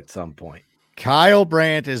Brandt at some point. Kyle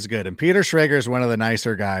Brandt is good. And Peter Schrager is one of the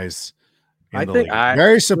nicer guys.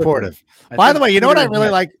 Very supportive. By the way, you know what I really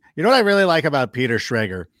like? You know what I really like about Peter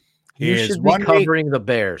Schrager? You should be covering the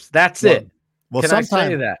Bears. That's it. Well, Can I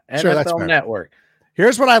say that? Sure, NFL Network.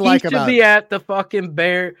 Here's what I like about he should be at the fucking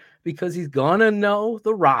Bear because he's gonna know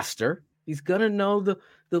the roster. He's gonna know the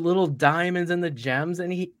little diamonds and the gems,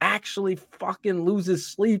 and he actually fucking loses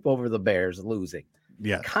sleep over the Bears losing.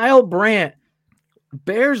 Yeah. Kyle Brandt,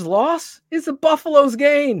 Bears loss is a Buffalo's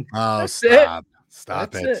gain. Oh, That's stop. it.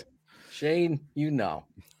 Stop That's it. Shane, you know.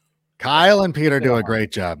 Kyle and Peter do a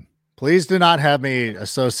great job. Please do not have me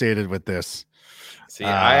associated with this. See,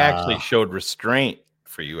 I actually showed restraint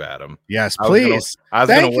for you, Adam. Yes, please.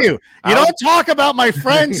 Thank you. You don't talk about my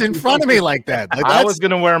friends in front of me like that. Like, I was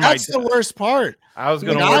going to wear my. That's the worst part. I was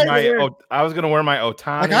going to wear my. I was going to wear my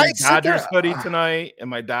Otani Dodgers hoodie tonight and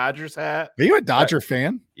my Dodgers hat. Are you a Dodger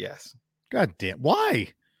fan? Yes. God damn.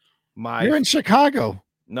 Why? You're in Chicago.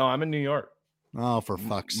 No, I'm in New York. Oh, for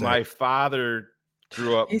fuck's sake. My father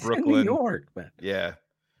grew up in Brooklyn. In New York, man. Yeah.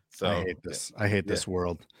 So I hate this. I hate this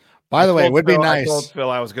world. By the way, it would be nice. I told Phil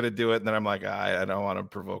I was going to do it, and then I'm like, I don't want to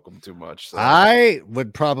provoke him too much. So. I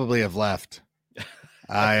would probably have left.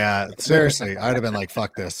 Seriously, I'd have been like,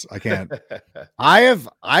 fuck this. I can't. I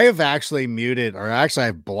have actually muted, or actually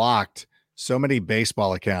I've blocked so many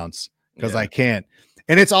baseball accounts because I can't.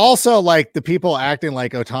 And it's also like the people acting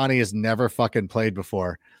like Otani has never fucking played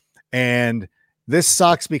before. And this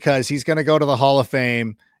sucks because he's going to go to the Hall of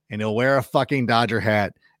Fame and he'll wear a fucking Dodger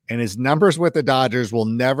hat. And his numbers with the Dodgers will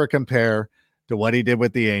never compare to what he did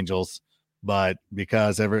with the Angels. But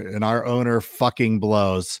because our owner fucking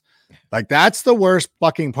blows, like that's the worst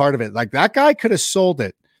fucking part of it. Like that guy could have sold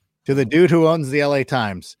it to the dude who owns the LA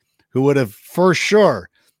Times, who would have for sure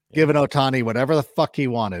given Otani whatever the fuck he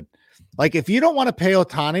wanted. Like if you don't want to pay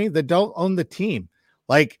Otani, then don't own the team.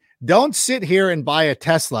 Like don't sit here and buy a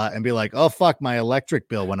Tesla and be like, oh fuck, my electric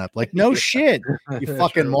bill went up. Like no shit, you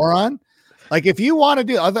fucking moron. Like if you want to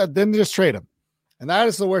do other than just trade him. And that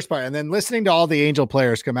is the worst part. And then listening to all the Angel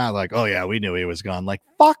players come out like, oh yeah, we knew he was gone. Like,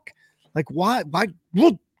 fuck. Like, why?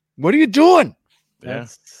 Look, what are you doing?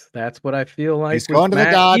 That's what I feel like. He's going to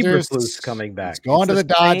the Dodgers. Eberflus coming back. He's going to the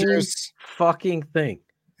Dodgers. Fucking thing.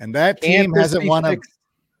 And that team hasn't won a.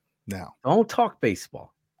 No. Don't talk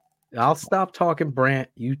baseball. I'll stop talking Brandt.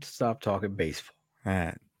 You stop talking baseball. All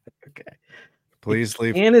right. Okay. Please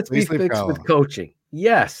leave. And it's be fixed with coaching.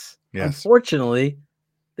 Yes. Unfortunately,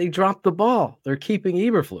 they dropped the ball. They're keeping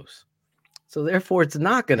Eberflus. So therefore, it's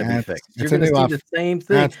not going to be fixed. You're going to see the same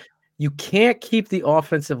thing. You can't keep the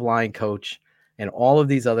offensive line coach and all of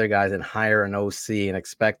these other guys and hire an OC and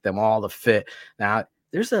expect them all to fit. Now,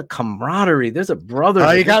 there's a camaraderie. There's a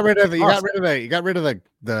brother. You got rid of the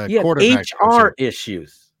quarterback. HR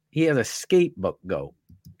issues. He has a scapegoat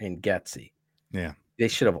in Getsy. Yeah. They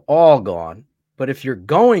should have all gone. But if you're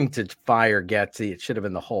going to fire Getsy, it should have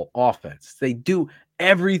been the whole offense. They do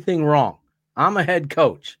everything wrong. I'm a head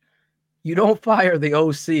coach. You don't fire the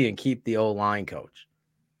OC and keep the O-line coach.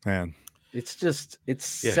 Man. It's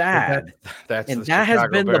sad. That has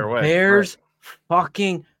been the Bears'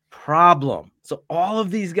 fucking problem. So all of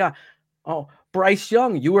these guys, Bryce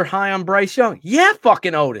Young, you were high on Bryce Young. Yeah,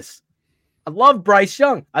 fucking Otis. I love Bryce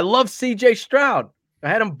Young. I love CJ Stroud. I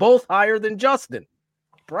had them both higher than Justin.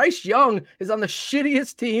 Bryce Young is on the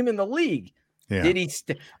shittiest team in the league. Yeah. Did he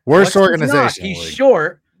worst What's his organization? knock? He's league.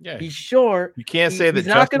 short. Yeah. He's short. You can't say that he's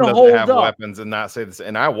not Justin gonna doesn't hold have up. weapons and not say this.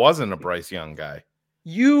 And I wasn't a Bryce Young guy.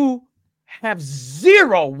 You have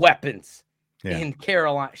 0 weapons Yeah. in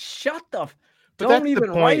Carolina. Shut the. But Don't that's the even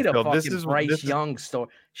point, write a Phil. fucking Bryce Young story.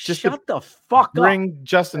 just Shut the fuck up. Bring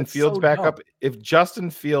Justin That's Fields so back dumb. up. If Justin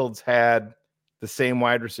Fields had the same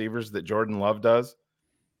wide receivers that Jordan Love does,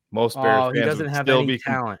 most Bears he fans doesn't would have still any be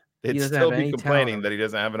talent. He they'd doesn't still have be any complaining talent. that he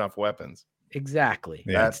doesn't have enough weapons. Exactly.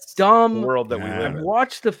 Yeah. That's Dumb the world that we Yeah. live I've in.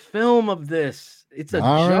 watched the film of this. It's a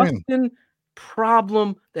All right. Justin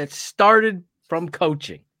problem that started from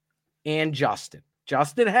coaching and Justin.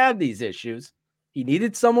 Justin had these issues. He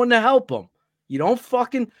needed someone to help him. You don't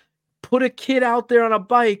fucking put a kid out there on a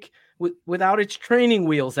bike without its training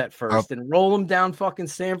wheels at first and roll him down fucking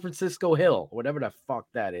San Francisco Hill, whatever the fuck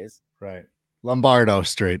that is. Right. Lombardo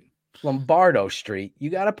Street. Lombardo Street. You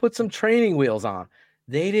got to put some training wheels on.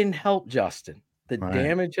 They didn't help Justin. The Right.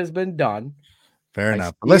 damage has been done. Fair I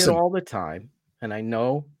enough. see Listen, it all the time, and I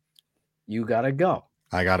know you got to go.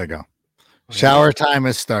 I gotta go. Shower time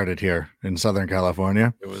has started here in Southern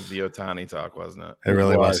California. It was the Otani talk, wasn't it? It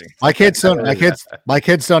really was. My kids don't. My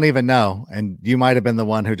kids don't even know. And you might have been the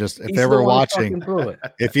one who just, if He's they the were one watching, fucking blew it.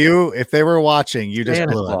 if they were watching, you just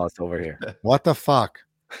Santa blew Claus it. over here. What the fuck?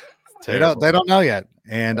 They don't know yet.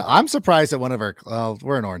 And I'm surprised that one of our.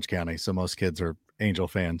 We're in Orange County, so most kids are Angel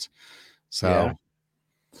fans. So. Yeah.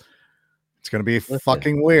 It's going to be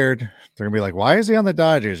fucking weird. They're going to be like, why is he on the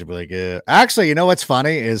Dodgers? You'll be like, actually, you know what's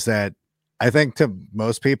funny is that I think to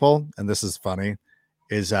most people, and this is funny,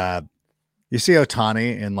 is you see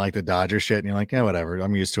Otani in like the Dodgers shit, and you're like, yeah, whatever.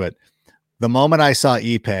 I'm used to it. The moment I saw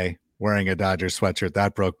Ipe wearing a Dodgers sweatshirt,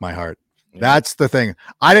 that broke my heart. Yeah. That's the thing.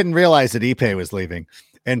 I didn't realize that Ipe was leaving.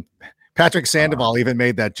 And Patrick Sandoval even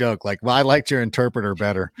made that joke, like, well, I liked your interpreter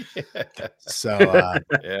better. So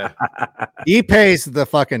yeah. Ipe's the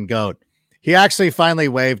fucking GOAT. He actually finally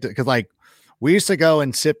waved because, like, we used to go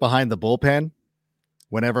and sit behind the bullpen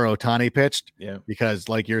whenever Otani pitched. Yeah. Because,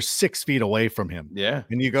 like, you're 6 feet away from him. Yeah.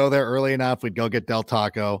 And you go there early enough. We'd go get Del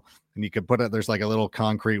Taco, and you could put it. There's like a little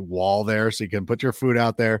concrete wall there, so you can put your food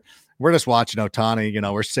out there. We're just watching Otani. You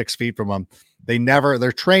know, we're 6 feet from him.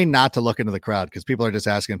 They're trained not to look into the crowd because people are just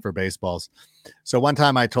asking for baseballs. So one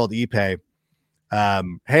time I told Ipe,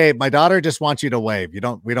 hey, my daughter just wants you to wave. We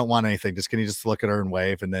don't want anything. Can you just look at her and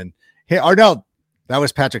wave? And then, hey, or no, that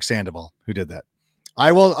was Patrick Sandoval who did that.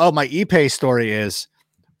 My Ipe story is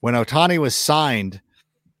when Otani was signed,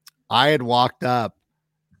 I had walked up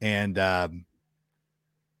and I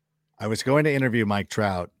was going to interview Mike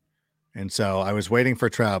Trout. And so I was waiting for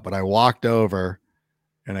Trout, but I walked over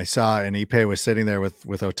and I saw and Ipe was sitting there with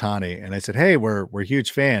Otani. And I said, hey, we're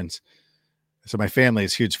huge fans. So my family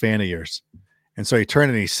is a huge fan of yours. And so he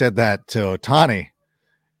turned and he said that to Otani.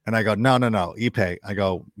 And I go, no, Ipe. I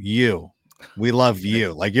go, we love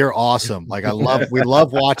you. Like, you're awesome. Like, we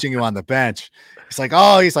love watching you on the bench. He's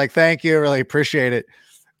like, thank you. Really appreciate it.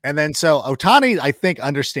 And then so Otani, I think,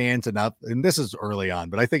 understands enough. And this is early on,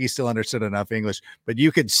 but I think he still understood enough English. But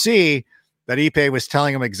you could see that Ipe was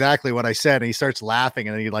telling him exactly what I said. And he starts laughing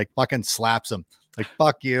and then he like fucking slaps him. Like,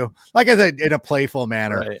 fuck you. Like, in a playful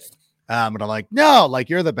manner. Right. And I'm like, no, like,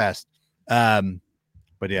 you're the best.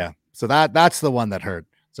 But yeah, so that's the one that hurt.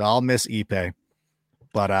 So I'll miss Ipe.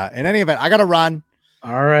 But in any event, I got to run.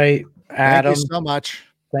 All right, Adam. Thank you so much.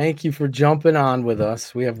 Thank you for jumping on with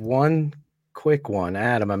us. We have one quick one.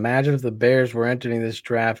 Adam, imagine if the Bears were entering this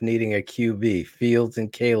draft needing a QB. Fields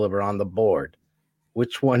and Caleb are on the board.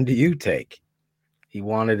 Which one do you take? He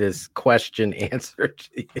wanted his question answered.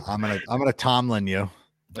 I'm gonna Tomlin you.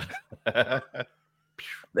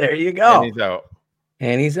 There you go.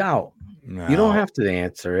 And he's out. No. You don't have to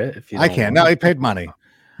answer it if you. I can't. No, he paid money.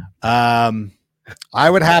 I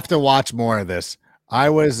would have to watch more of this. I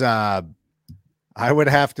would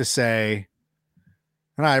have to say,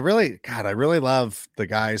 and I really love the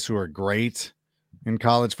guys who are great in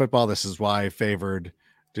college football. This is why I favored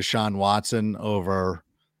Deshaun Watson over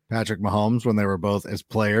Patrick Mahomes when they were both as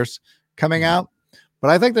players coming out. But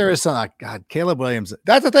I think there is some, God, Caleb Williams.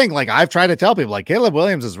 That's the thing. Like, I've tried to tell people, like, Caleb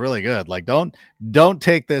Williams is really good. Like, don't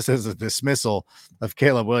take this as a dismissal of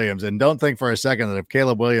Caleb Williams. And don't think for a second that if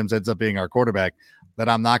Caleb Williams ends up being our quarterback, that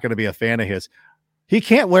I'm not going to be a fan of his. He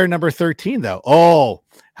can't wear number 13 though. Oh,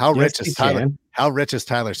 how rich is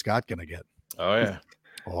Tyler Scott going to get? Oh yeah.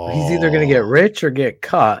 He's either going to get rich or get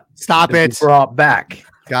cut. Stop it. Brought back.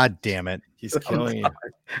 God damn it. He's killing you.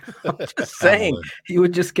 I'm just saying he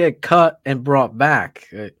would just get cut and brought back.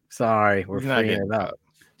 Sorry, we're figuring it out.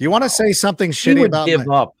 Do you want to say something He shitty would about give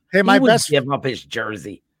up. Hey, my He would best give up his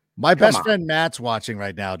jersey. My Come best on. friend Matt's watching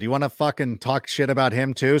right now. Do you want to fucking talk shit about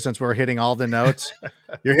him too? Since we're hitting all the notes,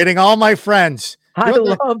 you're hitting all my friends. I You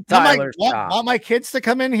love want Tyler Scott. Want my kids to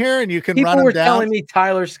come in here and you can run People them were down? telling me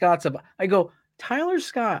Tyler Scott's a. I go, Tyler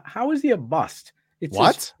Scott. How is he a bust? It's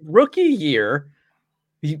What? his rookie year.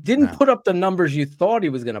 He didn't put up the numbers you thought he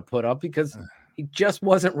was going to put up because he just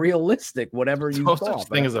wasn't realistic. Whatever you No thought. such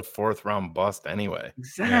thing as a 4th round bust anyway.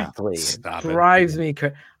 Exactly. Yeah. Stop Drives me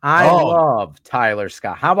crazy. I love Tyler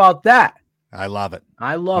Scott. How about that? I love it.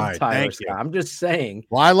 I love All right, Tyler thank Scott. you. I'm just saying.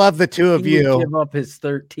 Well, I love the two of he would you. give up his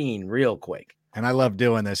 13 real quick. And I love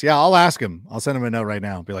doing this. Yeah, I'll ask him. I'll send him a note right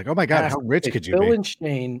now. Be like, oh my God, Ask how rich if could you Phil be? and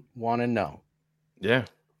Shane want to know. Yeah.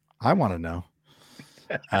 I want to know.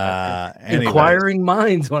 Anyways. Inquiring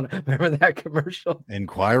minds want to remember that commercial.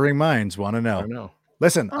 Inquiring minds want to know. I know.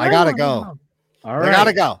 Listen, I gotta go. All right. I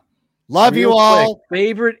gotta go. Love Real you all. quick,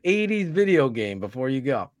 favorite 80s video game before you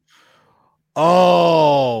go.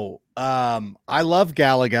 Oh, I love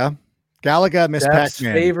Galaga. Galaga, Miss That's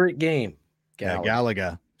Pac-Man. favorite game. Yeah, Galaga.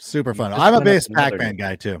 Galaga. Super fun. just I'm a went up Miss another Pac-Man name.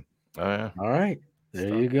 guy too. Oh yeah. All right.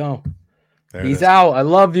 There you go. There it He's is. out. I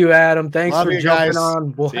love you, Adam. Thanks Love for you jumping guys.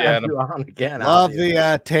 on. We'll See you, have Adam. you on again. Love obviously.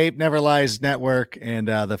 the Tape Never Lies Network and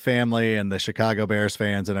the family and the Chicago Bears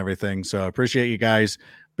fans and everything. So I appreciate you guys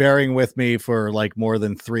bearing with me for like more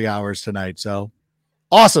than 3 hours tonight. So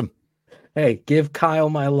awesome. Hey, give Kyle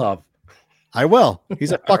my love. I will.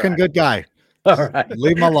 He's a fucking good guy. All right.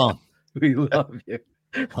 Leave him alone. We love you.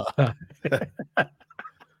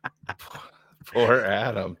 Poor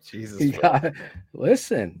Adam. Jesus. You got-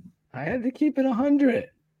 Listen, I had to keep it 100.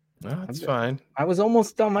 No, it's fine. I was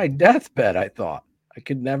almost on my deathbed, I thought. I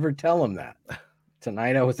could never tell him that.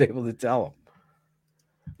 Tonight I was able to tell him.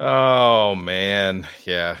 Oh man.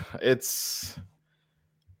 Yeah. It's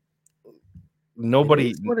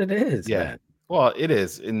nobody. It's what it is. Yeah. Man. Well, it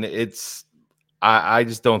is. And it's I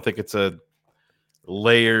just don't think it's a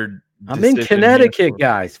layered. I'm in decision Connecticut, here.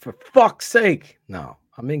 guys. For fuck's sake. No,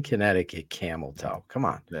 I'm in Connecticut, camel toe. Come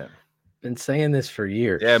on. Yeah. Been saying this for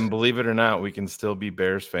years. Yeah, and believe it or not, we can still be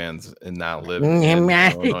Bears fans and not live in in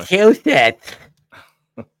Illinois. Massachusetts.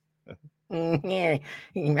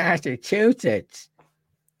 Massachusetts.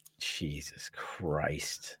 Jesus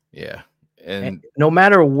Christ. Yeah. And no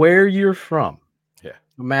matter where you're from, yeah,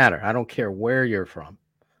 no matter, I don't care where you're from.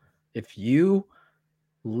 If you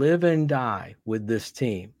live and die with this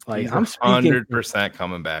team, like he's I'm speaking 100%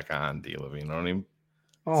 coming back on, D. Levine. Don't even.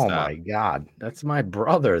 Oh stop. my God. That's my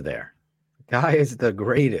brother there. The guy is the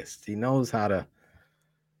greatest. He knows how to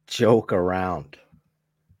joke around.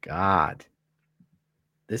 God.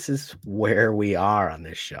 This is where we are on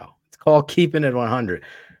this show. It's called Keeping It 100.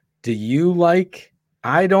 Do you like?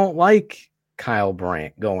 I don't like Kyle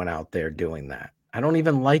Brandt going out there doing that. I don't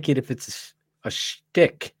even like it if it's a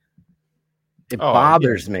shtick. It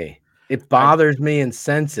bothers me. It bothers me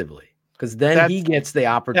insensibly because then he gets the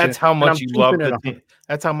opportunity. That's how much you love the team. team.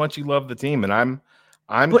 That's how much you love the team, and I'm.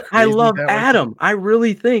 But I crazy love that way. Adam. I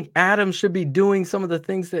really think Adam should be doing some of the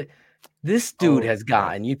things that this dude has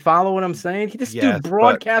gotten. You follow what I'm saying? This Yes, dude but-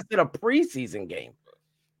 broadcasted a preseason game.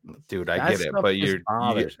 Dude, I That get it, stuff but just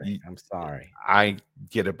bothers me. you. I'm sorry. I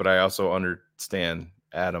get it, but I also understand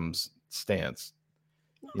Adam's stance.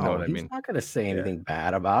 You know what I he's mean? not going to say anything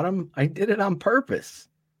bad about him. I did it on purpose.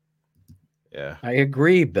 Yeah. I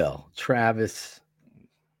agree, Bill. Travis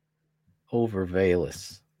over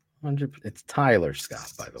Valus. 100. It's Tyler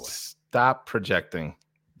Scott, by the way. Stop projecting.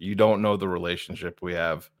 You don't know the relationship we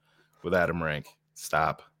have with Adam Rank.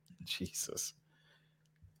 Stop. Jesus.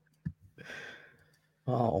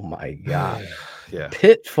 Oh my God. Yeah.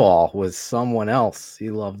 Pitfall was someone else. He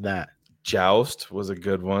loved that. Joust was a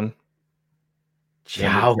good one.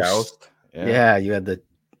 Joust. Yeah, you had to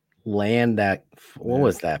land that. What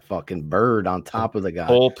was that fucking bird on top of the guy?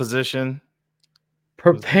 Pole position.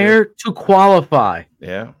 Prepare to qualify.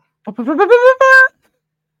 Yeah.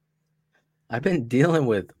 I've been dealing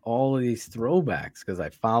with all of these throwbacks because I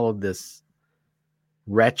followed this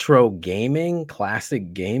retro gaming,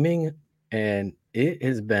 classic gaming, and it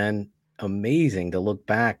has been amazing to look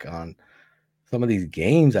back on some of these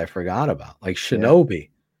games I forgot about, like Shinobi.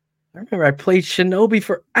 I remember I played Shinobi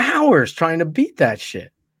for hours trying to beat that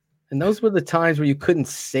shit. And those were the times where you couldn't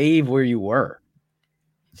save where you were.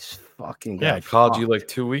 Just fucking Yeah, I called you like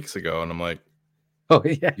 2 weeks ago, and I'm like, oh,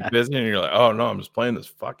 yeah. You busy? And you're like, oh, no, I'm just playing this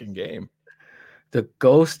fucking game. The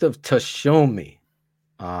Ghost of Tsushima.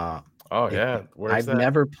 Oh, yeah. I've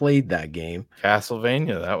never played that game.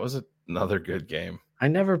 Castlevania. That was another good game. I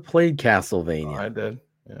never played Castlevania. I did.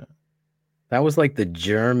 Yeah. That was like the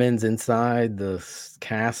Germans inside the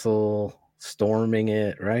castle storming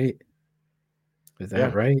it, right? Is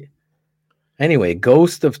that right? Anyway,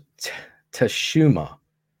 Ghost of Tsushima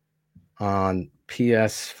on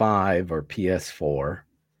PS5 or PS4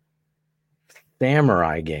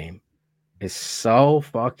 samurai game is so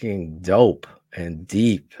fucking dope and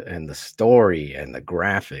deep, and the story and the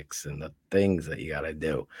graphics and the things that you got to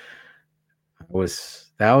do.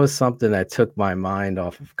 That was something that took my mind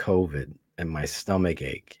off of COVID and my stomach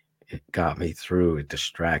ache. It got me through. It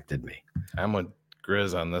distracted me. I'm with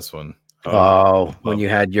Grizz on this one. When you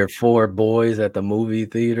had your 4 boys at the movie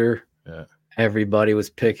theater, everybody was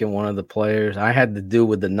picking one of the players. I had to do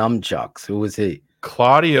with the nunchucks. Who was he?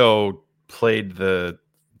 Claudio played the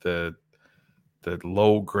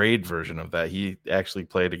low grade version of that. He actually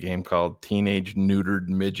played a game called Teenage Neutered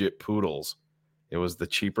Midget Poodles. It was the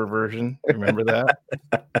cheaper version. Remember that?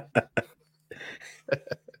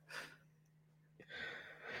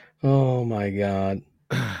 Oh my God.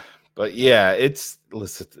 But yeah,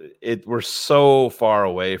 we're so far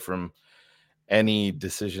away from any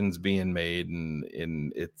decisions being made,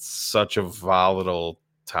 and it's such a volatile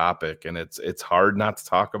topic, and it's hard not to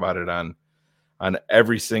talk about it on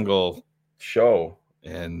every single show,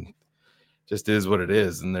 and just is what it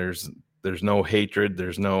is. And there's no hatred,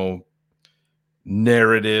 there's no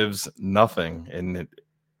narratives, nothing. And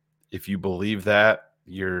if you believe that,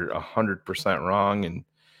 you're 100% wrong, and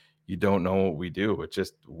you don't know what we do. It's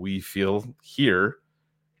just, we feel here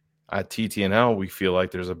at TTNL, we feel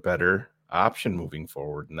like there's a better option moving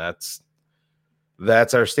forward, and that's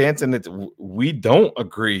our stance. And we don't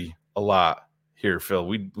agree a lot here, Phil.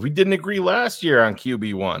 We didn't agree last year on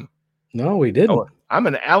QB1. No, we didn't. Oh, I'm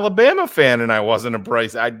an Alabama fan, and I wasn't a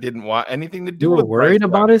Bryce. I didn't want anything to do with. You were worried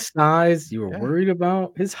about his size. You were worried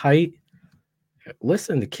about his height.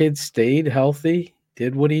 Listen, the kid stayed healthy,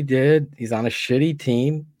 did what he did. He's on a shitty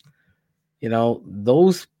team. You know,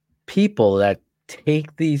 those people that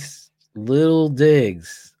take these little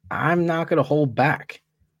digs, I'm not going to hold back.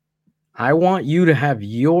 I want you to have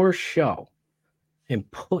your show and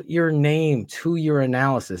put your name to your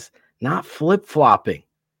analysis, not flip-flopping.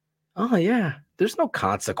 Oh, yeah, there's no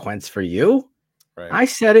consequence for you. Right. I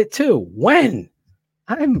said it too. When?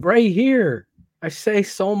 I'm right here. I say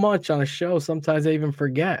so much on a show, sometimes I even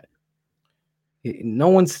forget. No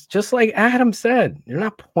one's, just like Adam said, you're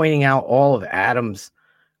not pointing out all of Adam's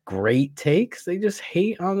great takes. They just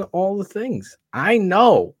hate on all the things. I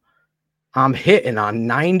know I'm hitting on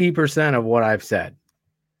 90% of what I've said.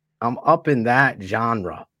 I'm up in that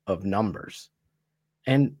genre of numbers.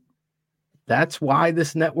 And that's why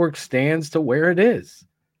this network stands to where it is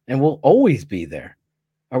and will always be there.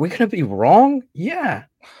 Are we going to be wrong? Yeah,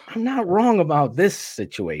 I'm not wrong about this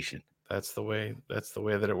situation. That's the way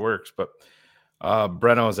that it works. But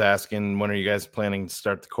Breno is asking, when are you guys planning to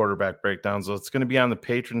start the quarterback breakdowns? So it's going to be on the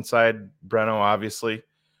patron side, Breno, obviously.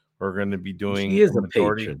 We're going to be doing he is a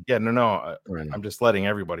patron. Yeah, no. I'm just letting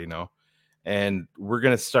everybody know. And we're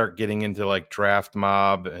going to start getting into like draft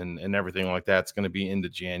mob and everything like that. It's going to be into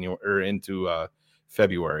January or into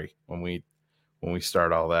February when we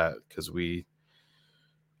start all that, because we'll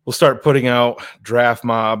start putting out draft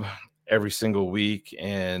mob every single week.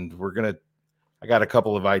 And I got a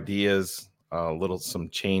couple of ideas, some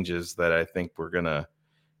changes that I think we're going to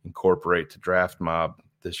incorporate to draft mob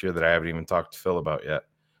this year that I haven't even talked to Phil about yet.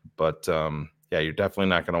 But yeah, you're definitely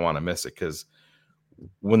not going to want to miss it, because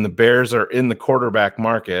when the Bears are in the quarterback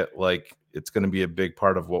market, like, it's going to be a big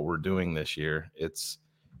part of what we're doing this year. It's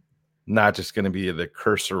not just going to be the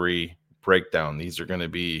cursory breakdown. These are going to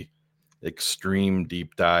be extreme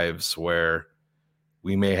deep dives where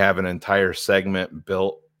we may have an entire segment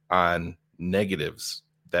built on negatives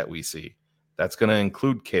that we see. That's going to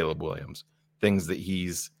include Caleb Williams, things that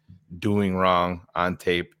he's doing wrong on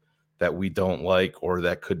tape that we don't like, or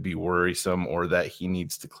that could be worrisome, or that he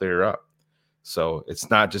needs to clear up. So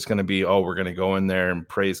it's not just going to be, we're going to go in there and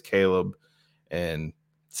praise Caleb and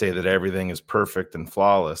say that everything is perfect and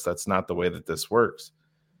flawless. That's not the way that this works.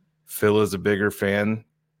 Phil is a bigger fan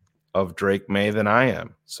of Drake May than I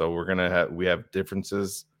am. So we have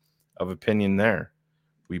differences of opinion there.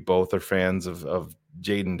 We both are fans of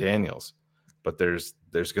Jaden Daniels, but there's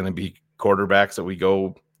going to be quarterbacks that we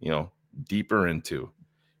go, deeper into.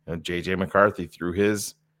 JJ McCarthy threw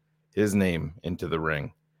his name into the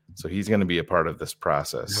ring. So he's going to be a part of this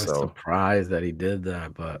process. I was surprised that he did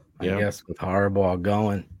that, but I guess with Harbaugh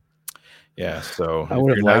going. Yeah, so I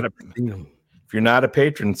would have liked to see him. If you're not a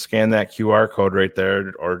patron, scan that QR code right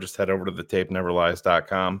there, or just head over to the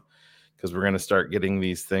tapeneverlies.com, because we're going to start getting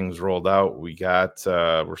these things rolled out.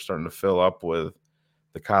 We're starting to fill up with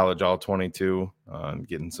the college all 22,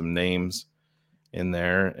 getting some names in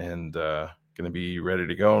there, and going to be ready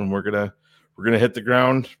to go, and we're going to hit the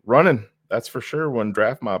ground running. That's for sure when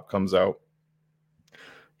Draft Mob comes out.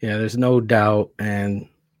 Yeah, there's no doubt. And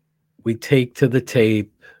we take to the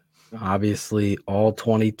tape, obviously, all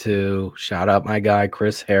 22. Shout out my guy,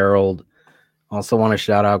 Chris Harold. Also want to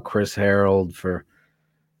shout out Chris Harold for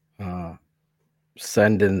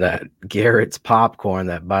sending that Garrett's popcorn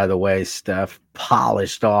that, by the way, Steph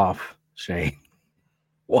polished off, Shane,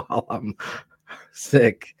 while I'm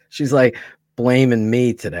sick. She's like blaming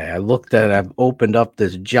me today. I looked at it. I've opened up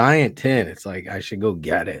this giant tin. It's like, I should go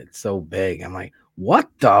get it. It's so big. I'm like, what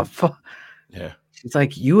the fuck? Yeah. She's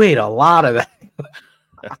like, you ate a lot of that.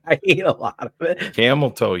 I ate a lot of it.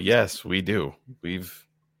 Camel toe. Yes, we do.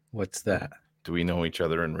 What's that? Do we know each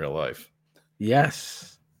other in real life?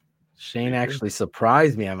 Yes. Shane actually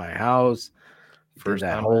surprised me at my house. First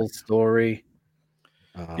that time whole story.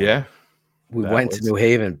 Yeah. We went to New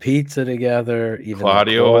Haven Pizza together. Even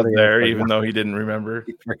Claudio was there, even though he didn't remember.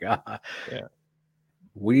 He forgot. Yeah.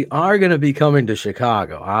 We are going to be coming to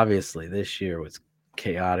Chicago. Obviously, this year was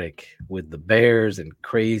chaotic with the Bears and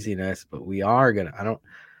craziness, but we are going to,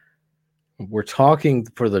 we're talking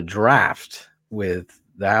for the draft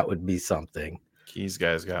that would be something. Keys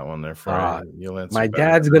guys got one there Friday. My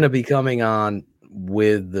dad's going to be coming on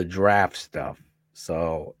with the draft stuff.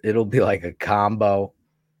 So it'll be like a combo.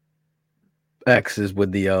 X's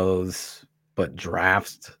with the O's, but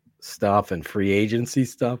draft stuff and free agency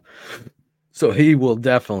stuff. So he will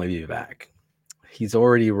definitely be back. He's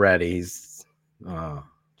already ready. He's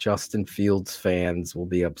Justin Fields fans will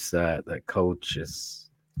be upset that coach is.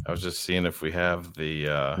 I was just seeing if we have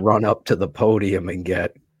the run up to the podium and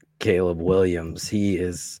get Caleb Williams. He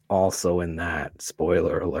is also in that.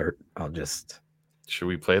 Spoiler alert. Should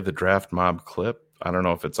we play the Draft Mob clip? I don't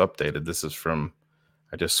know if it's updated. This is from.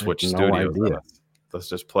 I just switched studios. Let's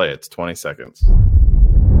just play it. It's 20 seconds.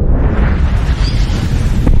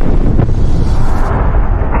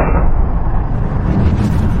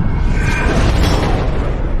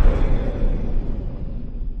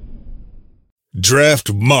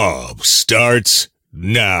 Draft Mob starts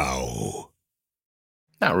now.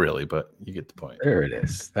 Not really, but you get the point. There it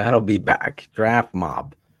is. That'll be back. Draft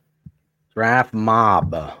Mob. Draft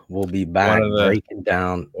Mob will be back breaking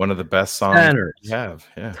down one of the best songs centers, we have.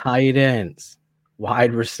 Yeah. Tight ends,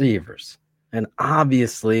 wide receivers. And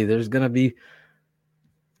obviously there's going to be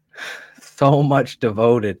so much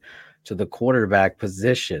devoted to the quarterback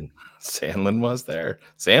position. Sandlin was there.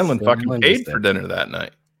 Sandlin fucking paid for dinner that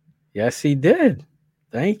night. Yes, he did.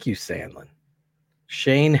 Thank you, Sandlin.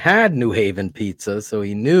 Shane had New Haven Pizza, so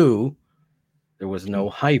he knew there was no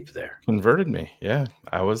hype there. Converted me. Yeah.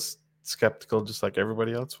 I was skeptical just like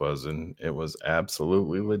everybody else was, and it was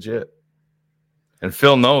absolutely legit. And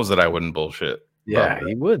Phil knows that I wouldn't bullshit. Yeah,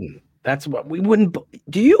 he wouldn't. That's what we wouldn't.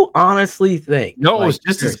 Do you honestly think? No, it was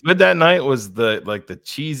just as good that night. Was the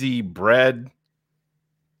cheesy bread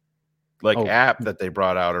app that they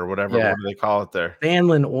brought out or whatever. Yeah. What do they call it there?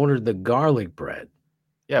 Sandlin ordered the garlic bread.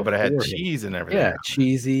 Yeah, but it had cheese and everything. Yeah,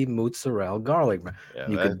 cheesy mozzarella garlic bread. Yeah,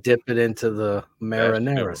 you could dip it into the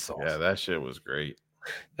marinara sauce. Yeah, that shit was great.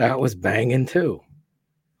 That was banging too.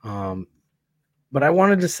 But I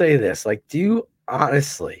wanted to say this. Do you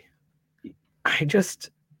honestly,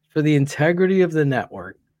 for the integrity of the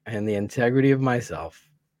network and the integrity of myself,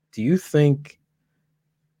 do you think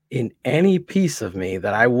in any piece of me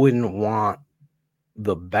that I wouldn't want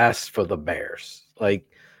the best for the Bears?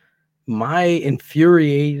 My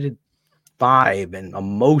infuriated vibe and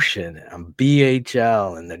emotion on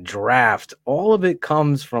BHL and the draft, all of it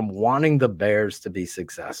comes from wanting the Bears to be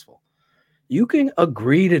successful. You can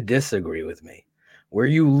agree to disagree with me. Where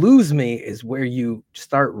you lose me is where you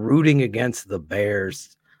start rooting against the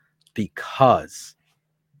Bears because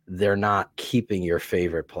they're not keeping your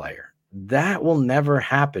favorite player. That will never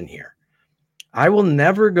happen here. I will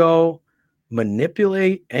never go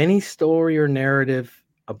manipulate any story or narrative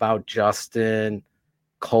about Justin,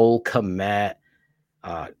 Cole Kmet.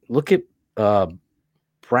 Look at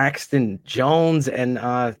Braxton Jones and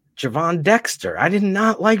Javon Dexter. I did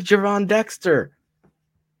not like Javon Dexter.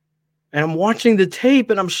 And I'm watching the tape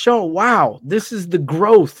and I'm showing, wow, this is the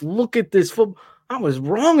growth. Look at this football. I was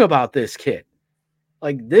wrong about this kid.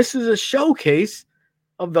 This is a showcase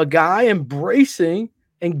of the guy embracing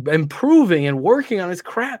and improving and working on his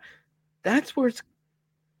craft. That's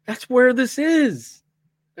where this is.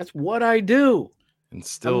 That's what I do. And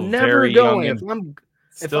still I'm never very going. young.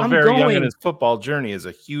 Young in his football journey is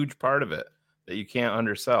a huge part of it that you can't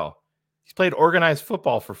undersell. He's played organized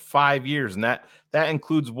football for 5 years, and that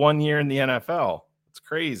includes 1 year in the NFL. It's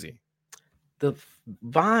crazy. The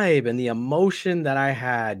vibe and the emotion that I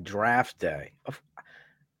had draft day.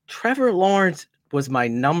 Trevor Lawrence was my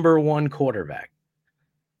number one quarterback.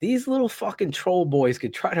 These little fucking troll boys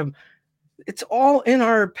could try to. It's all in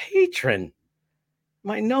our patron.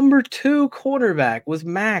 My number 2 quarterback was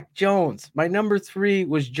Mac Jones. My number 3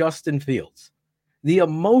 was Justin Fields. The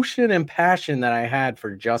emotion and passion that I had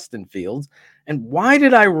for Justin Fields. And why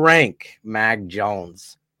did I rank Mac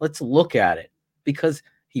Jones? Let's look at it. Because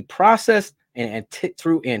he processed and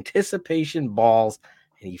through anticipation balls,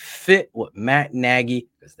 and he fit what Matt Nagy,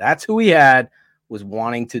 because that's who he had, was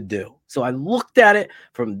wanting to do. So I looked at it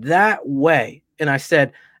from that way, and I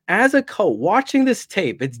said, as a coach, watching this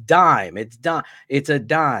tape, it's a dime.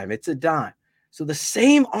 So the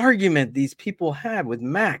same argument these people had with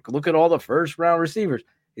Mac, look at all the first-round receivers,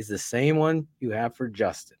 is the same one you have for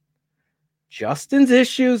Justin. Justin's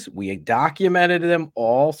issues, we documented them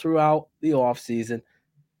all throughout the offseason.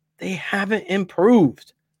 They haven't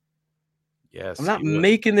improved. Yes, I'm not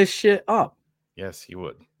making this shit up. Yes, he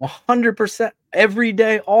would. 100% every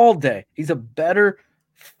day, all day. He's a better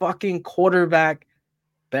fucking quarterback,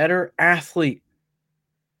 better athlete,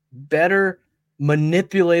 better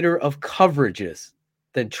manipulator of coverages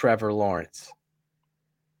than Trevor Lawrence.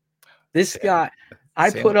 This guy, I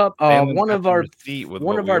put up one of our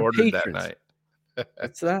patrons. That night.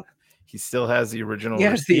 What's that? He still has the original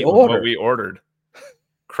Yes, receipt the with order. what we ordered.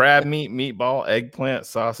 Crab meat, meatball, eggplant,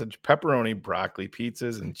 sausage, pepperoni, broccoli,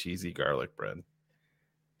 pizzas, and cheesy garlic bread.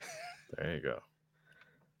 There you go.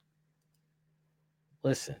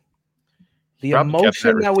 Listen, the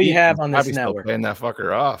emotion that we have on this network. Paying that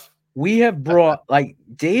fucker off. We have brought like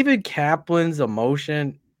David Kaplan's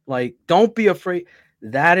emotion. Like, don't be afraid.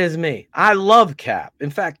 That is me. I love Cap. In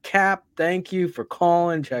fact, Cap, thank you for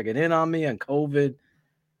calling, checking in on me on COVID.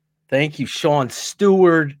 Thank you, Sean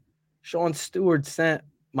Stewart. Sean Stewart sent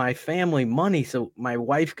my family money so my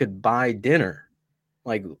wife could buy dinner.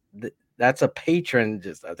 Like, that's a patron.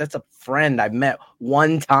 That's a friend I met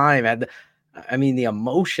one time. I mean, the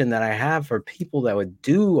emotion that I have for people that would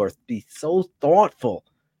do or be so thoughtful.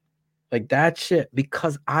 Like that shit,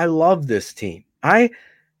 because I love this team. I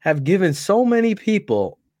have given so many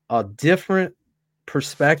people a different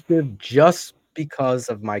perspective just because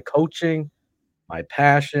of my coaching, my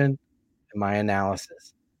passion, and my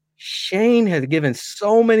analysis. Shane has given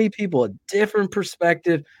so many people a different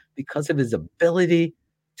perspective because of his ability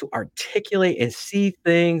to articulate and see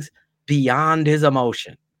things beyond his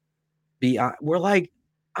emotion. We're like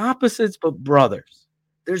opposites but brothers.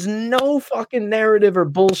 There's no fucking narrative or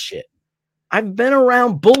bullshit. I've been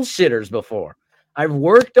around bullshitters before. I've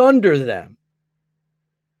worked under them.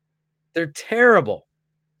 They're terrible.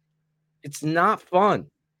 It's not fun.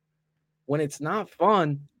 When it's not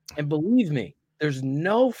fun, and believe me, there's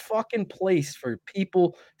no fucking place for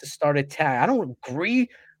people to start attack. I don't agree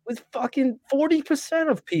with fucking 40%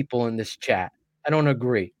 of people in this chat. I don't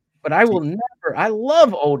agree. But I will never. I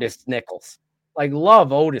love Otis Nichols. Like,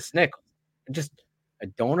 love Otis Nichols. I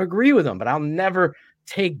don't agree with him, but I'll never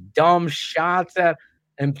take dumb shots at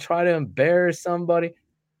and try to embarrass somebody.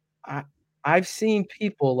 I've seen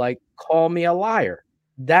people like call me a liar.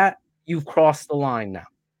 That you've crossed the line now.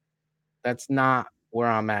 That's not where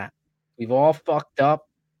I'm at. We've all fucked up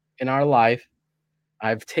in our life.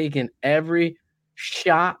 I've taken every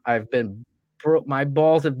shot. My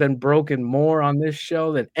balls have been broken more on this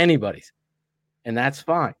show than anybody's. And that's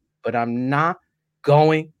fine. But I'm not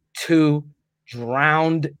going to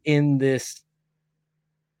drown in this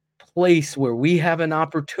place where we have an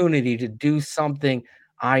opportunity to do something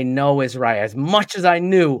I know is right. As much as I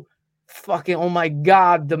knew, fucking, oh my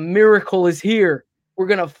God, the miracle is here. We're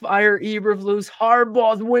going to fire Eberflus.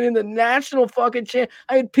 Harbaugh's winning the national fucking champ.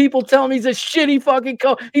 I had people telling me he's a shitty fucking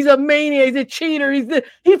coach. He's a maniac. He's a cheater.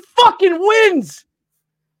 He fucking wins.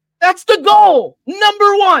 That's the goal.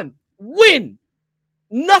 Number 1, win.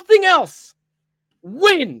 Nothing else.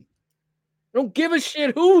 Win. Don't give a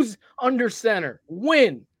shit who's under center.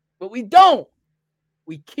 Win. But we don't.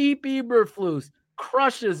 We keep Eberflus.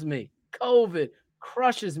 Crushes me. COVID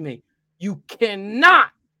crushes me. You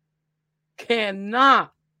cannot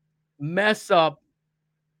mess up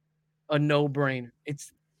a no-brainer.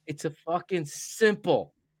 It's a fucking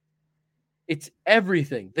simple. It's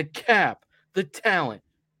everything. The cap, the talent,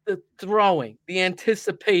 the throwing, the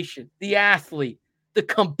anticipation, the athlete, the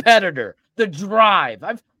competitor, the drive.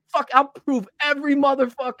 I'll prove every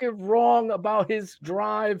motherfucker wrong about his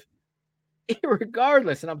drive,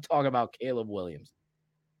 irregardless. And I'm talking about Caleb Williams.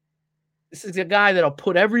 This is a guy that'll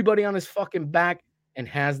put everybody on his fucking back and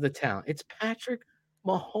has the talent. It's Patrick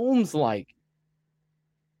Mahomes like.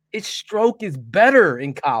 His stroke is better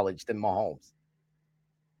in college than Mahomes.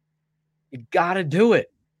 You got to do it.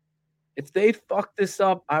 If they fuck this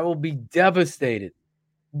up, I will be devastated.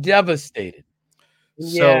 devastated. So,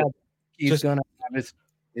 Yeah, he's just- gonna have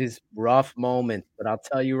his rough moments, but I'll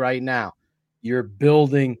tell you right now, you're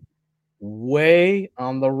building way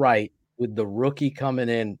on the right with the rookie coming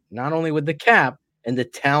in, not only with the cap and the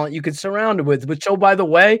talent you can surround it with, but by the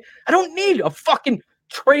way, I don't need a fucking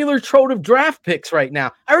trailer trove of draft picks right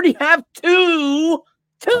now. I already have two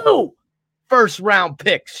first round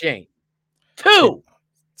picks, Shane. Two.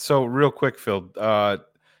 So real quick, Phil,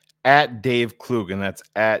 at Dave Klug, and that's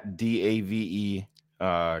at DAVE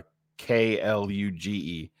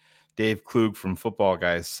KLUGE. Dave Klug from Football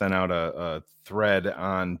Guys sent out a thread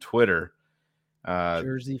on Twitter.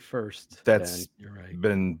 Jersey first. That's Ben, you're right.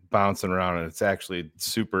 been bouncing around, and it's actually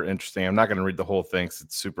super interesting. I'm not going to read the whole thing because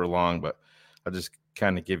it's super long, but I'll just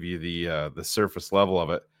kind of give you the surface level of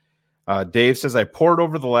it. Dave says, I poured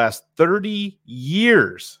over the last 30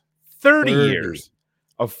 years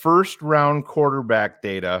of first round quarterback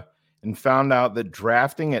data and found out that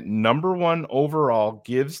drafting at number 1 overall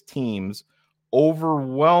gives teams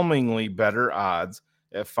overwhelmingly better odds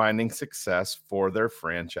at finding success for their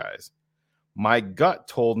franchise. My gut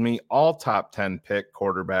told me all top 10 pick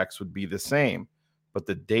quarterbacks would be the same, but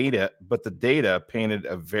the data painted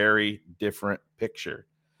a very different picture.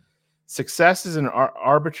 Success is an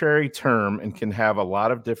arbitrary term and can have a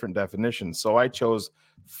lot of different definitions. So I chose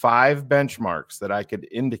 5 benchmarks that I could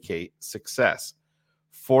indicate success: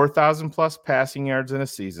 4,000 plus passing yards in a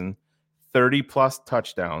season, 30 plus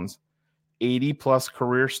touchdowns, 80 plus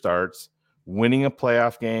career starts, winning a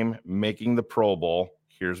playoff game, making the Pro Bowl.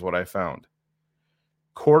 Here's what I found.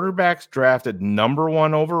 Quarterbacks drafted number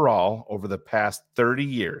 1 overall over the past 30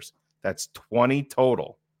 years, that's 20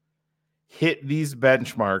 total, hit these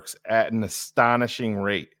benchmarks at an astonishing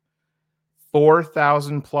rate.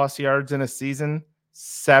 4,000 plus yards in a season,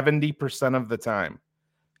 70% of the time.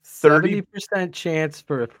 70% chance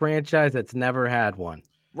for a franchise that's never had one.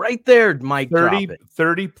 Right there, Mike.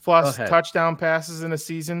 30 plus touchdown passes in a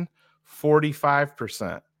season,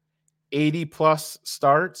 45%. 80 plus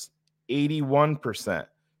starts, 81%.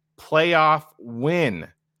 Playoff win,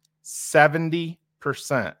 70%.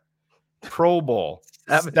 Pro Bowl,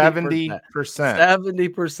 70%.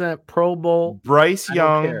 70% Pro Bowl. Bryce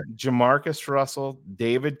Young, Jamarcus Russell,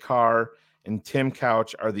 David Carr, and Tim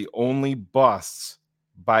Couch are the only busts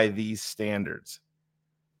by these standards.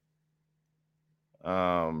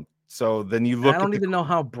 So then you look. I don't even know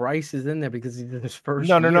how Bryce is in there because he's in his first.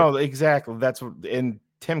 No, exactly. That's what. And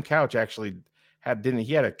Tim Couch actually had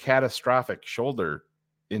a catastrophic shoulder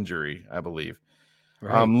injury, I believe.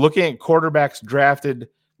 Right. Looking at quarterbacks drafted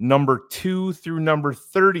number 2 through number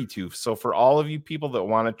 32. So for all of you people that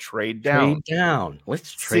want to trade down,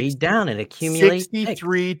 let's trade down and accumulate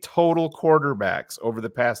 63 picks. Total quarterbacks over the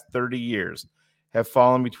past 30 years have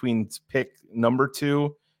fallen between pick number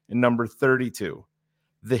 2 and number 32.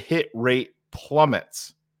 The hit rate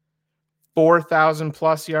plummets. 4,000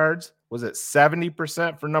 plus yards. Was it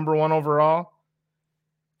 70% for number 1 overall?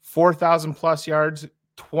 4,000 plus yards,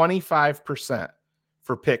 25%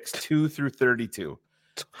 for picks 2 through 32.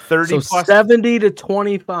 30 plus 70 to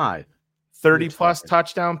 25. 30 plus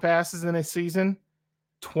touchdown passes in a season,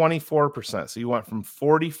 24%. So you went from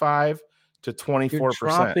 45 to 24%. You're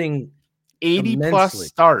dropping 80 plus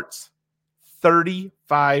starts,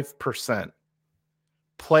 35%.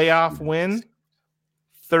 Playoff win,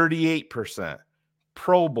 38%.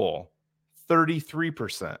 Pro Bowl,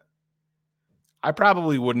 33%. I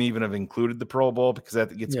probably wouldn't even have included the Pro Bowl because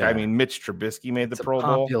that gets. I mean, Mitch Trubisky made the Pro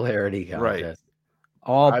Bowl. Popularity contest. Right?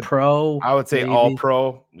 All pro. I would say maybe. all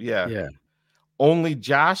pro. Yeah. Yeah. Only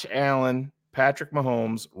Josh Allen, Patrick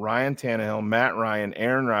Mahomes, Ryan Tannehill, Matt Ryan,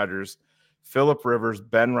 Aaron Rodgers, Phillip Rivers,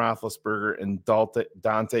 Ben Roethlisberger, and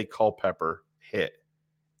Dante Culpepper hit.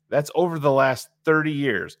 That's over the last 30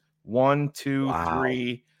 years. 1, 2,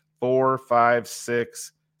 3, 4, 5,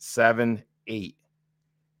 6, 7, 8.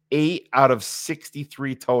 8 out of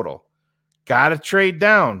 63 total. Got to trade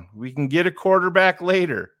down. We can get a quarterback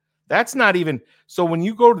later. That's not even. So when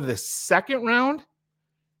you go to the second round,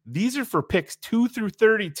 these are for picks 2 through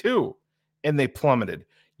 32, and they plummeted.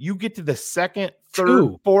 You get to the second,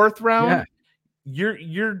 third, fourth round,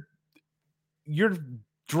 you're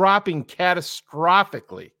dropping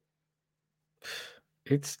catastrophically.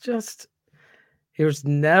 It's just. There's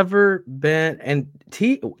never been, and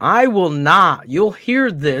I will not. You'll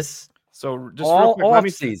hear this. So just all real quick, off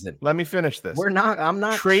season. Let me finish this. I'm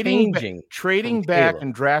not trading back Caleb.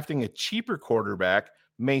 and drafting a cheaper quarterback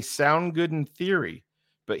may sound good in theory,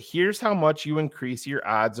 but here's how much you increase your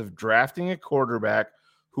odds of drafting a quarterback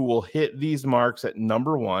who will hit these marks at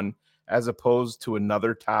number 1 as opposed to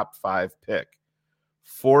another top 5 pick.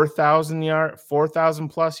 4,000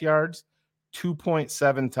 plus yards,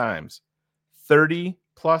 2.7 times. 30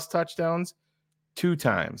 plus touchdowns, 2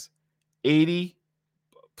 times. 80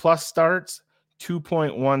 plus starts,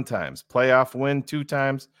 2.1 times. Playoff win, 2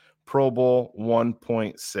 times. Pro Bowl,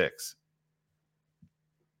 1.6.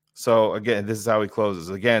 So, again, this is how he closes.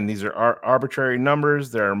 Again, these are arbitrary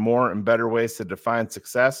numbers. There are more and better ways to define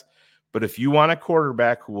success. But if you want a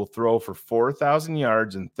quarterback who will throw for 4,000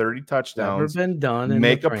 yards and 30 touchdowns, Never been done.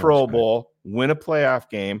 make a Pro Bowl, win a playoff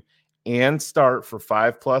game, and start for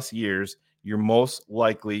 5+ years, you're most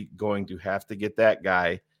likely going to have to get that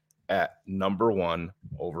guy at number 1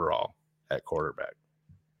 overall at quarterback.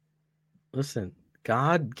 Listen,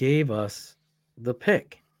 God gave us the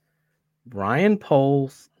pick. Ryan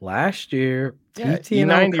Poles last year, TTNL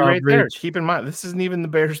E90 coverage. right there. Keep in mind, this isn't even the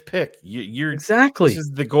Bears pick. You're exactly. This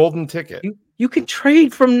is the golden ticket. You can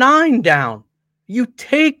trade from 9 down. You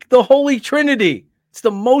take the Holy Trinity. It's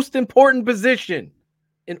the most important position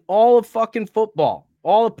in all of fucking football,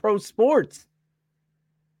 all of pro sports.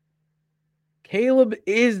 Caleb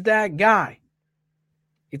is that guy.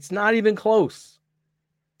 It's not even close.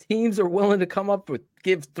 Teams are willing to come up with,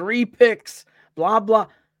 give 3 picks, blah, blah,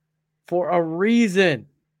 for a reason.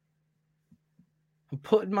 I'm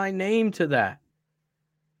putting my name to that.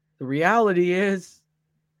 The reality is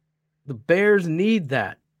the Bears need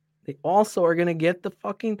that. They also are going to get the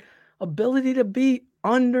fucking ability to be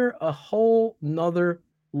under a whole nother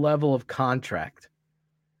level of contract.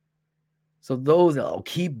 So those that'll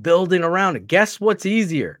keep building around it. Guess what's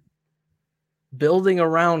easier? Building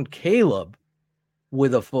around Caleb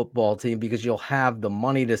with a football team, because you'll have the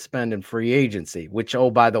money to spend in free agency, which, oh,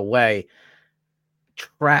 by the way,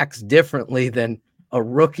 tracks differently than a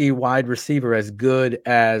rookie wide receiver as good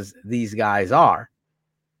as these guys are.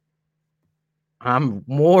 I'm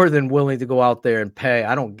more than willing to go out there and pay.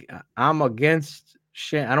 I'm against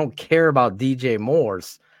shit. I don't care about DJ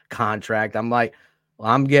Moore's contract. I'm like,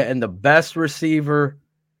 I'm getting the best receiver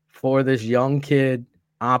for this young kid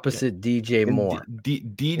opposite DJ Moore.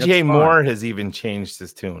 DJ Moore has even changed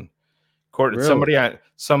his tune. Really?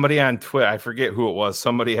 Somebody on Twitter, I forget who it was.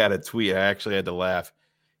 Somebody had a tweet. I actually had to laugh.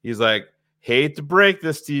 He's like, hate to break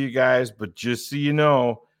this to you guys, but just so you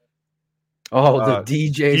know, the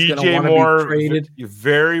DJ's going to want to be traded. You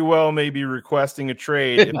very well may be requesting a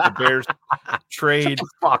trade if the Bears trade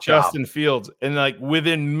Justin Fields. And like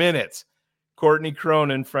within minutes, Courtney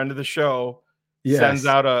Cronin, friend of the show, sends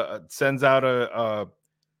out a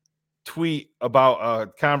tweet about a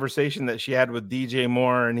conversation that she had with DJ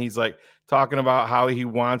Moore, and he's like talking about how he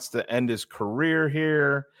wants to end his career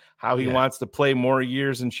here, how he wants to play more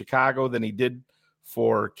years in Chicago than he did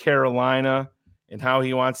for Carolina, and how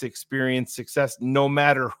he wants to experience success no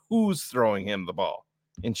matter who's throwing him the ball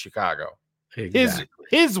in Chicago. Exactly.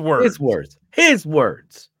 His words.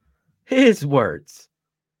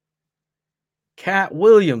 Cat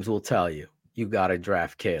Williams will tell you got to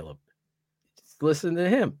draft Caleb. Just listen to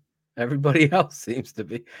him. Everybody else seems to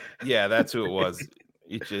be. Yeah, that's who it was.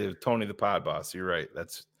 Tony the Pod Boss. You're right.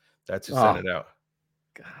 That's who sent it out.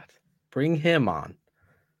 God, bring him on.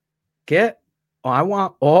 I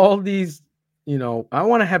want all these, I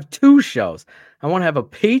want to have 2 shows. I want to have a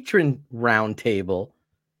patron roundtable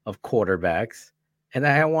of quarterbacks, and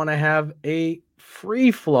I want to have a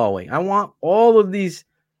free flowing. I want all of these.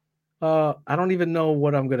 I don't even know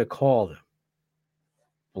what I'm going to call them.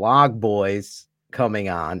 Blog boys coming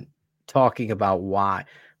on, talking about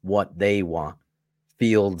what they want.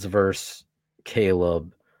 Fields versus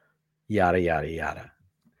Caleb, yada, yada, yada.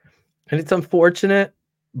 And it's unfortunate,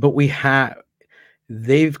 but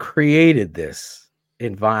they've created this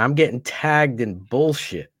environment. I'm getting tagged in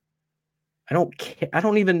bullshit. I don't care. I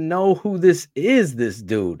don't even know who this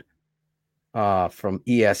dude from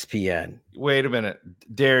ESPN. Wait a minute.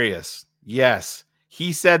 Darius. Yes.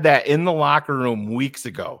 He said that in the locker room weeks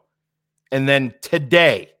ago. And then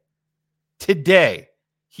today,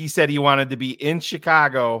 he said he wanted to be in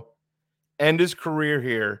Chicago, end his career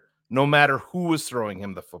here, no matter who was throwing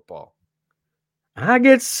him the football. I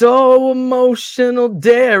get so emotional,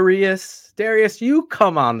 Darius. Darius, you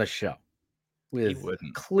come on the show with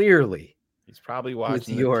clearly. He's probably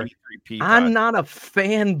watching the T3P. I'm not a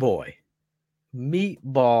fanboy.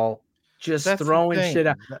 Meatball just throwing shit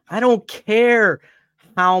out. I don't care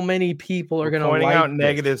how many people are going to pointing out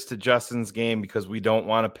negatives to Justin's game because we don't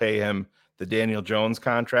want to pay him the Daniel Jones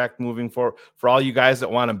contract moving forward. For all you guys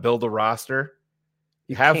that want to build a roster,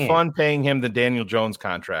 have fun paying him the Daniel Jones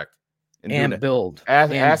contract and build.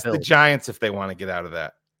 Ask the Giants if they want to get out of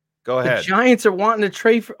that. Go ahead. The Giants are wanting to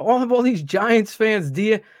trade for all these Giants fans.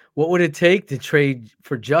 What would it take to trade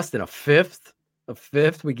for Justin? A fifth?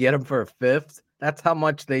 We get him for a fifth? That's how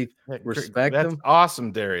much they respect That's him.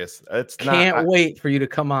 awesome, Darius. Can't wait for you to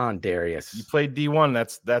come on, Darius. You played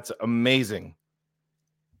D1. That's amazing.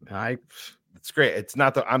 It's great. It's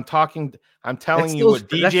not the I'm telling you what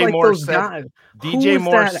DJ Moore said. DJ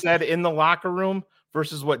Moore said in the locker room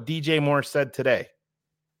versus what DJ Moore said today.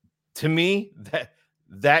 To me,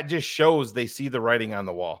 that just shows they see the writing on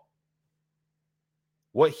the wall.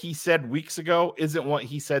 What he said weeks ago isn't what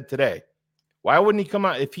he said today. Why wouldn't he come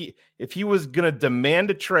out if he was going to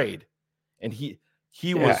demand a trade and he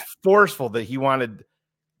was forceful that he wanted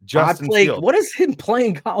Justin Fields? What does him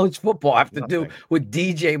playing college football have to do with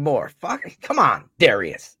DJ Moore? Fuck, come on,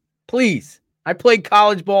 Darius. Please. I played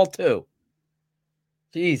college ball too.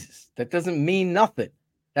 Jesus, that doesn't mean nothing.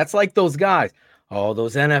 That's like those guys. Oh,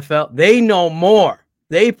 those NFL, they know more.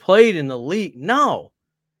 They played in the league. No.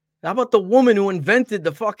 How about the woman who invented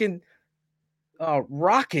the fucking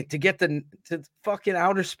rocket to get to fucking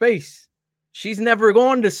outer space? She's never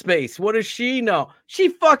gone to space. What does she know? She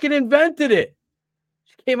fucking invented it.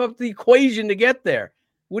 She came up with the equation to get there.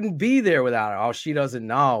 Wouldn't be there without her. Oh, she doesn't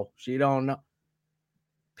know. She don't know.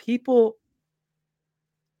 People,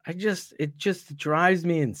 it just drives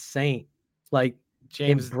me insane. Like,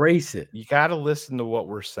 James, embrace it. You got to listen to what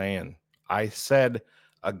we're saying. I said,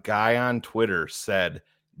 a guy on Twitter said,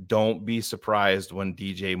 don't be surprised when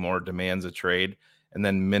DJ Moore demands a trade. And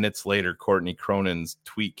then minutes later, Courtney Cronin's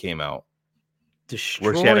tweet came out.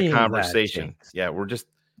 Where she had a conversation.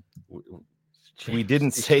 We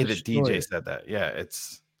didn't say that DJ said that. Yeah,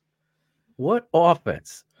 it's. What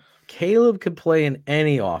offense? Caleb could play in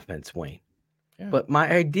any offense, Wayne. Yeah. But my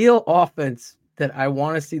ideal offense that I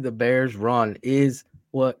want to see the Bears run is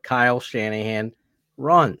what Kyle Shanahan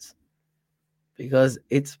runs. Because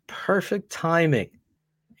it's perfect timing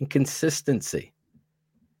and consistency.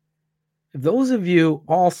 Those of you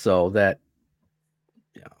also that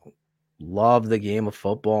love the game of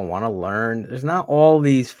football and want to learn, there's not all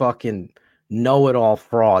these fucking know-it-all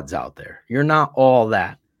frauds out there. You're not all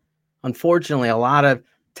that. Unfortunately, a lot of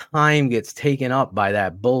time gets taken up by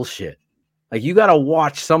that bullshit. Like, you got to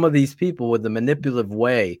watch some of these people with the manipulative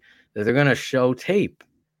way that they're going to show tape.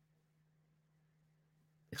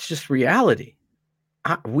 It's just reality.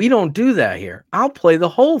 We don't do that here. I'll play the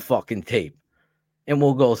whole fucking tape and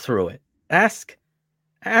we'll go through it. Ask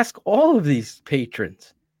all of these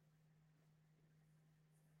patrons.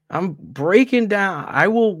 I'm breaking down. I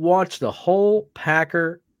will watch the whole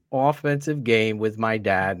Packer offensive game with my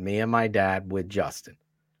dad, me and my dad with Justin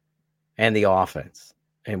and the offense.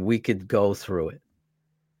 And we could go through it.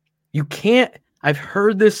 You can't. I've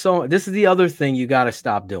heard this so. This is the other thing you got to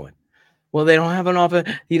stop doing. Well, they don't have an offense.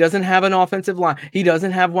 He doesn't have an offensive line. He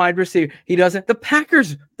doesn't have wide receiver. He doesn't. The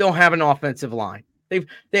Packers don't have an offensive line.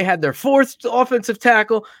 They had their fourth offensive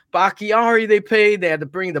tackle, Bakhtiari. They paid. They had to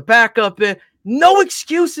bring the backup in. No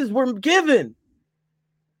excuses were given.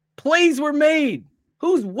 Plays were made.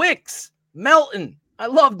 Who's Wicks? Melton. I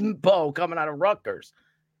loved Bo coming out of Rutgers.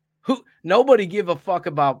 Nobody give a fuck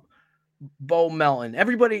about Bo Melton.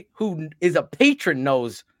 Everybody who is a patron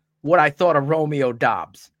knows what I thought of Romeo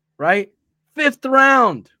Dobbs, right? Fifth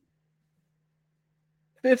round.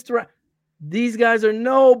 These guys are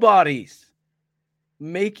nobodies.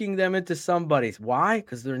 Making them into somebodies. Why?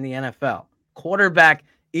 Because they're in the NFL. Quarterback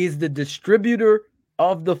is the distributor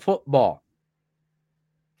of the football.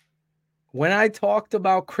 When I talked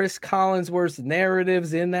about Chris Collinsworth's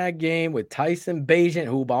narratives in that game with Tyson Bagent,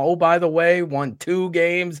 who, oh, by the way, won 2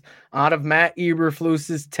 games out of Matt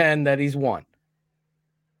Eberflus's 10 that he's won,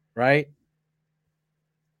 right?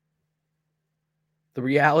 The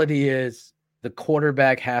reality is the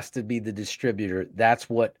quarterback has to be the distributor. That's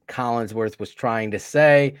what Collinsworth was trying to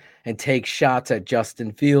say, and take shots at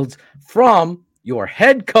Justin Fields from your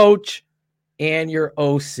head coach and your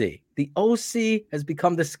OC. The OC has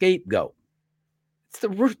become the scapegoat. It's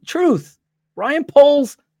the truth. Ryan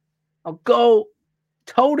Poles, I'll go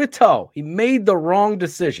toe-to-toe. He made the wrong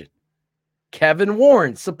decision. Kevin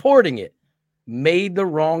Warren, supporting it, made the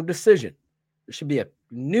wrong decision. There should be a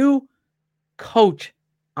new coach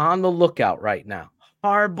on the lookout right now.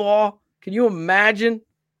 Harbaugh, can you imagine?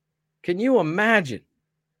 Can you imagine?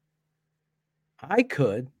 I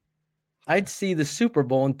could. I'd see the Super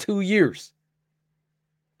Bowl in 2 years.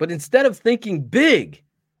 But instead of thinking big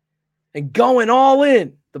and going all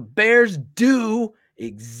in, the Bears do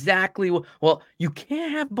exactly what. Well, you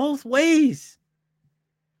can't have both ways.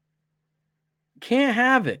 Can't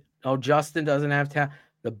have it. Oh, Justin doesn't have talent.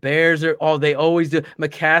 The Bears are, they always do.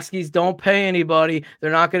 McCaskey's don't pay anybody.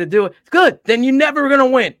 They're not going to do it. Good. Then you're never going to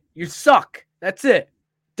win. You suck. That's it.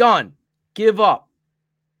 Done. Give up.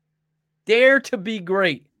 Dare to be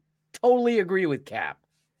great. Totally agree with Cap,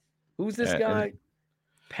 Who's this Yeah, guy?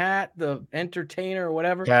 Pat the entertainer or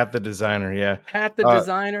whatever. Pat the designer, yeah. Pat the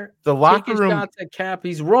designer. The Take locker his room. shots at Cap.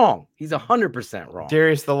 He's wrong. He's 100% wrong.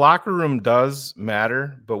 Darius, the locker room does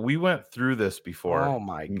matter, but we went through this before. Oh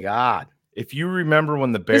my God. If you remember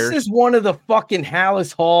when the Bears. This is one of the fucking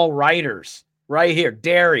Hallis Hall writers right here,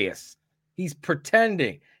 Darius. He's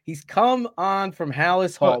pretending. He's come on from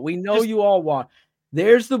Hallis Hall. We know you all want.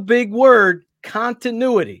 There's the big word,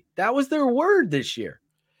 continuity. That was their word this year.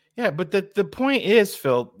 Yeah, but the point is,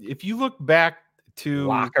 Phil, if you look back to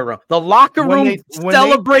the locker room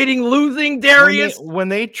celebrating losing, Darius. When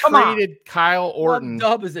they traded Kyle Orton,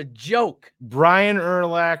 Dub is a joke. Brian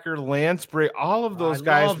Urlacher, Lance Bray, all of those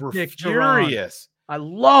guys were furious. I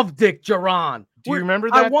love Dick Duran. Do you remember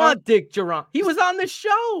that? I want Dick Duran. He was on the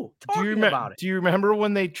show talking about it. Do you remember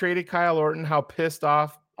when they traded Kyle Orton? How pissed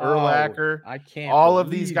off Urlacher? I can't. All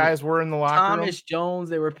of these guys were in the locker room. Thomas Jones,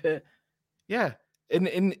 they were pissed. Yeah,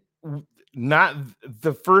 and not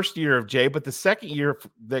the first year of Jay, but the second year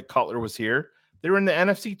that Cutler was here, they were in the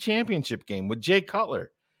NFC Championship game with Jay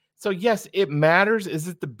Cutler. So yes, it matters. Is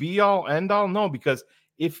it the be all end all? No, because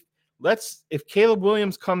if Caleb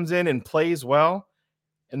Williams comes in and plays well,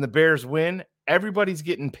 and the Bears win, everybody's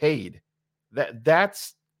getting paid. That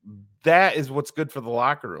is what's good for the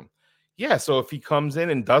locker room. Yeah. So if he comes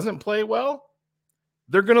in and doesn't play well,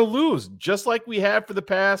 they're going to lose, just like we have for the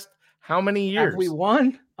past. How many years? Have we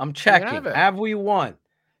won? I'm checking. Have we won?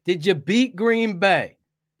 Did you beat Green Bay?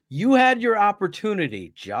 You had your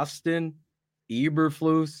opportunity. Justin,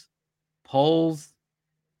 Eberflus, Poles.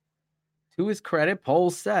 To his credit,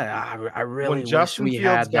 Poles said, I really when Justin wish we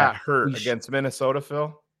Fields had got that. hurt against Minnesota,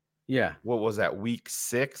 Phil. Yeah. What was that, week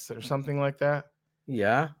 6 or something like that?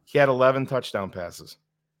 Yeah. He had 11 touchdown passes.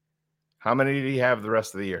 How many did he have the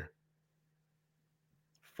rest of the year?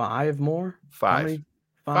 5 more? 5.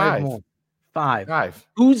 5 more. 5.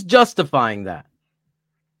 Who's justifying that?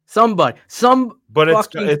 Somebody. But it's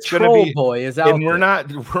going to be boy is out. And we're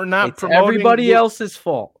not it's promoting everybody else's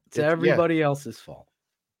fault. It's everybody else's fault.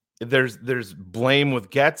 There's blame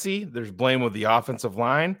with Getsy. There's blame with the offensive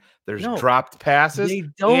line. There's dropped passes.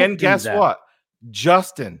 And guess what?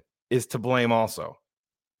 Justin is to blame also.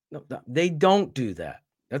 No, they don't do that.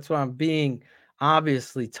 That's why I'm being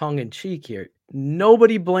obviously tongue in cheek here.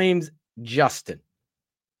 Nobody blames Justin.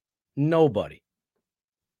 Nobody.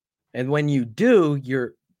 And when you do,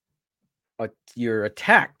 you're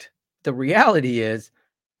attacked. The reality is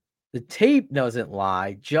the tape doesn't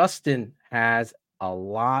lie. Justin has a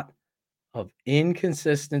lot of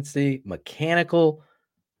inconsistency, mechanical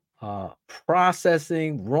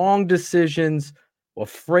processing, wrong decisions,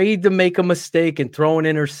 afraid to make a mistake and throw an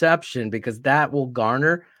interception because that will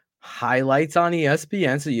garner highlights on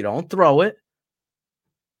ESPN, so you don't throw it.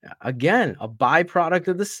 Again, a byproduct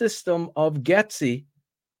of the system of Getsy,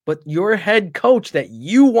 but your head coach that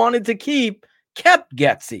you wanted to keep kept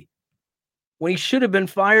Getsy when he should have been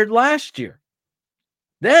fired last year.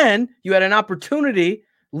 Then you had an opportunity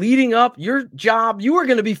leading up your job. You were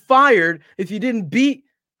going to be fired if you didn't beat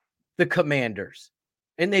the Commanders.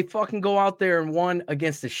 And they fucking go out there and won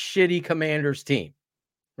against a shitty Commanders team,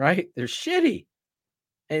 right? They're shitty.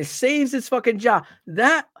 And it saves his fucking job.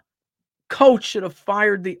 That coach should have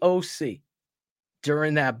fired the OC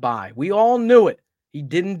during that bye. We all knew it. He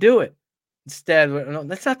didn't do it. Instead, no,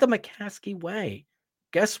 that's not the McCaskey way.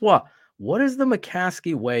 Guess what? What has the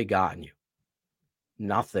McCaskey way gotten you?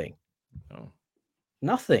 Nothing. No.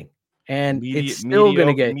 Nothing. And it's still going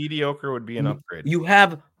to get mediocre would be an upgrade. You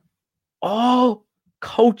have all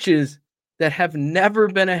coaches that have never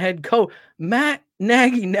been a head coach. Matt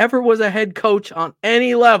Nagy never was a head coach on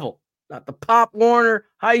any level. Not the Pop Warner,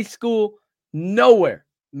 high school, nowhere.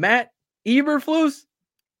 Matt Eberflus,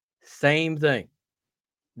 same thing.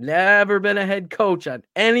 Never been a head coach on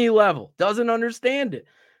any level. Doesn't understand it.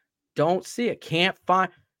 Don't see it. Can't fire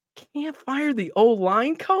the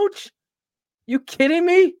O-line coach? You kidding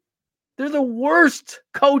me? They're the worst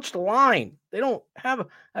coached line. They don't have,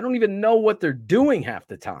 I don't even know what they're doing half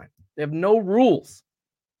the time. They have no rules.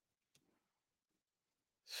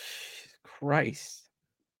 Christ.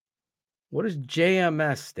 What does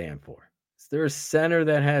JMS stand for? Is there a center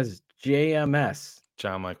that has JMS?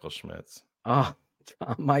 John Michael Schmitz. Oh,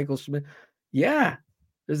 John Michael Schmitz. Yeah.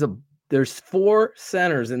 There's 4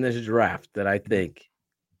 centers in this draft that I think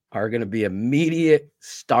are going to be immediate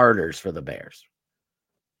starters for the Bears.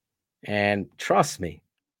 And trust me,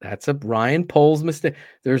 that's a Ryan Poles mistake.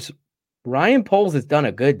 Ryan Poles has done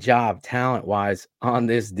a good job talent-wise on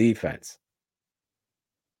this defense.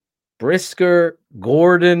 Brisker,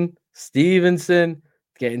 Gordon, Stevenson,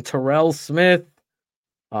 getting Terrell Smith,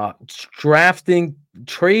 trading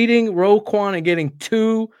Roquan and getting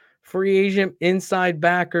 2 free agent inside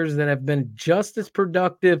backers that have been just as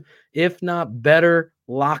productive, if not better,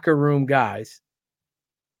 locker room guys.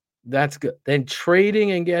 That's good. Then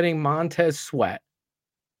trading and getting Montez Sweat.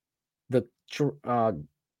 The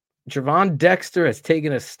Javon Dexter has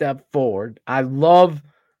taken a step forward. I love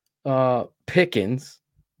Pickens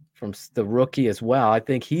from the rookie as well. I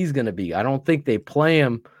think he's going to be. I don't think they play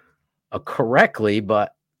him correctly,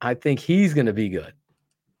 but I think he's going to be good.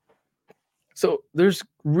 So there's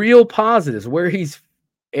real positives. Where he's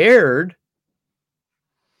erred,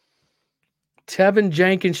 Tevin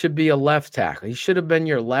Jenkins should be a left tackle. He should have been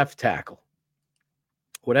your left tackle.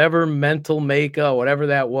 Whatever mental makeup, whatever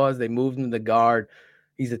that was, they moved him to guard.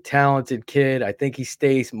 He's a talented kid. I think he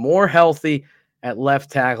stays more healthy at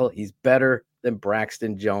left tackle. He's better than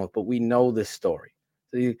Braxton Jones, but we know this story.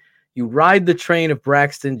 So you ride the train of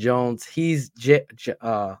Braxton Jones. He's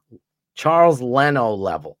Charles Leno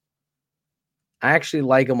level. I actually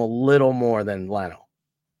like him a little more than Leno.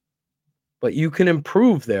 But you can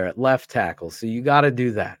improve there at left tackle, so you got to do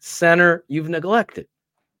that. Center, you've neglected.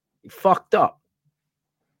 You fucked up.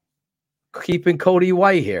 Keeping Cody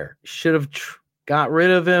White here. Should have got rid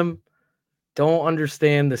of him. Don't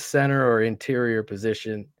understand the center or interior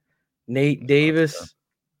position. Nate Davis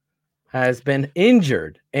has been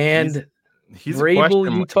injured. And he's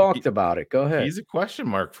Vrabel, you talked about it. Go ahead. He's a question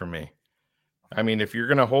mark for me. I mean, if you're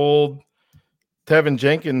going to hold Tevin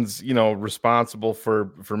Jenkins, responsible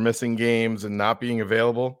for missing games and not being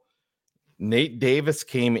available, Nate Davis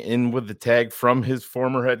came in with the tag from his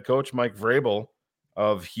former head coach, Mike Vrabel,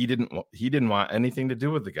 of he didn't want anything to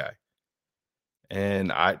do with the guy.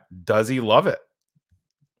 And does he love it?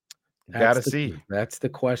 Gotta see. That's the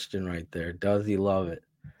question right there. Does he love it?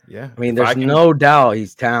 Yeah. I mean, there's no doubt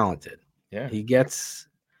he's talented. Yeah. He gets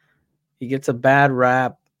a bad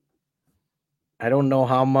rap. I don't know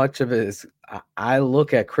how much of it is. I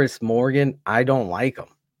look at Chris Morgan. I don't like him.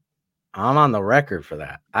 I'm on the record for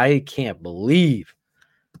that. I can't believe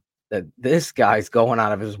that this guy's going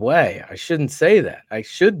out of his way. I shouldn't say that. I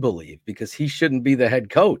should believe, because he shouldn't be the head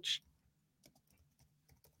coach.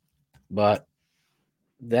 But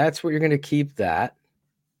that's what you're going to keep that.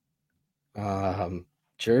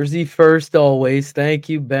 Jersey first always. Thank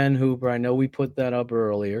you, Ben Hooper. I know we put that up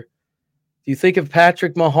earlier. Do you think if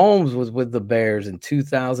Patrick Mahomes was with the Bears in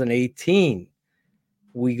 2018,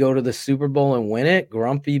 we go to the Super Bowl and win it?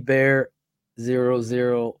 Grumpy Bear,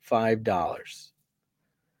 $005.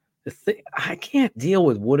 The thing, I can't deal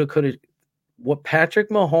with woulda, coulda. What Patrick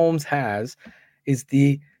Mahomes has is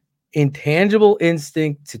the intangible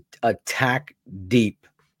instinct to attack deep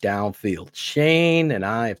downfield. Shane and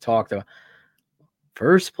I have talked about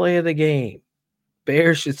first play of the game.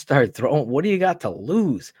 Bears should start throwing. What do you got to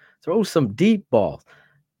lose? Throw some deep balls.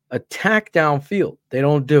 Attack downfield. They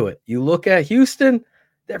don't do it. You look at Houston,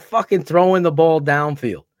 they're fucking throwing the ball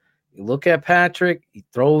downfield. You look at Patrick, he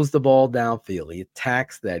throws the ball downfield. He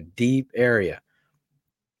attacks that deep area.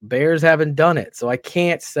 Bears haven't done it. So I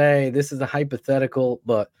can't say this is a hypothetical,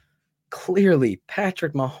 but clearly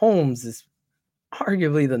Patrick Mahomes is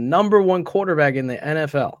arguably the number one quarterback in the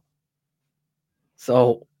NFL.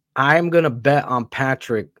 So I'm going to bet on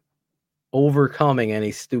Patrick overcoming any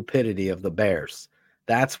stupidity of the Bears.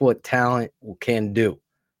 That's what talent can do,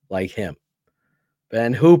 like him.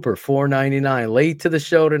 Ben Hooper, $4.99. Late to the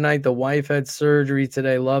show tonight. The wife had surgery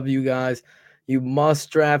today. Love you guys. You must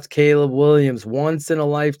draft Caleb Williams. Once in a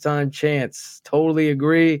lifetime chance. Totally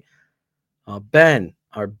agree. Ben,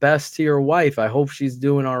 our best to your wife. I hope she's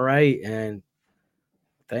doing all right. And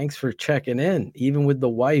thanks for checking in, even with the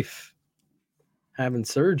wife having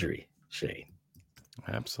surgery, Shane.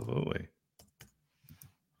 Absolutely.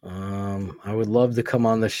 I would love to come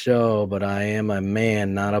on the show, but I am a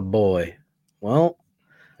man, not a boy. Well,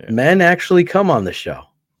 men actually come on the show,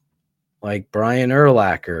 like Brian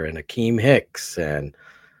Urlacher and Akeem Hicks and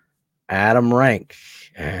Adam Rank,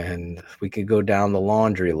 and we could go down the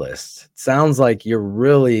laundry list. It sounds like you're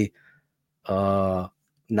really not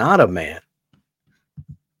a man.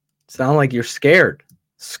 Sound like you're scared.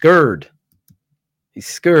 Scared. He's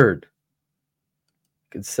scared.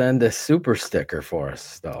 Could send a super sticker for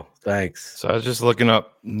us, though. Thanks. So I was just looking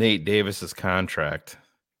up Nate Davis's contract,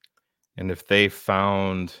 and if they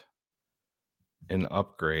found an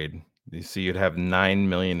upgrade, you see, you'd have $9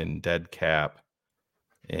 million in dead cap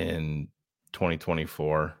in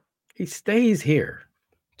 2024. He stays here.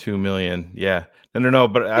 $2 million, yeah. No.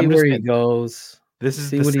 But I'm see just where he goes. This is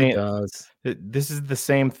see the what same. He does. This is the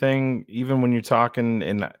same thing. Even when you're talking,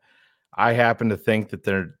 and I happen to think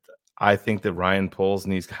that I think that Ryan Poles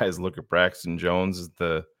and these guys look at Braxton Jones as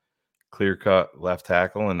the clear-cut left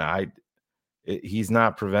tackle, and he's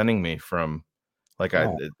not preventing me from Like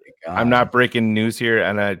Oh, I'm not breaking news here,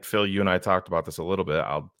 and Phil, you and I talked about this a little bit.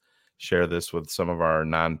 I'll share this with some of our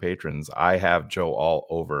non-patrons. I have Joe all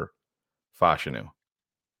over Fashanu.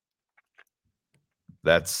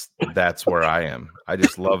 That's where I am. I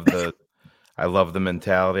just love the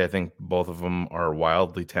mentality. I think both of them are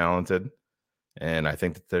wildly talented, and I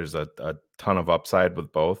think that there's a ton of upside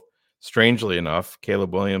with both. Strangely enough,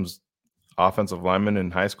 Caleb Williams, offensive lineman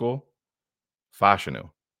in high school,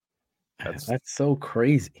 Fashanu. That's so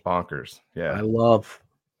crazy. Bonkers. Yeah. I love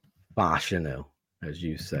Fashanu, as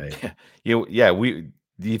you say. Do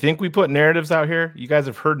you think we put narratives out here? You guys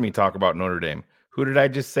have heard me talk about Notre Dame. Who did I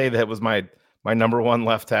just say that was my number one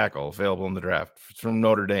left tackle available in the draft from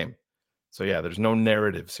Notre Dame? So yeah, there's no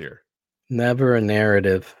narratives here. Never a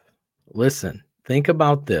narrative. Listen, think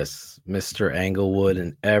about this, Mr. Englewood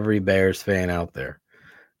and every Bears fan out there.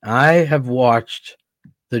 I have watched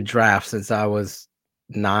the draft since I was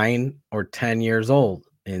 9 or 10 years old.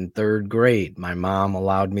 In 3rd grade, my mom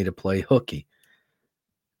allowed me to play hooky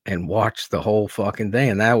and watch the whole fucking thing.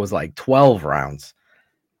 And that was like 12 rounds.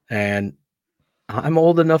 And I'm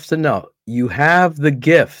old enough to know you have the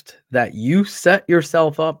gift that you set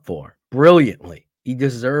yourself up for brilliantly. He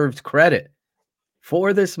deserves credit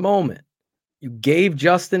for this moment. You gave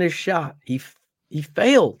Justin his shot. He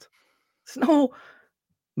failed. There's no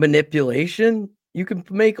manipulation. You can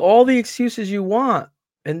make all the excuses you want.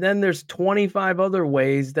 And then there's 25 other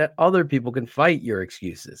ways that other people can fight your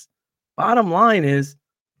excuses. Bottom line is,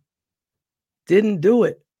 didn't do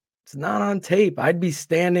it. It's not on tape. I'd be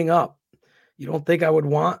standing up. You don't think I would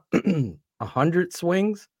want 100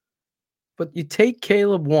 swings? But you take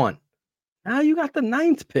Caleb 1. Now you got the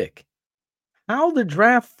 9th pick. How the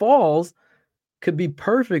draft falls could be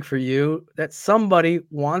perfect for you that somebody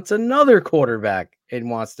wants another quarterback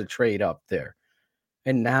and wants to trade up there.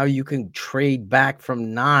 And now you can trade back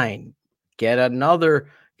from 9, get another,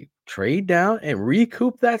 trade down and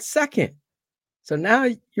recoup that 2nd. So now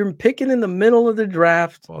you're picking in the middle of the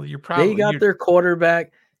draft. Well, they got their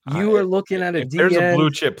quarterback. You are looking at a if there's a blue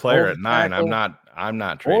chip player at 9, tackle. I'm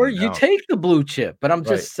not trading Or you down. take the blue chip, but I'm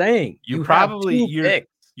just saying you're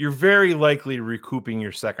very likely recouping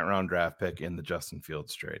your 2nd round draft pick in the Justin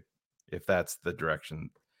Fields trade, if that's the direction.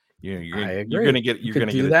 You're gonna get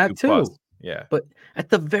that too. Plus. Yeah, but at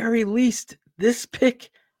the very least, this pick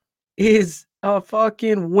is a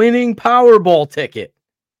fucking winning Powerball ticket.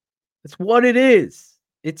 That's what it is.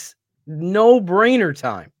 It's no-brainer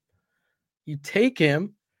time. You take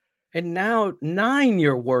him, and now 9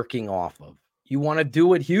 you're working off of. You want to do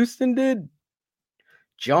what Houston did?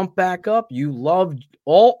 Jump back up. You loved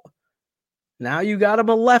all. Now you got him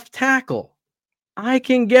a left tackle. I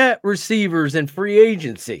can get receivers in free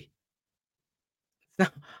agency.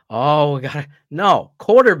 Oh, we got no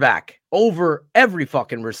quarterback over every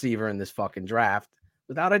fucking receiver in this fucking draft,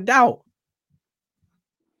 without a doubt.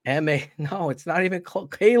 No, it's not even close.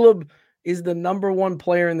 Caleb is the number 1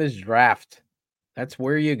 player in this draft. That's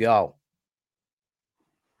where you go.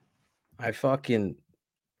 That's what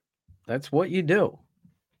you do.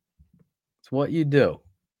 It's what you do.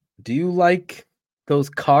 Do you like those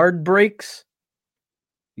card breaks?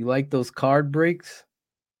 You like those card breaks?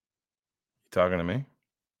 You talking to me?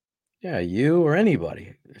 Yeah, you or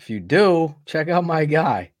anybody. If you do, check out my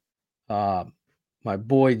guy, my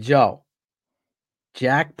boy Joe.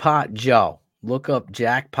 Jackpot Joe. Look up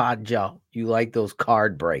Jackpot Joe. You like those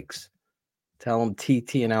card breaks. Tell him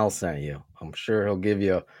TTNL sent you. I'm sure he'll give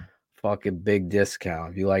you a fucking big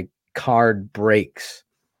discount if you like card breaks.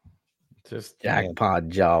 Just Jackpot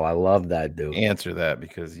Joe. I love that dude. Answer that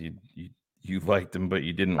because you liked him, but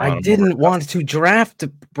you didn't want him. I didn't want to draft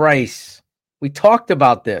Bryce. We talked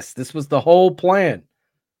about this. This was the whole plan.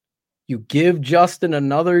 You give Justin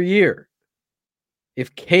another year.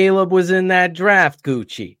 If Caleb was in that draft,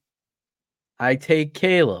 Gucci, I take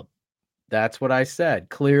Caleb. That's what I said.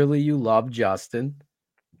 Clearly, you love Justin.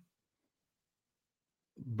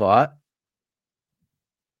 But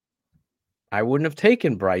I wouldn't have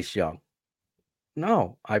taken Bryce Young.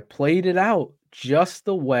 No, I played it out just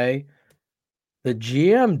the way the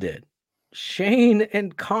GM did. Shane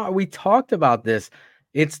and Carr, we talked about this.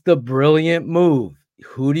 It's the brilliant move.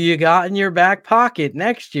 Who do you got in your back pocket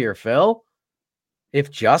next year, Phil? If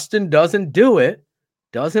Justin doesn't do it,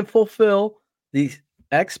 doesn't fulfill the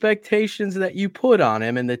expectations that you put on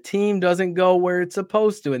him, and the team doesn't go where it's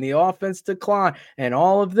supposed to, and the offense decline, and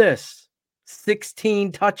all of this,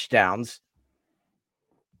 16 touchdowns.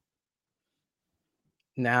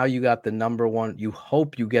 Now you got the number 1. You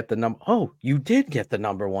hope you get the number. Oh, you did get the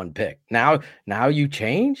number 1 pick. Now you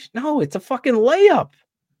change? No, it's a fucking layup.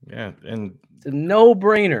 Yeah, and it's a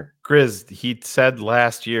no-brainer. Grizz, he said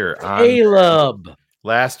last year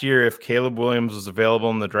last year, if Caleb Williams was available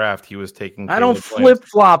in the draft, he was taking. I don't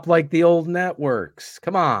flip-flop like the old networks.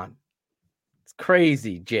 Come on, it's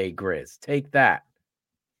crazy, Jay Grizz. Take that.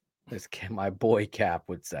 As my boy Cap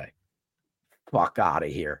would say. Fuck out of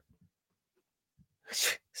here.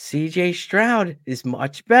 CJ Stroud is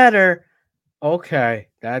much better. Okay,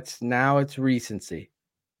 it's recency.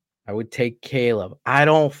 I would take Caleb. I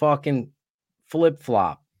don't fucking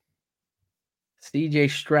flip-flop. CJ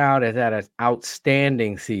Stroud has had an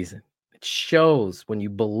outstanding season. It shows when you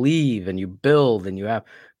believe and you build and you have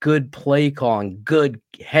good play calling, good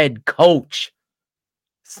head coach,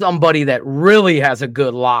 somebody that really has a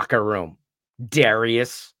good locker room.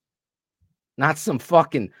 Darius, not some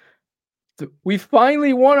fucking. We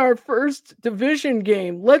finally won our first division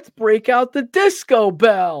game. Let's break out the disco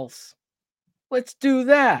bells. Let's do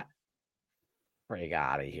that. Frig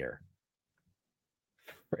out of here.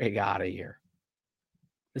 Frig out of here.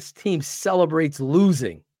 This team celebrates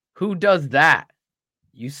losing. Who does that?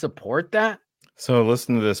 You support that? So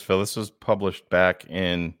listen to this, Phil. This was published back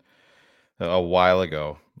in a while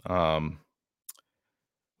ago.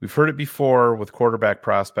 We've heard it before with quarterback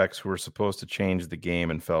prospects who were supposed to change the game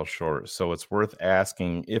and fell short. So it's worth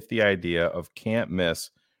asking if the idea of can't miss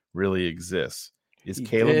really exists. Is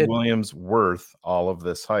Caleb Williams worth all of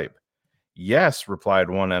this hype? Yes, replied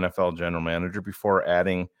one NFL general manager before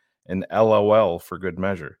adding an LOL for good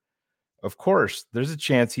measure. Of course, there's a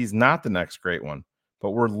chance he's not the next great one,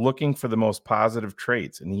 but we're looking for the most positive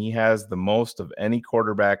traits, and he has the most of any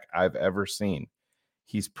quarterback I've ever seen.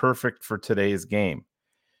 He's perfect for today's game.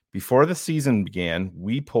 Before the season began,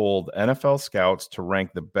 we polled NFL scouts to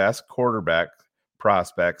rank the best quarterback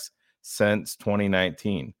prospects since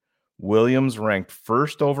 2019. Williams ranked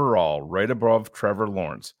first overall, right above Trevor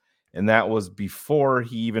Lawrence, and that was before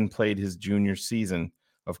he even played his junior season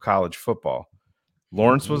of college football.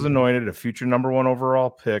 Lawrence was anointed a future number 1 overall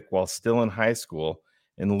pick while still in high school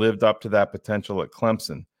and lived up to that potential at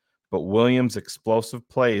Clemson. But Williams' explosive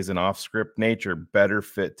plays and off-script nature better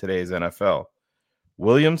fit today's NFL.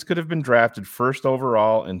 Williams could have been drafted first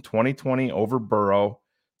overall in 2020 over Burrow,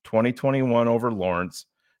 2021 over Lawrence,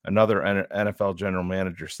 another NFL general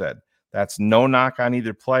manager said. That's no knock on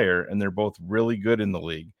either player, and they're both really good in the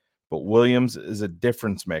league. But Williams is a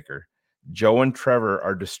difference maker. Joe and Trevor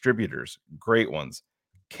are distributors, great ones.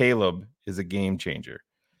 Caleb is a game changer.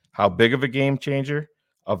 How big of a game changer?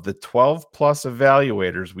 Of the 12-plus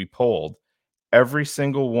evaluators we polled, every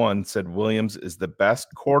single one said Williams is the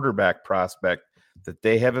best quarterback prospect that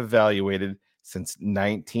they have evaluated since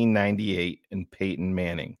 1998 and Peyton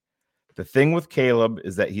Manning. The thing with Caleb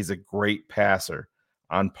is that he's a great passer,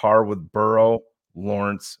 on par with Burrow,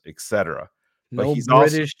 Lawrence, etc. But no he's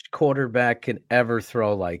British quarterback can ever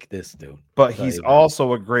throw like this dude. But he's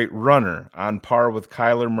also a great runner, on par with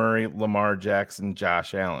Kyler Murray, Lamar Jackson,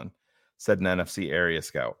 Josh Allen, said an NFC area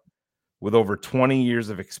scout. With over 20 years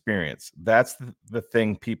of experience, that's the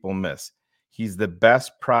thing people miss. He's the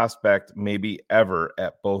best prospect maybe ever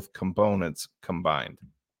at both components combined.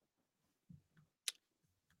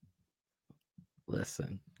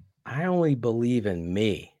 Listen, I only believe in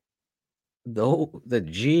me. Though the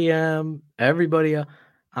GM, everybody else,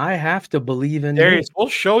 I have to believe in Darius, me. we'll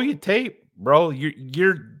show you tape, bro.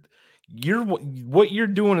 You're what you're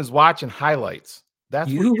doing is watching highlights. That's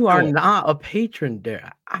you are not a patron, Darius.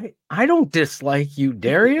 I don't dislike you,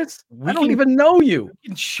 Darius. I don't even know you. We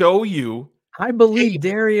can show you. I believe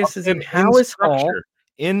Darius is in Hallis Hall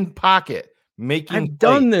in pocket making. I've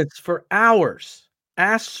done this for hours.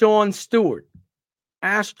 Ask Sean Stewart.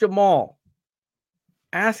 Ask Jamal.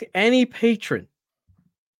 Ask any patron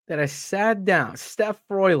that I sat down. Steph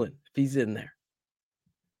Froyland, if he's in there.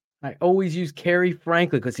 I always use Kerry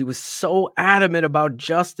Franklin because he was so adamant about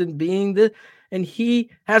Justin being and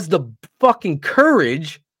he has the fucking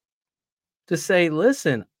courage to say,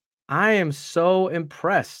 listen, I am so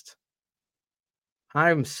impressed.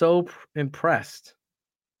 I'm so impressed.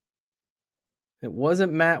 It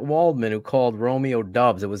wasn't Matt Waldman who called Romeo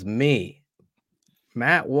Dubs. It was me.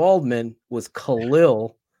 Matt Waldman was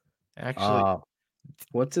Khalil. Actually,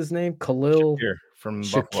 what's his name? Khalil Shakir from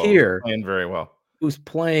Shakir, Buffalo, playing very well. Who's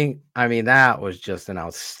playing? I mean, that was just an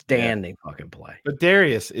outstanding fucking play. But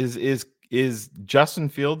Darius, is Justin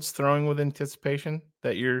Fields throwing with anticipation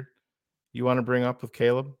that you want to bring up with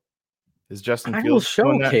Caleb? Is Justin Fields will show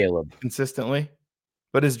doing that Caleb consistently?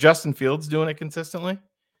 But is Justin Fields doing it consistently?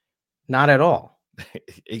 Not at all.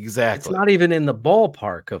 Exactly. It's not even in the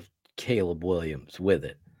ballpark of Caleb Williams with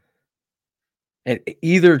it. And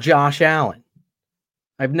either Josh Allen.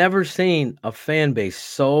 I've never seen a fan base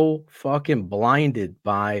so fucking blinded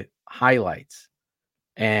by highlights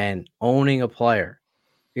and owning a player.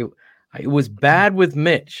 It was bad with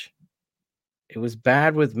Mitch. It was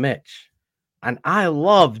bad with Mitch. And I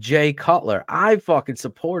love Jay Cutler. I fucking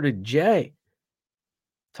supported Jay.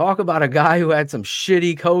 Talk about a guy who had some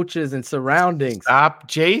shitty coaches and surroundings. Stop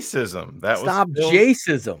Jaysism. Stop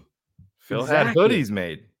Jaysism. Phil had hoodies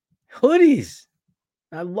made. Hoodies.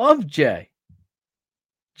 I love Jay.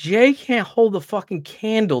 Jay can't hold a fucking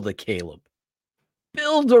candle to Caleb.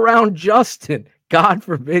 Build around Justin. God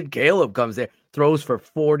forbid Caleb comes there, throws for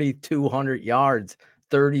 4,200 yards,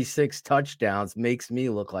 36 touchdowns, makes me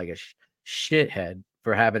look like a shithead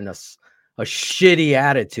for having a shitty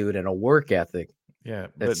attitude and a work ethic. Yeah,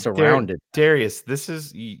 that's surrounded. Darius, this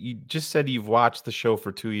is you just said you've watched the show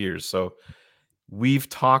for 2 years, so we've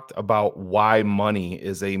talked about why money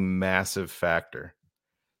is a massive factor.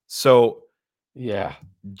 So yeah,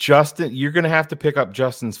 Justin, you're going to have to pick up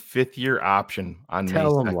Justin's 5th-year option on May 2nd.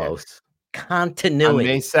 Tell him, Los. Continuity. On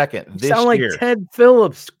May 2nd, this sound year, like Ted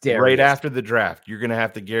Phillips, Darius. Right after the draft, you're going to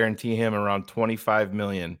have to guarantee him around $25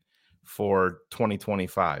 million for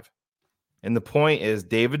 2025. And the point is,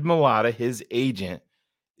 David Mulata, his agent,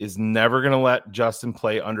 is never going to let Justin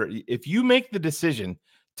play under. If you make the decision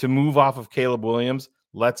to move off of Caleb Williams,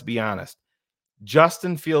 let's be honest,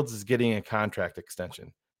 Justin Fields is getting a contract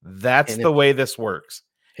extension. That's the way this works.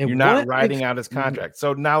 You're not riding out his contract.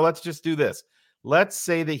 So now let's just do this. Let's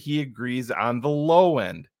say that he agrees on the low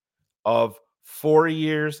end of 4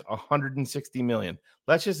 years, $160 million.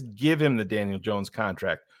 Let's just give him the Daniel Jones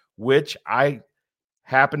contract, which I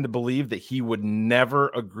happen to believe that he would never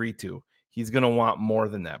agree to. He's going to want more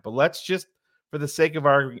than that. But let's just, for the sake of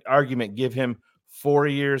our argument, give him 4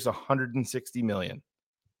 years, $160 million.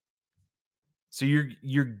 So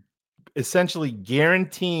you're essentially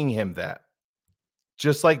guaranteeing him that,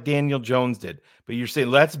 just like Daniel Jones did. But you're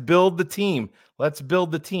saying, let's build the team. Let's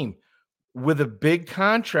build the team. With a big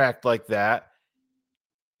contract like that,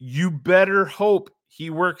 you better hope he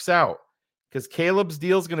works out, because Caleb's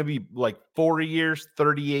deal is going to be like 4 years,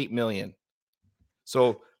 $38 million.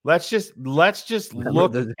 So let's just look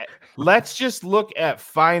at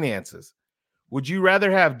finances. Would you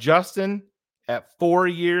rather have Justin at 4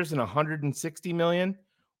 years and $160 million,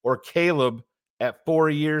 or Caleb at 4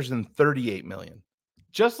 years and $38 million?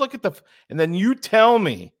 Just look at and then you tell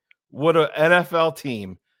me what an NFL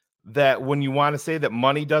team that, when you want to say that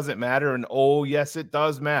money doesn't matter, and oh yes, it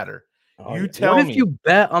does matter. You tell me. What if you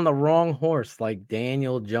bet on the wrong horse, like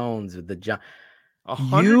Daniel Jones with the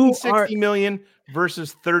 $160 million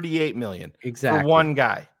versus $38 million exactly for one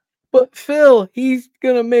guy? But Phil, he's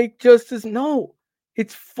gonna make just as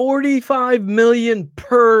it's $45 million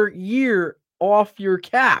per year off your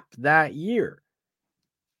cap that year.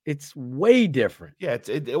 It's way different. Yeah,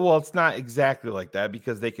 it's not exactly like that,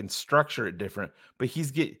 because they can structure it different. But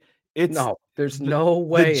there's no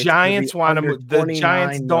way. The Giants want him. The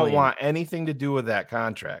Giants don't want anything to do with that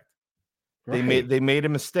contract. Right. They made a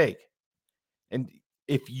mistake. And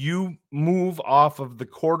if you move off of the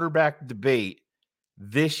quarterback debate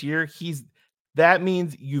this year, that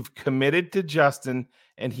means you've committed to Justin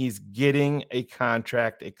and he's getting a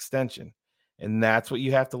contract extension. And that's what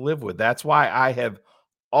you have to live with. That's why I have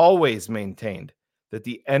always maintained that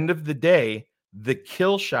the end of the day, the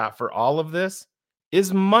kill shot for all of this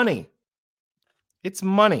is money. It's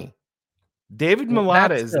money. David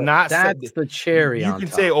Mulata is not. That's the cherry. You can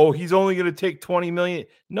say, "Oh, he's only going to take $20 million."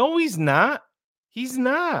 No, he's not. He's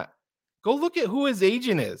not. Go look at who his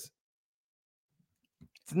agent is.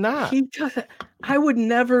 It's not. He doesn't. I would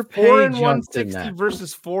never pay 4 and Justin 160 that.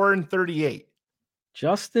 versus 4 and 38.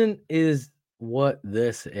 Justin is what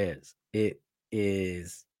this is. It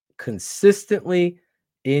is consistently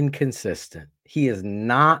inconsistent. He is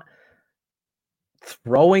not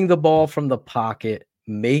throwing the ball from the pocket,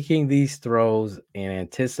 making these throws in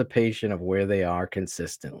anticipation of where they are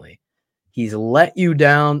consistently. He's let you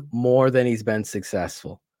down more than he's been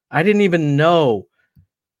successful. I didn't even know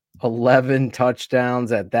 11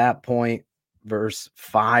 touchdowns at that point versus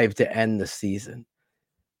 5 to end the season.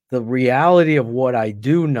 The reality of what I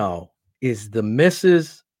do know is the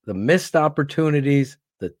misses, the missed opportunities,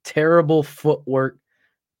 the terrible footwork,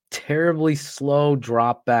 terribly slow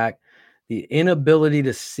drop back, the inability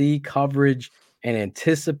to see coverage and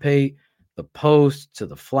anticipate the post to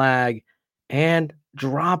the flag, and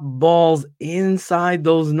drop balls inside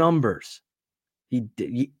those numbers.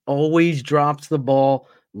 He always drops the ball,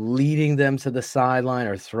 leading them to the sideline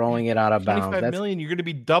or throwing it out of bounds. $25 million, you're going to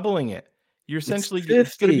be doubling it. You're essentially,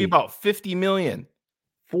 it's going to be about $50 million.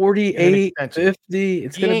 48, 50.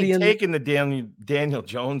 It's going to be taking the Daniel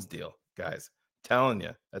Jones deal, guys. telling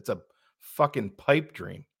you, that's a fucking pipe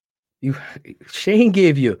dream. Shane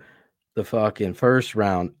gave you the fucking first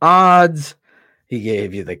round odds. He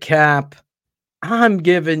gave you the cap. I'm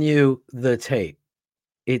giving you the tape.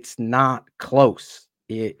 It's not close.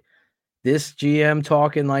 This GM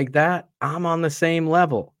talking like that, I'm on the same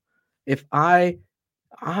level. If I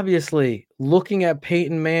obviously looking at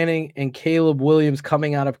Peyton Manning and Caleb Williams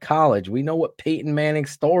coming out of college, we know what Peyton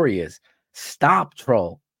Manning's story is. Stop,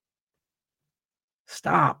 troll.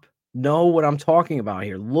 Stop. Know what I'm talking about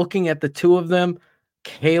here. Looking at the two of them,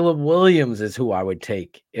 Caleb Williams is who I would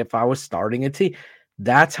take if I was starting a team.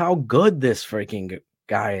 That's how good this freaking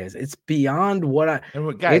guy is. It's beyond what I.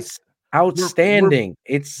 Guys, it's outstanding.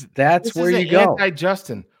 That's where you go.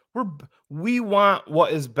 Anti-Justin. We want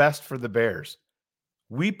what is best for the Bears.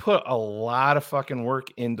 We put a lot of fucking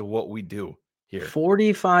work into what we do here.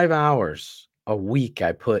 45 hours a week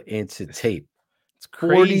I put into tape. It's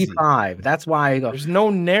crazy. 45. That's why I go. There's no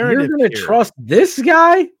narrative. You're gonna trust this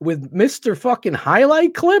guy with Mr. fucking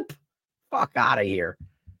highlight clip? Fuck out of here.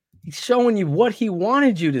 He's showing you what he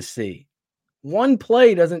wanted you to see. One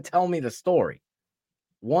play doesn't tell me the story.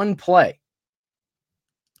 One play.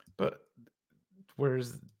 But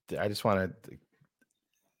I just want to,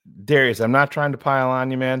 Darius, I'm not trying to pile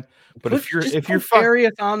on you, man. But if you're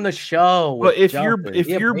Darius on the show, but if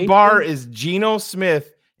your bar is Geno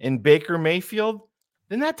Smith and Baker Mayfield,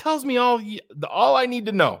 then that tells me all I need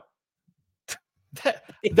to know.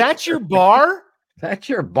 That's your bar? That's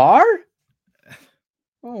your bar?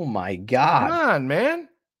 Oh my God. Come on, man.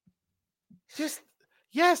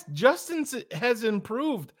 Yes, Justin has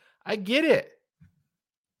improved. I get it.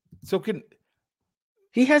 So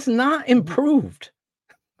he has not improved.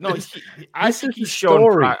 No, I think he's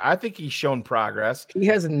shown progress. He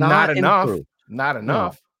has not enough. Improved. Not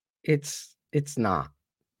enough. No, it's not.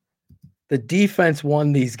 The defense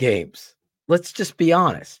won these games. Let's just be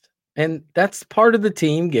honest. And that's part of the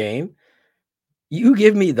team game. You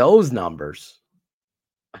give me those numbers.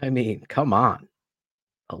 I mean, come on.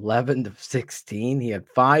 11 to 16. He had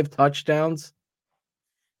 5 touchdowns.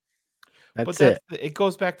 That's it. It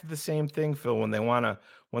goes back to the same thing, Phil, when they want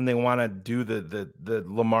to do the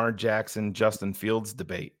Lamar Jackson, Justin Fields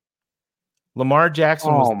debate. Lamar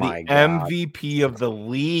Jackson was the MVP of the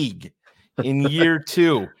league in year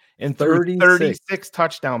 2 and threw 36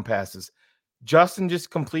 touchdown passes. Justin just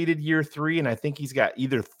completed year 3, and I think he's got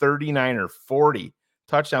either 39 or 40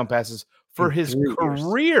 touchdown passes for his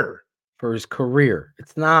career. For his career.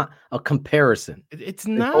 It's not a comparison. It's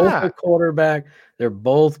They're not. both a quarterback. They're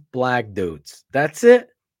both black dudes. That's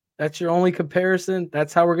it. That's your only comparison.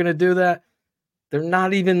 That's how we're going to do that. They're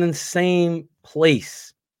not even in the same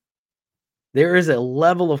place. There is a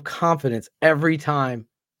level of confidence every time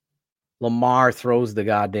Lamar throws the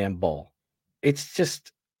goddamn ball. It's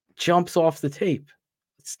just jumps off the tape.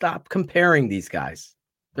 Stop comparing these guys.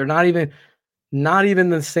 They're not even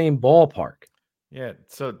the same ballpark. Yeah.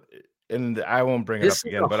 So, and I won't bring it up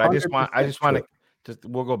again, but I just want to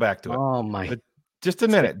we'll go back to it. Oh my! But just a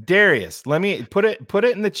minute, Darius. Let me put it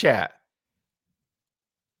in the chat.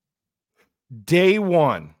 Day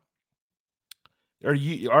 1. Are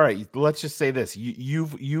you all right? Let's just say this: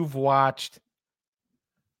 you've watched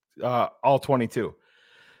all 22.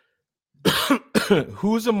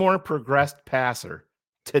 Who's a more progressed passer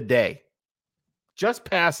today? Just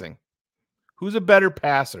passing. Who's a better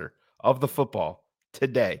passer of the football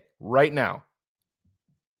today, right now?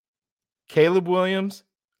 Caleb Williams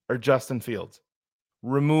or Justin Fields?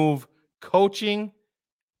 Remove coaching,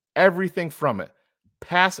 everything from it.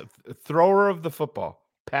 Thrower of the football,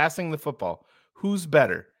 passing the football. Who's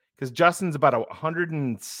better? Because Justin's about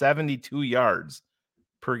 172 yards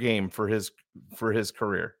per game for his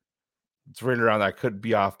career. It's right around that. Could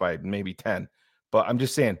be off by maybe 10. But I'm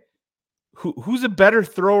just saying, who's a better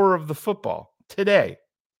thrower of the football today?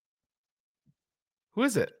 Who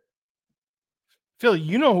is it? Phil,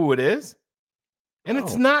 you know who it is. And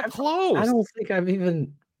it's not close. I don't think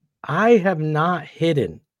I have not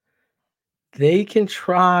hidden. They can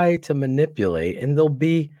try to manipulate, and there'll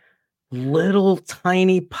be little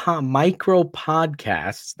tiny micro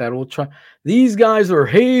podcasts that will try. These guys are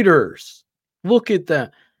haters. Look at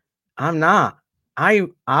that. I'm not.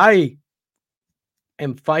 I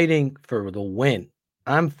am fighting for the win.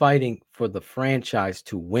 I'm fighting for the franchise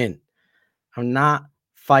to win. I'm not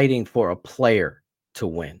fighting for a player to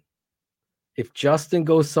win. If Justin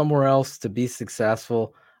goes somewhere else to be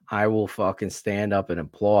successful, I will fucking stand up and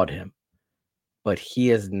applaud him. But he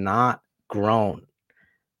has not grown.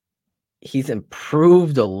 He's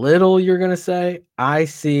improved a little, you're going to say. I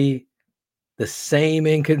see the same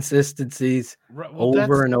inconsistencies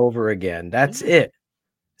over and over again. That's it.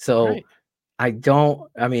 So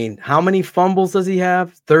I mean, how many fumbles does he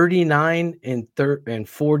have? 39 in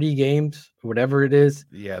 40 games, whatever it is.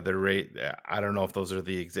 Yeah, the rate. I don't know if those are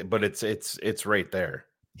the exact, but it's right there.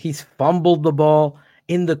 He's fumbled the ball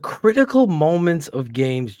in the critical moments of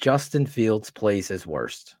games. Justin Fields plays his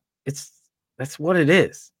worst. That's what it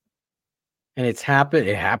is. And it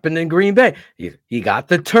happened in Green Bay. He got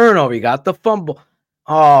the turnover, he got the fumble.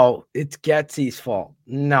 Oh, it's Getsy's fault.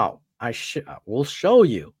 No, we'll show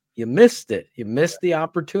you. You missed it. You missed the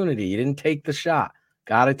opportunity. You didn't take the shot.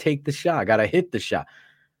 Got to take the shot. Got to hit the shot.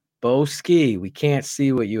 Bo Ski, we can't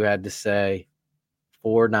see what you had to say.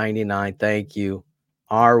 $4.99. Thank you.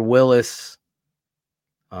 R. Willis.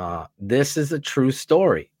 This is a true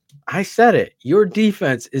story. I said it. Your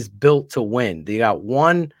defense is built to win. You got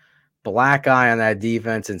one black eye on that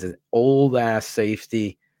defense. It's an old ass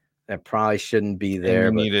safety that probably shouldn't be there.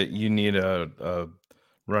 And you need a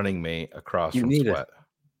running mate across from Sweat.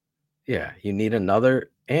 You need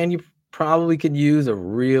another, and you probably could use a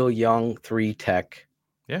real young 3 tech.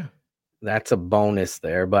 Yeah. That's a bonus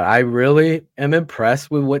there. But I really am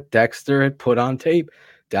impressed with what Dexter had put on tape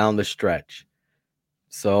down the stretch.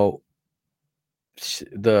 So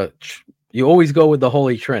you always go with the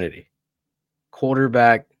Holy Trinity: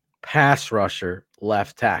 quarterback, pass rusher,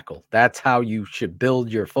 left tackle. That's how you should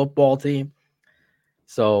build your football team.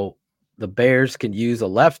 So the Bears can use a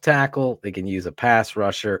left tackle, they can use a pass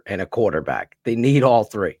rusher, and a quarterback. They need all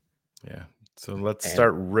 3. Yeah. So let's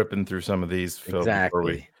start ripping through some of these, Phil.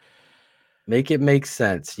 Exactly. Make it make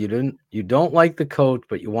sense. You don't like the coach,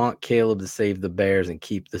 but you want Caleb to save the Bears and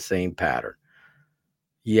keep the same pattern.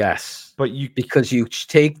 Yes, because you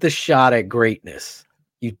take the shot at greatness.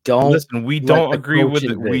 You don't listen. We don't agree with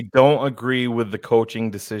it. We don't agree with the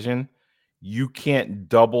coaching decision. You can't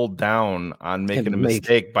double down on making a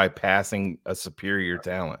mistake by passing a superior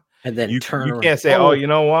talent, and then you around. Can't say, "Oh, you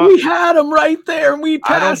know what? We had him right there, and we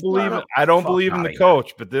passed." I don't believe in the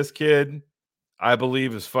coach, but this kid, I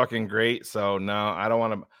believe, is fucking great. So no, I don't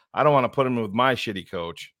want to put him with my shitty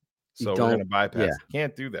coach. So we're gonna bypass. Yeah.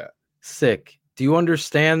 Can't do that. Sick. Do you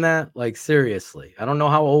understand that? Like, seriously, I don't know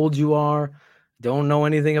how old you are. Don't know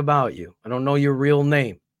anything about you. I don't know your real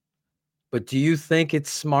name. But do you think it's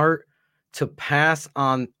smart to pass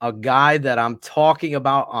on a guy that I'm talking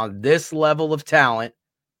about on this level of talent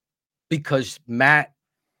because Matt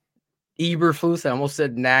Eberflus, I almost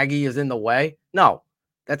said Nagy, is in the way? No,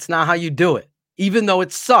 that's not how you do it. Even though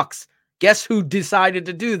it sucks. Guess who decided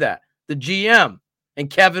to do that? The GM and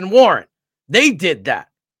Kevin Warren. They did that.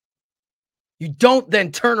 You don't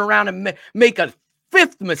then turn around and make a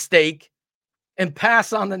 5th mistake and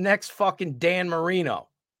pass on the next fucking Dan Marino,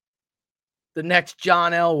 the next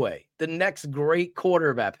John Elway, the next great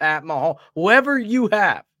quarterback, Pat Mahomes, whoever you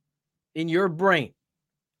have in your brain.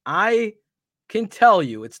 I can tell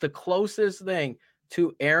you it's the closest thing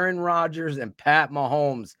to Aaron Rodgers and Pat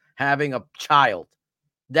Mahomes having a child.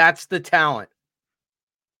 That's the talent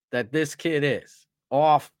that this kid is.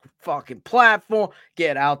 Off fucking platform,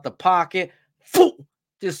 get out the pocket,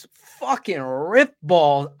 just fucking rip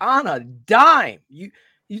balls on a dime. You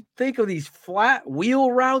think of these flat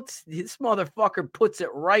wheel routes, this motherfucker puts it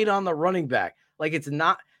right on the running back. Like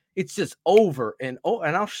it's just over and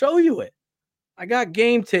I'll show you it. I got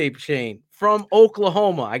game tape, Shane, from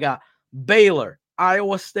Oklahoma. I got Baylor,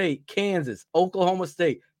 Iowa State, Kansas, Oklahoma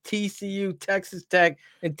State, TCU, Texas Tech,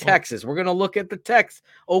 and Texas. We're going to look at the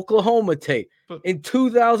Oklahoma tape. In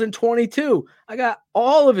 2022, I got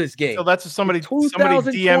all of his games. So that's somebody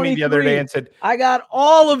DM'd me the other day and said, I got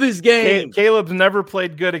all of his games. Caleb's never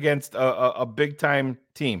played good against a big-time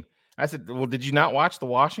team. I said, well, did you not watch the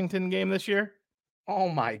Washington game this year? Oh,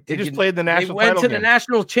 my. They just played the national title game. They went to game. the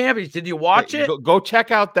national championship. Did you watch it? Go check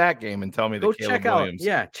out that game and tell me that Caleb Williams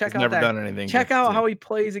check has out never that. done anything. Check out how he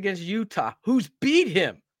plays against Utah, who's beat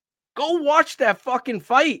him. Go watch that fucking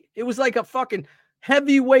fight. It was like a fucking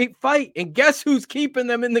heavyweight fight. And guess who's keeping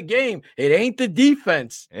them in the game? It ain't the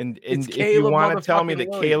defense. And if you want to tell me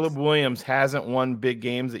that Caleb Williams hasn't won big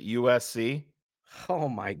games at USC, oh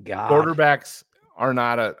my God. Quarterbacks are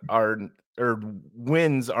not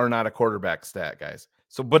wins are not a quarterback stat, guys.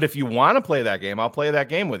 So, but if you want to play that game, I'll play that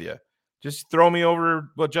game with you. Just throw me over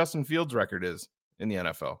what Justin Fields' record is in the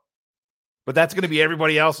NFL. But that's going to be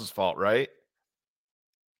everybody else's fault, right?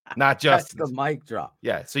 Not just the mic drop.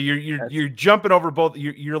 Yeah. So you're jumping over both.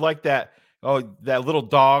 You're like that. Oh, that little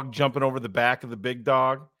dog jumping over the back of the big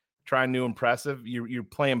dog, trying to impressive. You're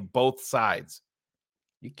playing both sides.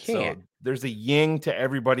 You can't. So there's a yin to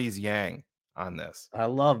everybody's yang on this. I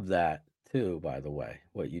love that too. By the way,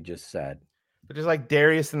 what you just said. Just like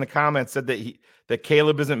Darius in the comments said that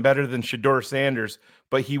Caleb isn't better than Shador Sanders,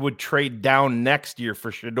 but he would trade down next year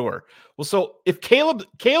for Shador. Well, so if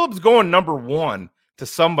Caleb's going number 1 to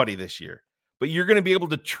somebody this year, but you're going to be able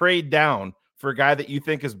to trade down for a guy that you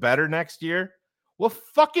think is better next year, what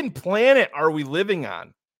fucking planet are we living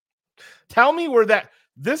on? Tell me where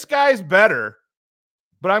this guy's better,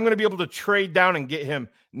 but I'm going to be able to trade down and get him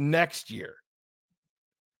next year.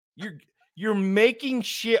 You're making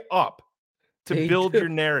shit up to build your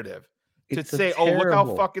narrative, to say, oh, look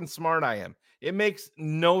how fucking smart I am. It makes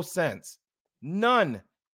no sense. None.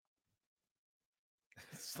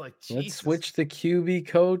 It's like, Jesus. Let's switch the QB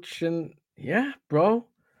coach. And yeah, bro,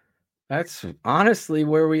 that's honestly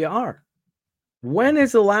where we are. When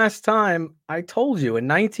is the last time I told you in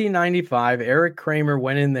 1995, Eric Kramer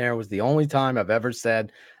went in there was the only time I've ever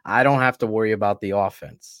said, I don't have to worry about the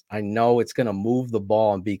offense. I know it's going to move the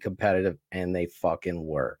ball and be competitive. And they fucking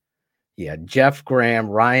were. He had Jeff Graham,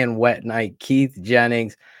 Ryan Wetnight, Keith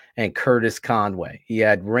Jennings, and Curtis Conway. He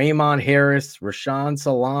had Raymond Harris, Rashawn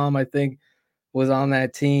Salam, I think, was on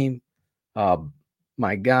that team.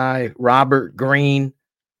 My guy, Robert Green.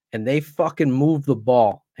 And they fucking moved the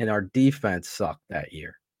ball, and our defense sucked that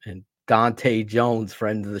year. And Dante Jones,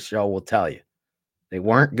 friend of the show, will tell you. They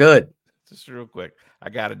weren't good. Just real quick. I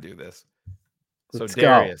got to do this. Let's so,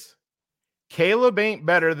 Darius. Go. Caleb ain't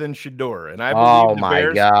better than Shador, and I believe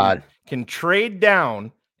the Bears can trade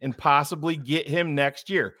down and possibly get him next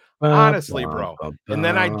year. Honestly, bro. And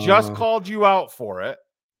then I just called you out for it,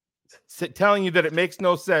 telling you that it makes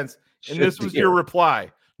no sense. And this was your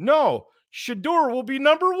reply. No, Shador will be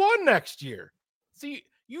number 1 next year. See,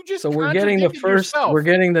 you just we're getting the first. Yourself. We're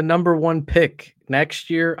getting the number 1 pick next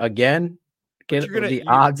year again. Get the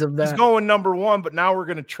odds of that. He's going number 1, but now we're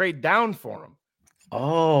going to trade down for him.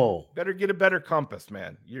 Oh, better get a better compass,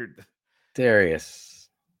 man. You're Darius.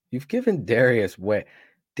 You've given Darius way.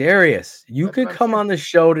 Darius, you could come on the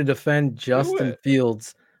show to defend Justin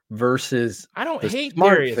Fields versus. I don't hate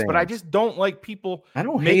Darius, but I just don't like people. I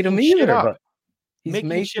don't hate him either. But he's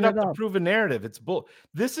making shit up to prove a narrative. It's bull.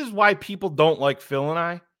 This is why people don't like Phil and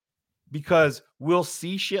I, because we'll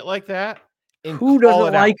see shit like that. And who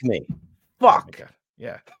doesn't like me? Fuck. Oh,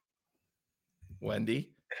 yeah. Wendy.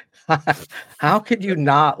 How could you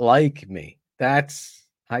not like me? I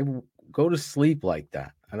go to sleep like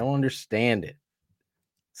that. I don't understand it.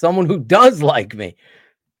 Someone who does like me,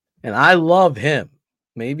 and I love him.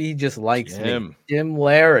 Maybe he just likes me. Jim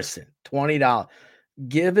Larison, $20.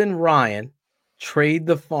 Given Ryan, trade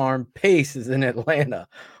the farm. Pace is in Atlanta.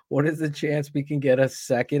 What is the chance we can get a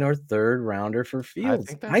 2nd or 3rd rounder for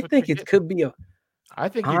Fields? I think it could be a. I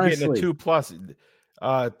think you're getting a 2+.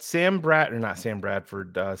 Sam Darnold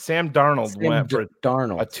went for a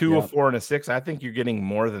 2, a 4, and a 6. I think you're getting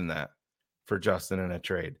more than that for Justin in a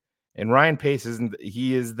trade. And Ryan Pace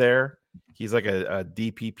he is there. He's like a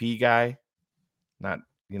DPP guy, not,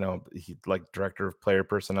 he's like director of player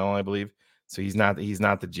personnel, I believe. So he's not the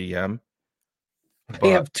GM.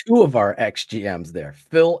 They have 2 of our ex-GMs there,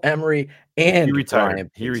 Phil Emery and he retired. Ryan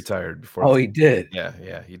Pace. He retired before. Oh, he did.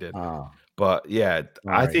 Yeah, he did. Oh. But yeah,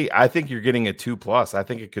 I think you're getting a 2+. I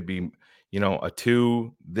think it could be, a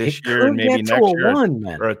 2 this year and maybe next year, 1,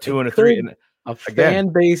 man. Or a 2 and a 3. And a fan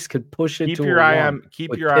base could push it. Keep your eye on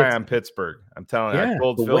Pittsburgh. I'm telling you, I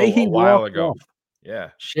told Phil a while ago.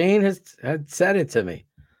 Yeah, Shane had said it to me.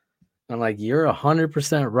 I'm like, you're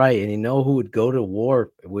 100% right, and who would go to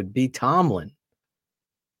war? It would be Tomlin.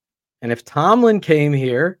 And if Tomlin came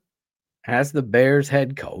here as the Bears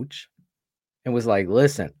head coach and was like,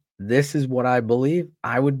 listen, this is what I believe,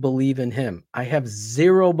 I would believe in him. I have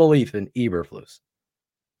zero belief in Eberflus.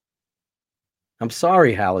 I'm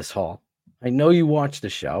sorry, Hallis Hall. I know you watched the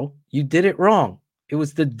show. You did it wrong. It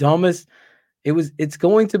was the dumbest. It's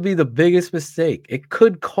going to be the biggest mistake. It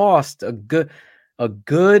could cost a good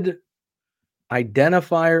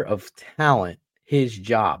identifier of talent his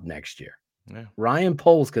job next year. Yeah. Ryan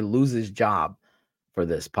Poles could lose his job for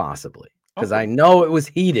this possibly. Because I know it was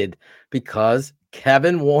heated because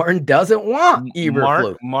Kevin Warren doesn't want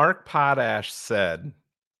Eberflus. Mark Potash said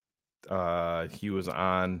he was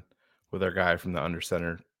on with our guy from the Under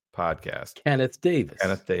Center podcast, Kenneth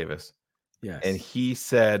Davis. Yes. And he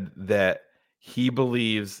said that he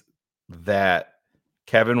believes that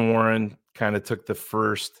Kevin Warren kind of took the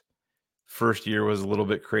first year was a little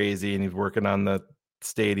bit crazy, and he's working on the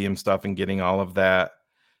stadium stuff and getting all of that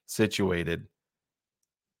situated.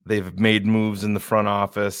 They've made moves in the front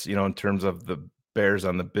office, in terms of the Bears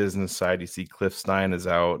on the business side. You see Cliff Stein is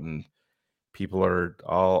out, and people are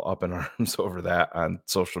all up in arms over that on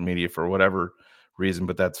social media for whatever reason,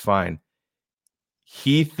 but that's fine.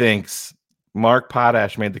 He thinks Mark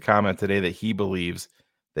Potash made the comment today that he believes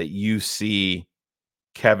that you see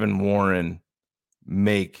Kevin Warren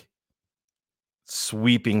make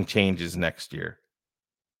sweeping changes next year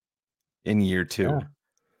in year 2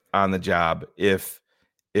 on the job if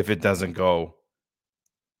it doesn't go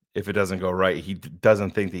right. He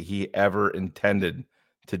doesn't think that he ever intended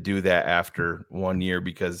to do that after 1 year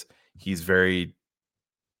because he's very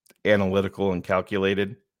analytical and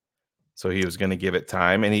calculated. So he was going to give it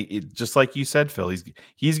time, and he just like you said, Phil,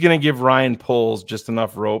 he's going to give Ryan Poles just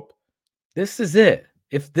enough rope. This is it.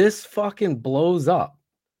 If this fucking blows up,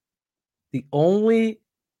 the only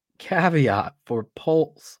caveat for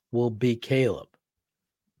Poles will be Caleb.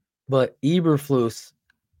 But Eberflus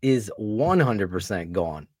is 100%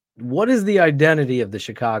 gone. What is the identity of the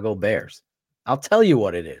Chicago Bears? I'll tell you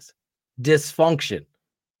what it is. Dysfunction.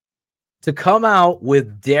 To come out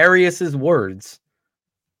with Darius's words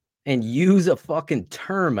and use a fucking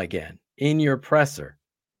term again in your presser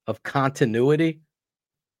of continuity,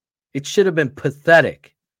 it should have been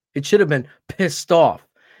pathetic. It should have been pissed off.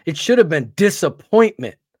 It should have been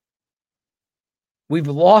disappointment. We've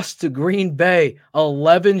lost to Green Bay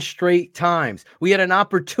 11 straight times. We had an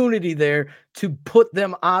opportunity there to put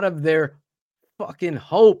them out of their fucking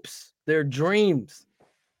hopes, their dreams.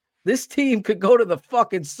 This team could go to the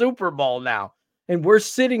fucking Super Bowl now. And we're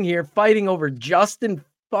sitting here fighting over Justin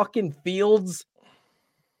fucking Fields.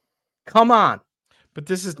 Come on. But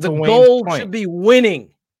this is the Dwayne's goal point. should be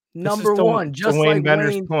winning. This Number is one, just Dwayne like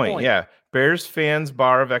Bender's Wayne's point. Yeah. Bears fans'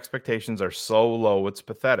 bar of expectations are so low, it's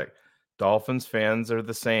pathetic. Dolphins fans are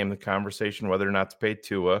the same. The conversation whether or not to pay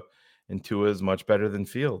Tua, and Tua is much better than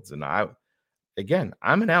Fields. And I'm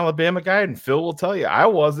an Alabama guy, and Phil will tell you, I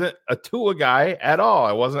wasn't a Tua guy at all.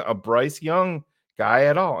 I wasn't a Bryce Young guy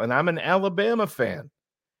at all. And I'm an Alabama fan.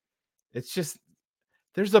 It's just,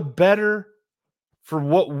 there's a better, for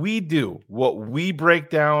what we do, what we break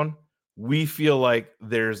down, we feel like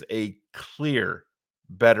there's a clear,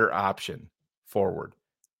 better option forward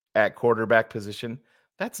at quarterback position.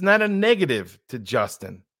 That's not a negative to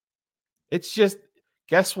Justin. It's just,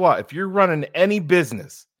 guess what? If you're running any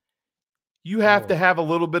business, you have to have a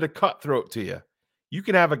little bit of cutthroat to you. You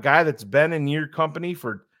can have a guy that's been in your company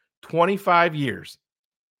for 25 years.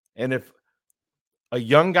 And if a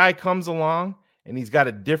young guy comes along and he's got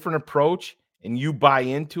a different approach and you buy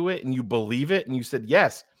into it and you believe it and you said,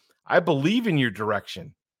 yes, I believe in your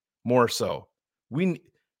direction more so.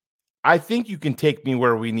 I think you can take me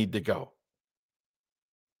where we need to go.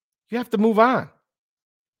 You have to move on.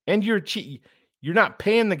 And you're not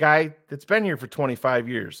paying the guy that's been here for 25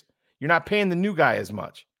 years. You're not paying the new guy as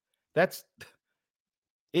much.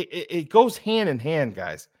 It goes hand in hand,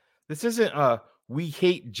 guys. This isn't we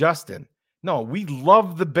hate Justin. No, we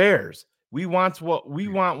love the Bears. We want what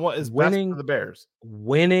is best for the Bears.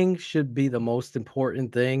 Winning should be the most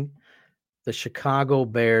important thing. The Chicago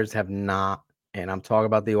Bears have not, and I'm talking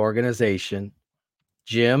about the organization.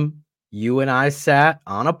 Jim, you and I sat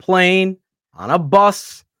on a plane, on a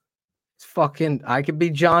bus. It's fucking, I could be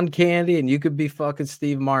John Candy and you could be fucking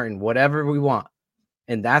Steve Martin, whatever we want.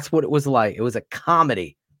 And that's what it was like. It was a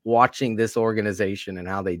comedy watching this organization and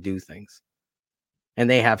how they do things. And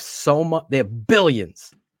they have so much, they have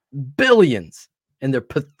billions, and they're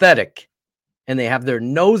pathetic. And they have their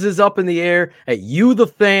noses up in the air at you, the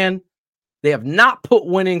fan. They have not put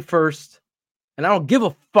winning first. And I don't give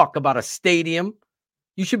a fuck about a stadium.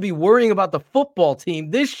 You should be worrying about the football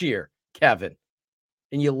team this year, Kevin.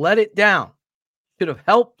 And you let it down. Should have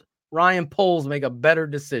helped Ryan Poles make a better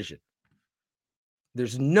decision.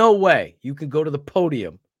 There's no way you could go to the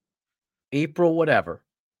podium, April, whatever.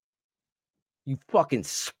 You fucking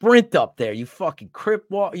sprint up there. You fucking crip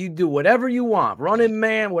walk. You do whatever you want. Running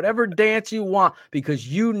man, whatever dance you want, because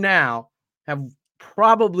you now have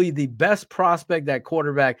probably the best prospect at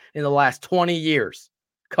quarterback in the last 20 years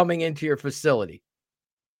coming into your facility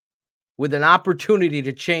with an opportunity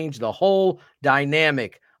to change the whole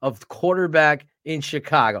dynamic of quarterback in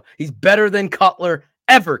Chicago. He's better than Cutler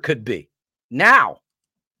ever could be. Now,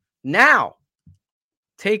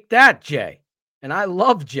 take that, Jay. And I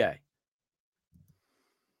love Jay.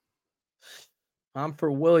 I'm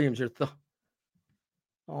for Williams.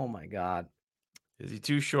 Oh my God. Is he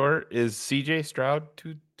too short? Is CJ Stroud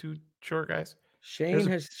too short, guys? Shane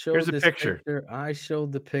has showed this picture. I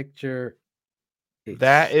showed the picture.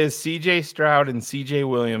 That is CJ Stroud and CJ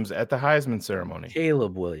Williams at the Heisman ceremony.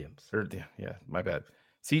 Caleb Williams. Yeah, my bad.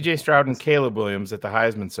 CJ Stroud and Caleb Williams at the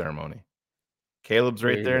Heisman ceremony. Caleb's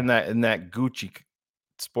right there in that Gucci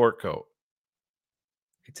sport coat.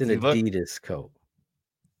 It's an Adidas coat.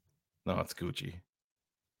 No, it's Gucci.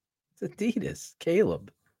 It's Adidas.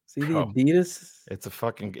 Caleb. See the Bro, Adidas? It's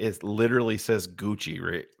it literally says Gucci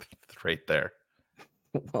right there.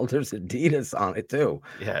 Well, there's Adidas on it too.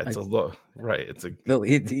 Yeah, it's a look. Right. It's a the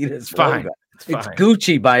Adidas it's fine. logo. It's It's fine.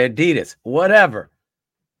 Gucci by Adidas. Whatever.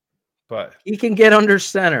 But He can get under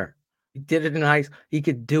center. He did it in high school. He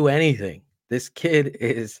could do anything. This kid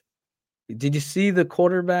is. Did you see the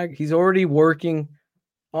quarterback? He's already working.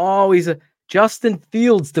 Oh, Justin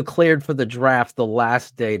Fields declared for the draft the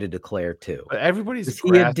last day to declare too. But everybody's Is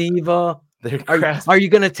he a diva? Are you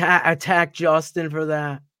going to attack Justin for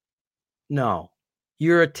that? No.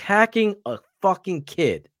 You're attacking a fucking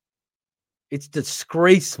kid. It's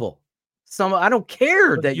disgraceful. I don't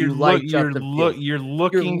care that you like Justin Fields. You're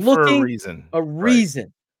looking for a reason. A reason.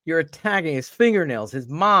 Right. You're attacking his fingernails, his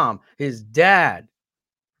mom, his dad.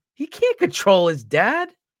 He can't control his dad.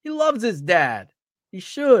 He loves his dad. He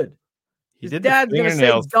should. His dad's gonna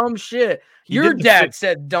say dumb shit. Your dad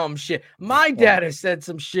said dumb shit. My dad has said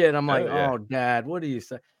some shit. I'm like, oh, Dad, what do you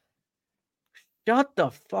say? Shut the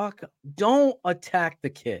fuck up. Don't attack the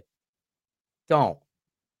kid. Don't.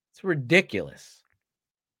 It's ridiculous.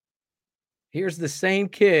 Here's the same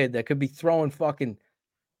kid that could be throwing fucking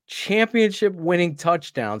championship winning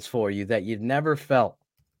touchdowns for you that you'd never felt,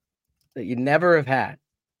 that you never have had.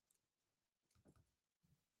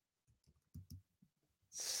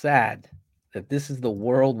 Sad that this is the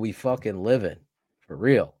world we fucking live in. For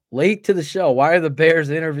real. Late to the show. Why are the Bears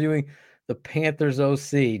interviewing the Panthers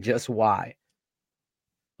OC? Just why?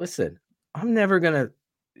 Listen, I'm never going to.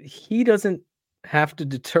 He doesn't have to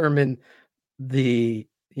determine the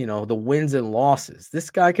wins and losses. This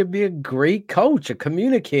guy could be a great coach, a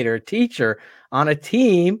communicator, a teacher on a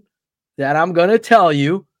team that I'm going to tell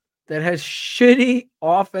you that has shitty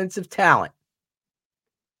offensive talent.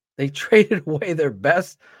 They traded away their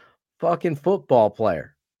best fucking football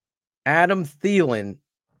player. Adam Thielen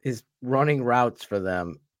is running routes for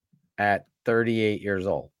them at 38 years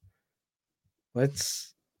old.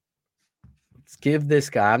 Let's give this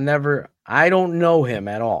guy. I don't know him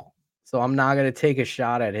at all. So I'm not going to take a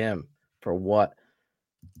shot at him for what.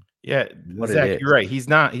 Yeah, Zach, you're right. He's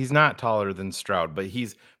not taller than Stroud, but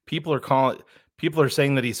people are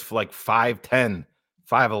saying that he's like 5'10",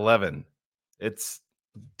 5'11". It's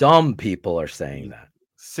dumb people are saying that.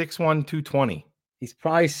 6'1", 220. He's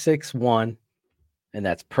probably 6'1", and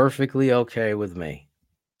that's perfectly okay with me.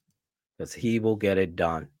 Because he will get it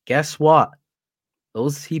done. Guess what?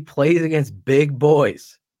 He plays against big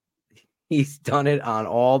boys. He's done it on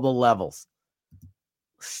all the levels.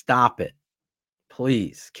 Stop it.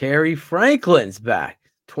 Please. Kerry Franklin's back.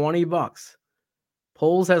 $20.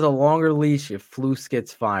 Poles has a longer leash if Flus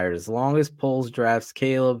gets fired. As long as Poles drafts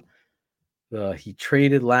Caleb, he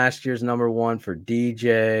traded last year's number 1 for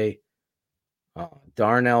DJ,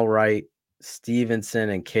 Darnell Wright, Stevenson,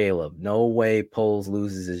 and Caleb. No way Poles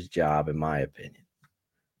loses his job, in my opinion.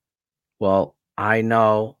 Well, I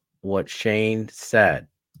know what Shane said,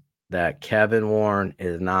 that Kevin Warren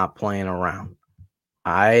is not playing around.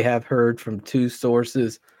 I have heard from 2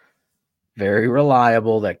 sources, very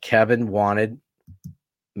reliable, that Kevin wanted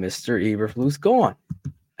Mr. Eberflus gone,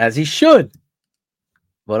 as he should,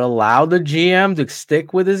 but allow the GM to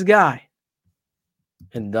stick with his guy.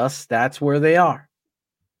 And thus, that's where they are.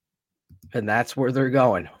 And that's where they're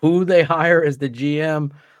going. Who they hire as the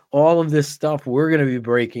GM, all of this stuff we're going to be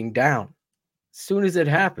breaking down as soon as it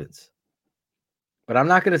happens. But I'm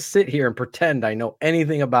not going to sit here and pretend I know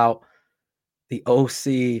anything about the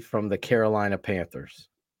OC from the Carolina Panthers.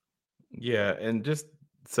 Yeah, and just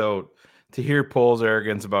so to hear Pole's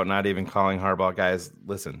arrogance about not even calling Harbaugh, guys,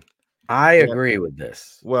 listen. I agree with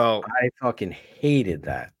this. Well, I fucking hated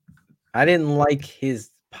that. I didn't like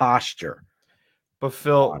his posture. But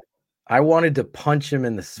Phil, I wanted to punch him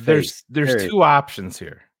in the face. There's 2 options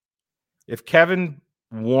here. If Kevin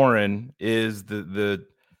Warren is the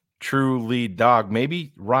true lead dog,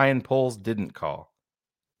 maybe Ryan Poles didn't call.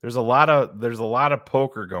 There's a lot of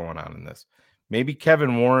poker going on in this. Maybe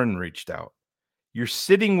Kevin Warren reached out. You're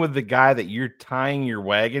sitting with the guy that you're tying your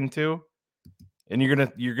wagon to, and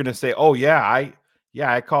you're gonna say, "Oh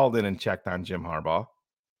I called in and checked on Jim Harbaugh."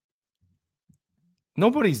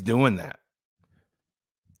 Nobody's doing that.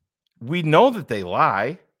 We know that they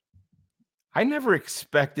lie. I never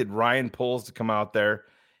expected Ryan Poles to come out there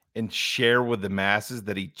and share with the masses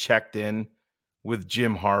that he checked in with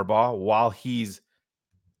Jim Harbaugh while he's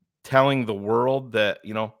telling the world that,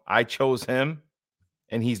 I chose him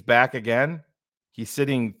and he's back again. He's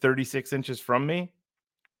sitting 36 inches from me.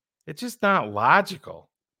 It's just not logical.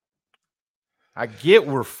 I get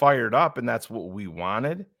we're fired up and that's what we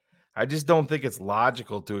wanted. I just don't think it's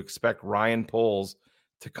logical to expect Ryan Poles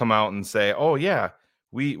to come out and say, "Oh yeah,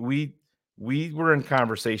 we we were in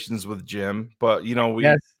conversations with Jim, but we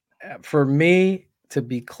Yes, for me to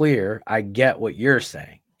be clear, I get what you're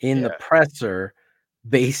saying. In the presser,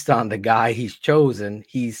 based on the guy he's chosen,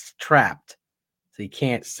 he's trapped. So he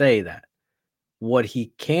can't say that. What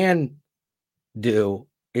he can do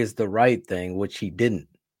is the right thing, which he didn't,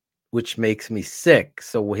 which makes me sick.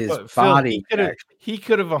 So his But Phil, body he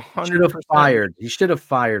could have should have 100% fired. He should have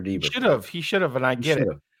fired He Eberflus. should have, and I He get it.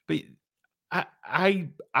 should've. But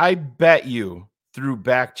I bet you through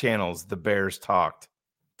back channels the Bears talked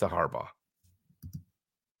to Harbaugh.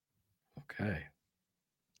 Okay.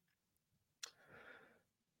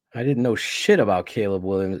 I didn't know shit about Caleb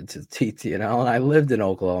Williams to TTNL, and I lived in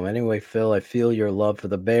Oklahoma. Anyway, Phil, I feel your love for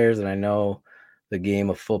the Bears, and I know the game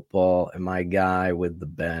of football and my guy with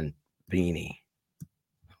the beanie.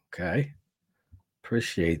 Okay.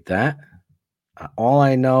 Appreciate that. All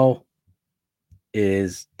I know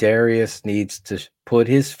is Darius needs to put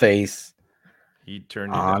his face He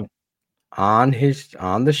turned you down. on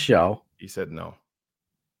the show. He said no.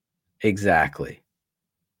 Exactly.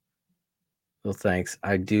 Well, thanks.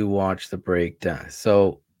 I do watch the breakdown.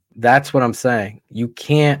 So that's what I'm saying. You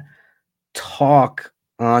can't talk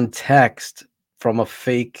on text from a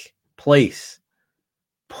fake place.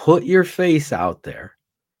 Put your face out there.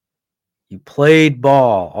 You played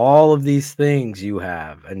ball, all of these things you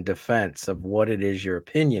have in defense of what it is your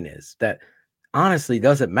opinion is. That honestly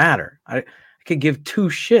doesn't matter. I could give two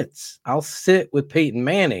shits. I'll sit with Peyton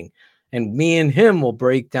Manning and me and him will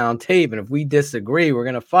break down tape. And if we disagree, we're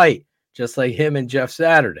going to fight just like him and Jeff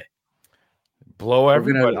Saturday. Blow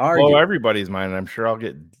everybody's mind. I'm sure I'll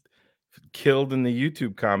get killed in the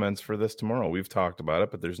YouTube comments for this tomorrow. We've talked about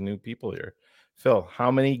it, but there's new people here. Phil,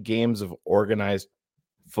 how many games of organized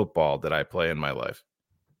football did I play in my life?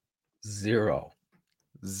 0.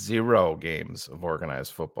 0 games of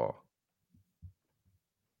organized football.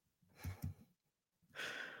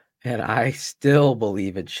 And I still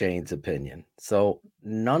believe in Shane's opinion. So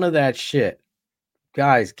none of that shit.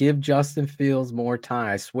 Guys, give Justin Fields more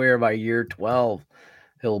time. I swear by year 12,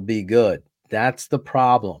 he'll be good. That's the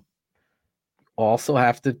problem. Also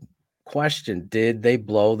have to question, did they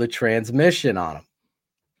blow the transmission on him?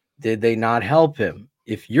 Did they not help him?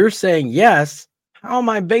 If you're saying yes, how am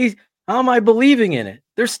I believing in it?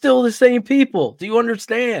 They're still the same people. Do you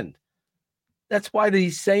understand? That's why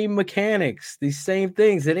these same mechanics, these same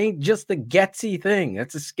things, it ain't just a Getsy thing.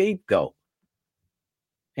 That's a scapegoat.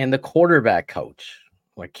 And the quarterback coach,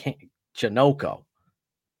 Janoko.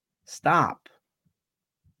 Stop.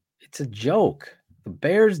 It's a joke. The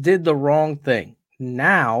Bears did the wrong thing.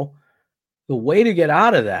 Now, the way to get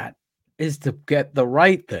out of that is to get the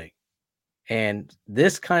right thing. And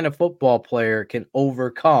this kind of football player can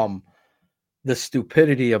overcome the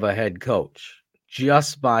stupidity of a head coach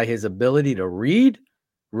just by his ability to read,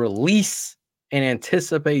 release, and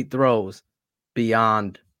anticipate throws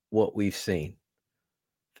beyond what we've seen.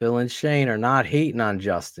 Phil and Shane are not hating on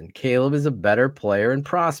Justin. Caleb is a better player and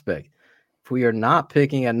prospect. If we are not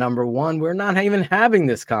picking at number 1, we're not even having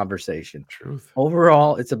this conversation. Truth.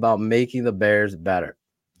 Overall, it's about making the Bears better.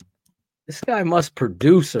 This guy must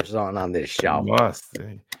produce or something on this show.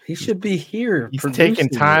 He should be here. He's taking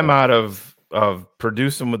time out of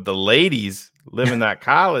producing with the ladies, living that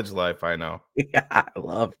college life. I know. Yeah, I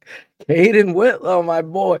love Caden Whitlow, my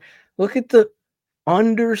boy. Look at the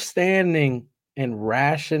understanding and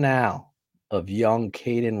rationale of young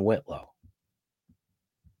Caden Whitlow.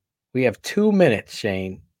 We have 2 minutes,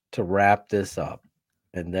 Shane, to wrap this up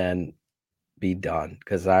and then be done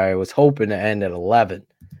because I was hoping to end at 11.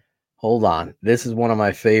 Hold on. This is one of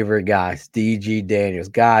my favorite guys, DG Daniels.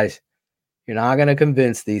 Guys, you're not going to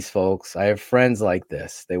convince these folks. I have friends like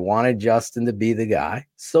this. They wanted Justin to be the guy.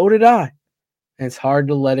 So did I. And it's hard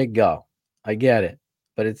to let it go. I get it.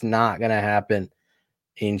 But it's not going to happen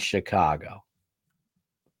in Chicago.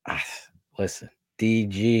 Listen,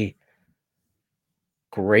 DG,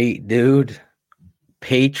 great dude,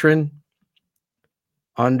 patron,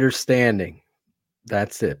 understanding.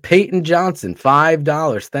 That's it. Peyton Johnson,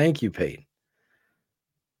 $5. Thank you, Peyton.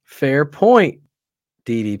 Fair point,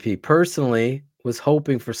 DDP. Personally, was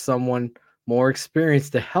hoping for someone more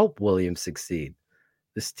experienced to help Williams succeed.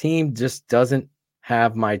 This team just doesn't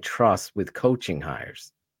have my trust with coaching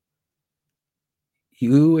hires.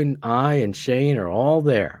 You and I and Shane are all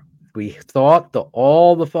there. We thought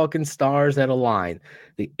all the fucking stars had aligned.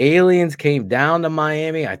 The aliens came down to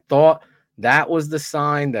Miami. I thought that was the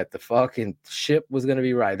sign that the fucking ship was going to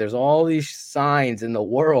be right. There's all these signs in the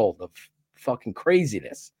world of fucking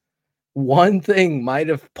craziness. One thing might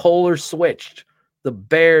have polar switched. The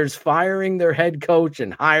Bears firing their head coach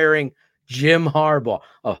and hiring Jim Harbaugh,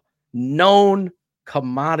 a known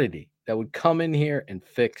commodity that would come in here and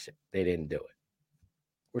fix it. They didn't do it.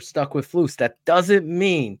 We're stuck with Flus. That doesn't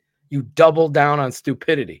mean you double down on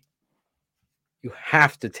stupidity. You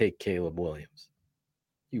have to take Caleb Williams.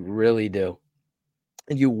 You really do.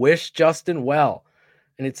 And you wish Justin well.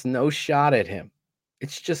 And it's no shot at him.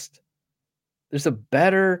 It's just, there's a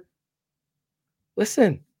better.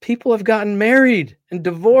 Listen, people have gotten married and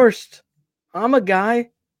divorced. I'm a guy.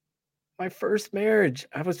 My first marriage,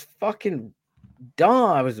 I was fucking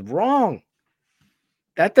dumb. I was wrong.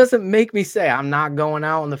 That doesn't make me say I'm not going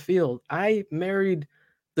out in the field. I married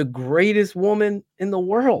the greatest woman in the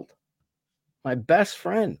world, my best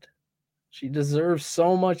friend. She deserves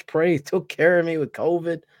so much praise. Took care of me with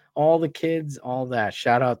COVID, all the kids, all that.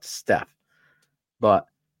 Shout out to Steph. But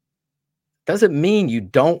doesn't mean you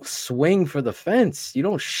don't swing for the fence. You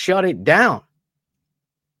don't shut it down.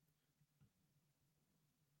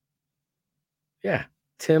 Yeah,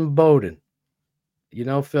 Tim Bowden. You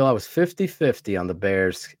know, Phil, I was 50-50 on the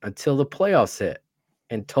Bears until the playoffs hit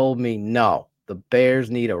and told me, no, the Bears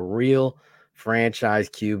need a real franchise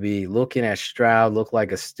QB. Looking at Stroud, look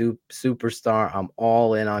like a superstar. I'm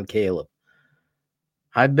all in on Caleb.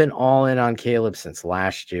 I've been all in on Caleb since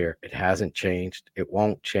last year. It hasn't changed. It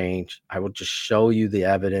won't change. I will just show you the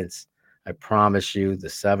evidence. I promise you the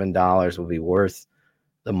 $7 will be worth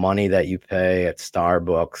the money that you pay at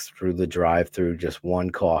Starbucks through the drive-through, just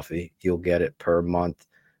one coffee. You'll get it per month.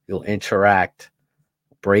 You'll interact,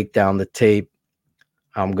 break down the tape.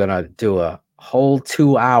 I'm going to do a whole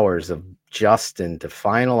 2 hours of Justin to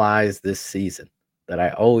finalize this season that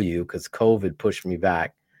I owe you because COVID pushed me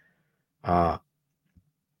back.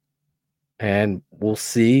 And we'll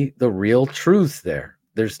see the real truth there.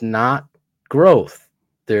 There's not growth.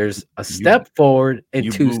 There's a step forward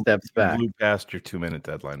and two steps back. You blew past your 2-minute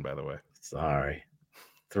deadline, by the way. Sorry.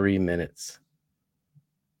 3 minutes.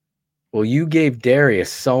 Well, you gave Darius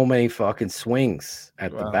so many fucking swings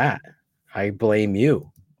at the bat. I blame you.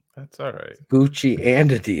 That's all right. Gucci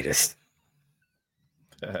and Adidas.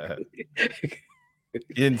 You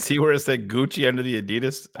didn't see where it said Gucci under the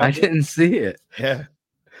Adidas? I didn't see it. Yeah.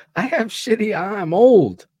 I have shitty eye. I'm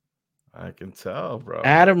old. I can tell, bro.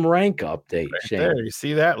 Adam Rank update. Right Shane. there. You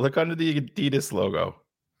see that? Look under the Adidas logo.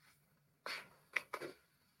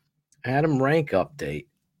 Adam Rank update.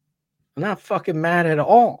 I'm not fucking mad at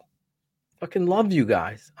all. Fucking love you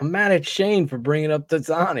guys. I'm mad at Shane for bringing up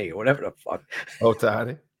Tazani or whatever the fuck. Oh,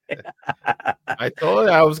 Tani. I told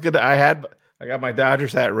you I was gonna. I got my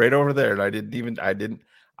Dodgers hat right over there, and I didn't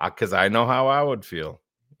because I know how I would feel,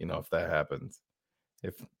 if that happens.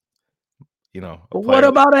 If But what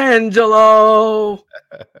about Angelo?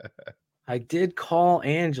 I did call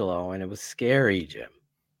Angelo, and it was scary, Jim.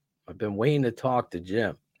 I've been waiting to talk to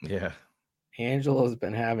Jim. Yeah. Angelo's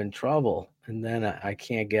been having trouble, and then I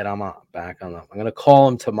can't get him back on them. I'm going to call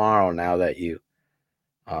him tomorrow now that you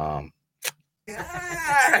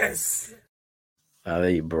Yes! now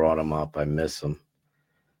that you brought him up. I miss him.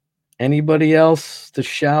 Anybody else to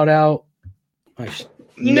shout out?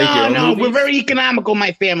 No, we're very economical,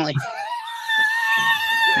 my family.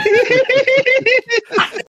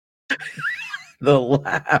 The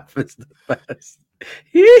laugh is the best.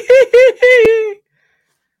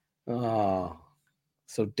 Oh,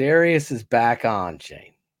 so Darius is back on,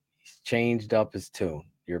 Shane. He's changed up his tune.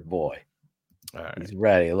 Your boy. All right. He's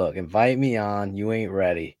ready. Look, invite me on. You ain't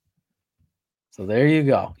ready. So there you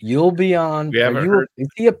go. You'll be on. Is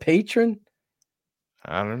he a patron?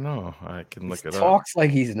 I don't know. I can look it up. Talks like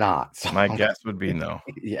he's not. So. My guess would be no.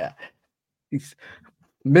 Yeah. He's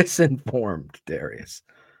misinformed, Darius.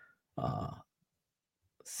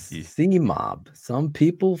 C-Mob. Some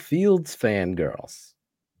people Fields fangirls.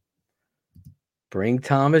 Bring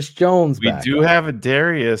Thomas Jones back. We do have a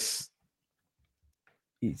Darius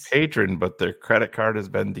patron, but their credit card has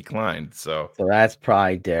been declined. So that's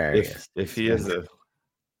probably Darius. If he is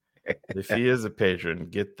a patron,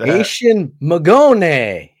 get that. Asian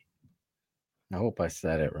Magone. I hope I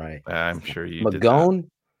said it right. I'm sure you Magone.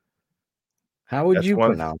 How would that's you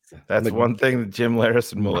pronounce it? That's one thing that Jim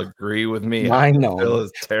Larison will agree with me. I know. Phil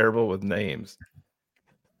is terrible with names.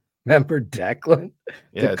 Remember Declan?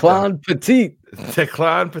 Yeah, Declan Petit.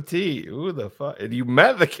 Declan Petit. Who the fuck? And you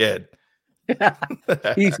met the kid.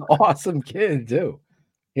 He's an awesome kid, too.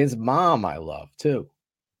 His mom I love, too.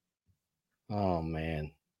 Oh,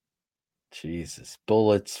 man. Jesus.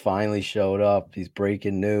 Bullets finally showed up. He's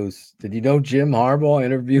breaking news. Did you know Jim Harbaugh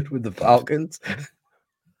interviewed with the Falcons?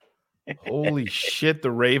 Holy shit.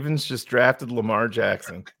 The Ravens just drafted Lamar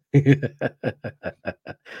Jackson.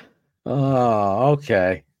 Oh,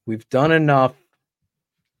 okay. We've done enough.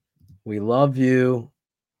 We love you.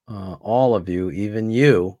 All of you, even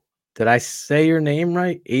you. Did I say your name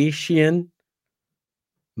right? Asian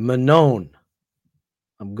Manon.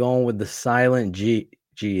 I'm going with the silent G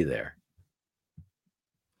there.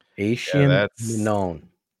 Asian Manon.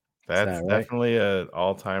 That's that right? definitely an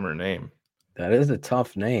all-timer name. That is a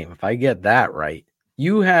tough name. If I get that right,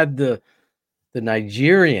 you had the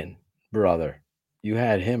Nigerian brother. You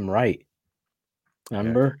had him right.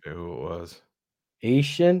 Remember? Yeah, who it was?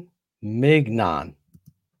 Asian Mignon.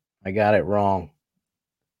 I got it wrong.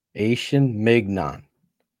 Asian Mignon.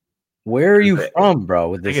 Where are you from, bro?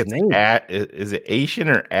 With this name? Is it Asian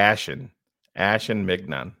or Ashen? Ashen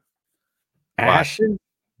Mignon. Ashen?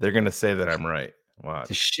 They're gonna say that I'm right.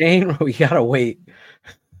 Watch. Shane, we gotta wait.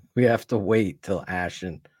 We have to wait till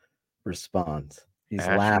Ashen responds. He's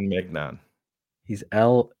Ashen laughing. Mignon. He's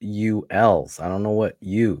LULs. I don't know what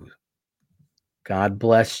you. God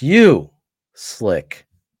bless you, Slick.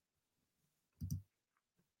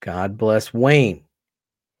 God bless Wayne.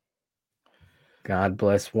 God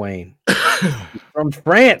bless Wayne. He's from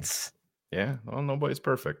France. Yeah, well, nobody's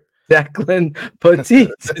perfect. Declan Petit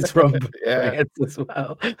is from France as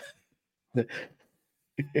well.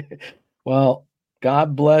 Well,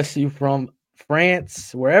 God bless you from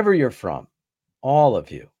France, wherever you're from. All of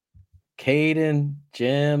you. Caden,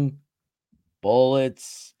 Jim,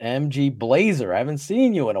 Bullets, MG, Blazer. I haven't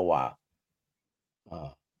seen you in a while.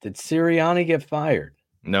 Did Sirianni get fired?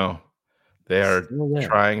 No, they are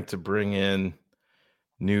trying to bring in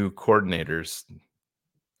new coordinators,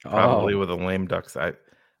 probably with a lame duck.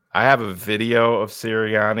 I have a video of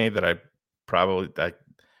Sirianni that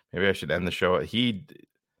maybe I should end the show.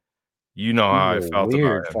 You know how I felt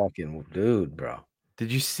weird about him. Fucking dude, bro.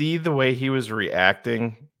 Did you see the way he was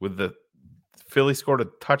reacting with the Philly scored a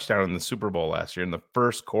touchdown in the Super Bowl last year in the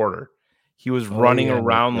first quarter? He was running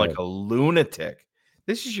around like a lunatic.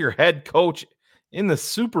 This is your head coach in the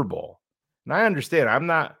Super Bowl. And I understand, I'm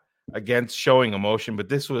not against showing emotion, but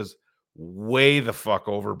this was way the fuck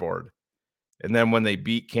overboard. And then when they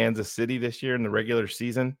beat Kansas City this year in the regular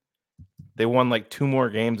season, they won like 2 more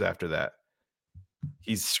games after that.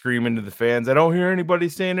 He's screaming to the fans, I don't hear anybody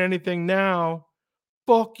saying anything now.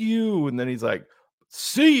 Fuck you. And then he's like,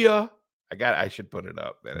 see ya. I should put it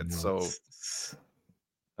up, man. It's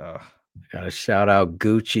Gotta shout out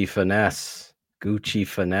Gucci Finesse. Gucci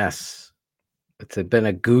Finesse. It's been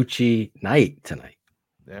a Gucci night tonight.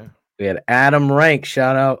 Yeah. We had Adam Rank.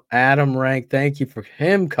 Shout out Adam Rank. Thank you for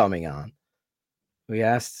him coming on. We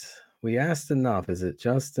asked enough. Is it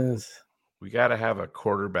Justin's? We got to have a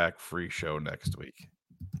quarterback free show next week.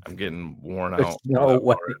 I'm getting worn out. No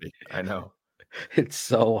way. Already. I know. It's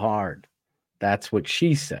so hard. That's what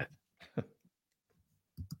she said.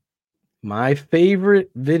 My favorite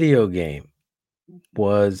video game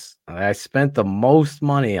was I spent the most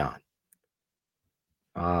money on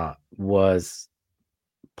was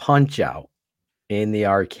Punch Out in the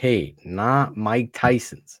arcade, not Mike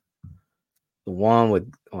Tyson's. The one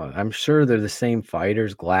with, I'm sure they're the same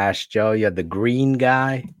fighters. Glass Joe. You had the green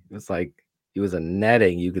guy. It was like he was a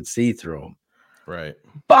netting. You could see through him. Right.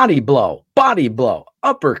 Body blow,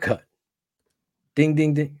 uppercut. Ding,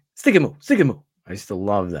 ding, ding. Stick and move. I used to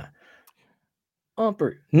love that.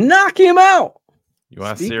 Knock him out. You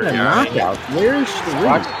want to see knockouts? Where's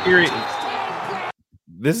Sirianni?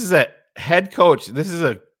 This is a head coach. This is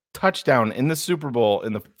a touchdown in the Super Bowl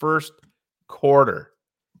in the first quarter.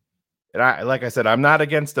 And like I said, I'm not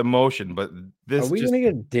against emotion, but this. Are we gonna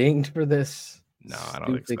get dinged for this? No, I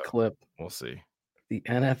don't think so. Clip. We'll see. The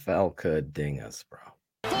NFL could ding us, bro.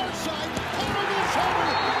 Oh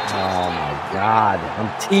my God!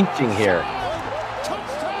 I'm teaching here.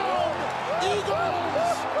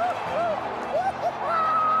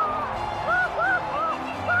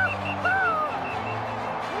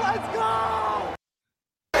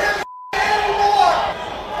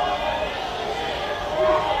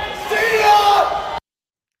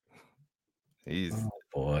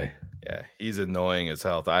 He's annoying as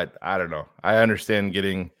hell. I don't know. I understand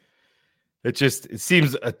getting it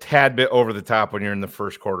seems a tad bit over the top when you're in the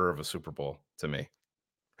first quarter of a Super Bowl to me.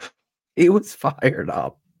 He was fired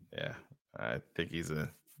up. Yeah. I think he's an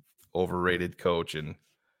overrated coach, and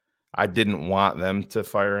I didn't want them to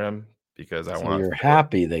fire him because you're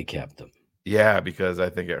happy they kept him. Yeah, because I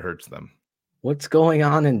think it hurts them. What's going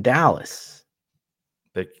on in Dallas?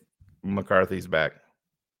 McCarthy's back.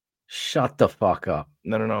 Shut the fuck up.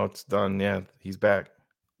 No, it's done. Yeah, he's back.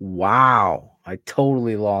 Wow. I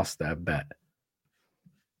totally lost that bet.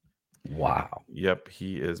 Wow. Yep,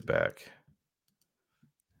 he is back.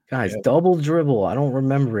 Guys, Double Dribble, I don't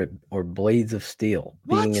remember it, or Blades of Steel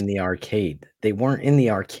being in the arcade. They weren't in the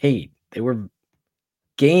arcade. They were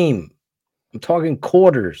game. I'm talking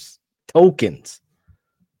quarters, tokens.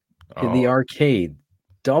 in the arcade.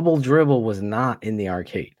 Double Dribble was not in the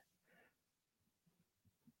arcade.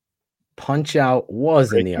 Punch Out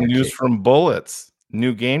was in the Breaking arcade. news from Bullets.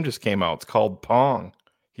 New game just came out. It's called Pong.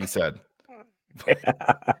 He said.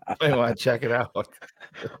 I want to check it out.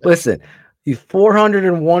 Listen, you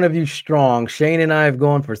 401 of you strong. Shane and I have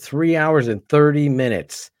gone for 3 hours and 30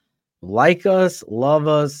 minutes. Like us, love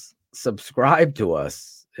us, subscribe to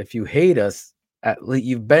us. If you hate us, at least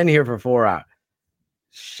you've been here for 4 hours.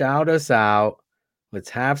 Shout us out. Let's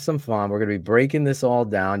have some fun. We're going to be breaking this all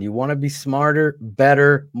down. You want to be smarter,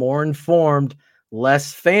 better, more informed,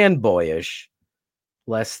 less fanboyish,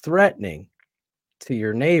 less threatening to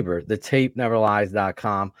your neighbor.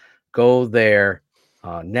 TheTapeNeverLies.com. Go there.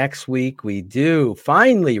 Next week, we do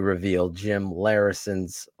finally reveal Jim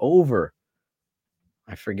Larison's over.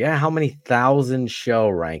 I forget how many thousand show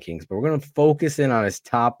rankings, but we're going to focus in on his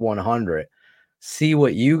top 100. See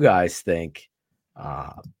what you guys think.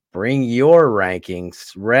 Bring your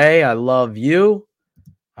rankings. Ray, I love you.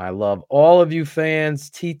 I love all of you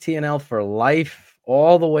fans. TTNL for life,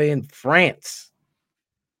 all the way in France.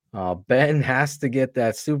 Ben has to get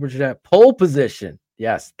that super chat pole position.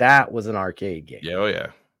 Yes, that was an arcade game. Yeah, oh yeah.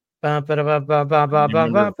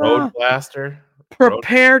 Road Blaster.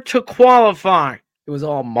 Prepare to qualify. It was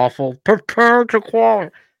all muffled. Prepare to qualify.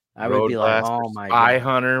 I would be like, Blaster. oh my Spy God.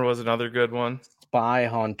 Hunter was another good one. Spy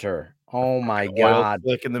Hunter. Oh my Oil God.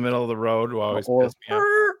 slick in the middle of the road will always piss me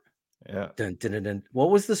off. Yeah. Dun, dun, dun, dun. What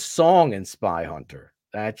was the song in Spy Hunter?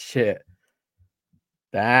 That shit.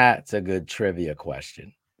 That's a good trivia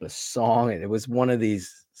question. The song, it was one of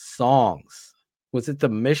these songs. Was it the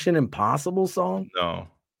Mission Impossible song? No.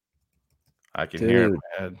 I can hear it in my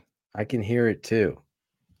head. I can hear it too.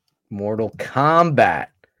 Mortal Kombat.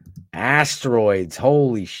 Asteroids.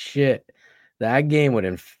 Holy shit. That game would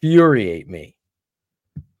infuriate me.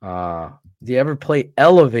 Do you ever play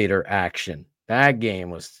Elevator Action? That game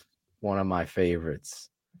was one of my favorites.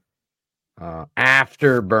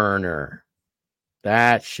 Afterburner.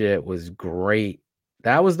 That shit was great.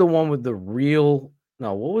 That was the one with the real.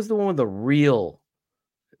 No, what was the one with the real?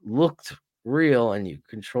 It looked real and you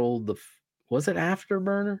controlled the. Was it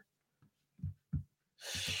Afterburner?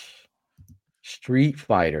 Street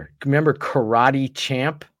Fighter. Remember Karate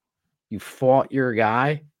Champ? You fought your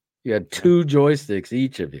guy. You had 2 joysticks,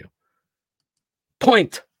 each of you.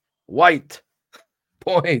 Point. White.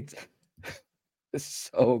 Point. It's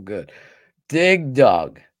so good. Dig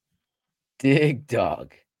Dug. Dig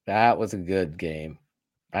Dug. That was a good game.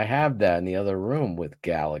 I have that in the other room with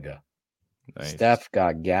Galaga. Nice. Steph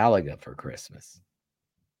got Galaga for Christmas.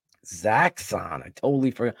 Zaxxon. I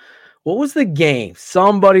totally forgot. What was the game?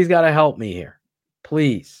 Somebody's got to help me here.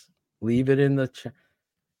 Please leave it in the chat.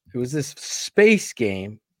 It was this space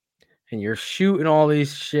game, and you're shooting all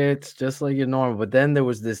these shits just like you're normal. But then there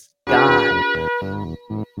was this guy.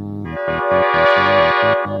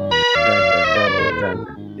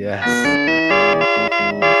 Yes.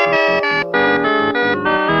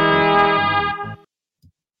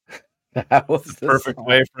 That was the perfect song.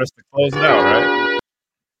 way for us to close it out, right?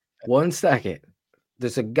 1 second.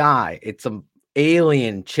 There's a guy. It's an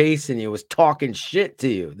alien chasing you. Was talking shit to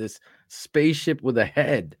you. This spaceship with a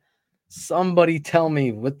head. Somebody tell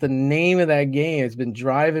me what the name of that game. It's been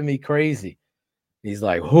driving me crazy. He's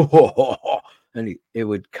like, ho, ho, ho, ho. And it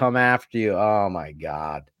would come after you. Oh my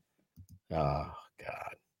God. Oh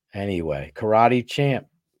God. Anyway, Karate Champ.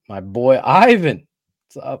 My boy Ivan.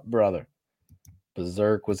 What's up, brother?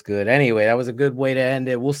 Berserk was good. Anyway, that was a good way to end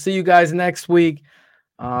it. We'll see you guys next week.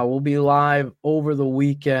 We'll be live over the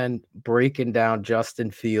weekend breaking down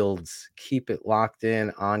Justin Fields. Keep it locked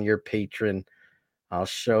in on your Patreon. I'll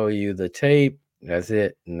show you the tape. That's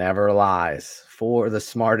it. Never lies. For the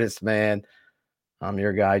smartest man, I'm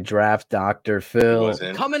your guy, Draft Dr. Phil.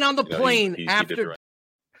 Coming on the plane after.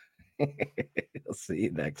 I'll see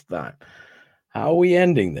you next time. How are we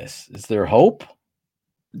ending this? Is there hope?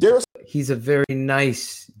 He's a very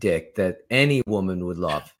nice dick that any woman would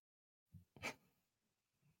love.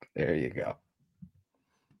 There you go.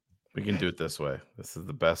 We can do it this way. This is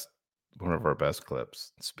the best, one of our best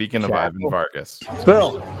clips. Speaking of Ivan Vargas.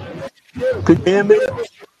 Phil, could you hear me?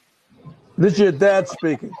 This is your dad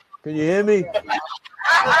speaking. Can you hear me?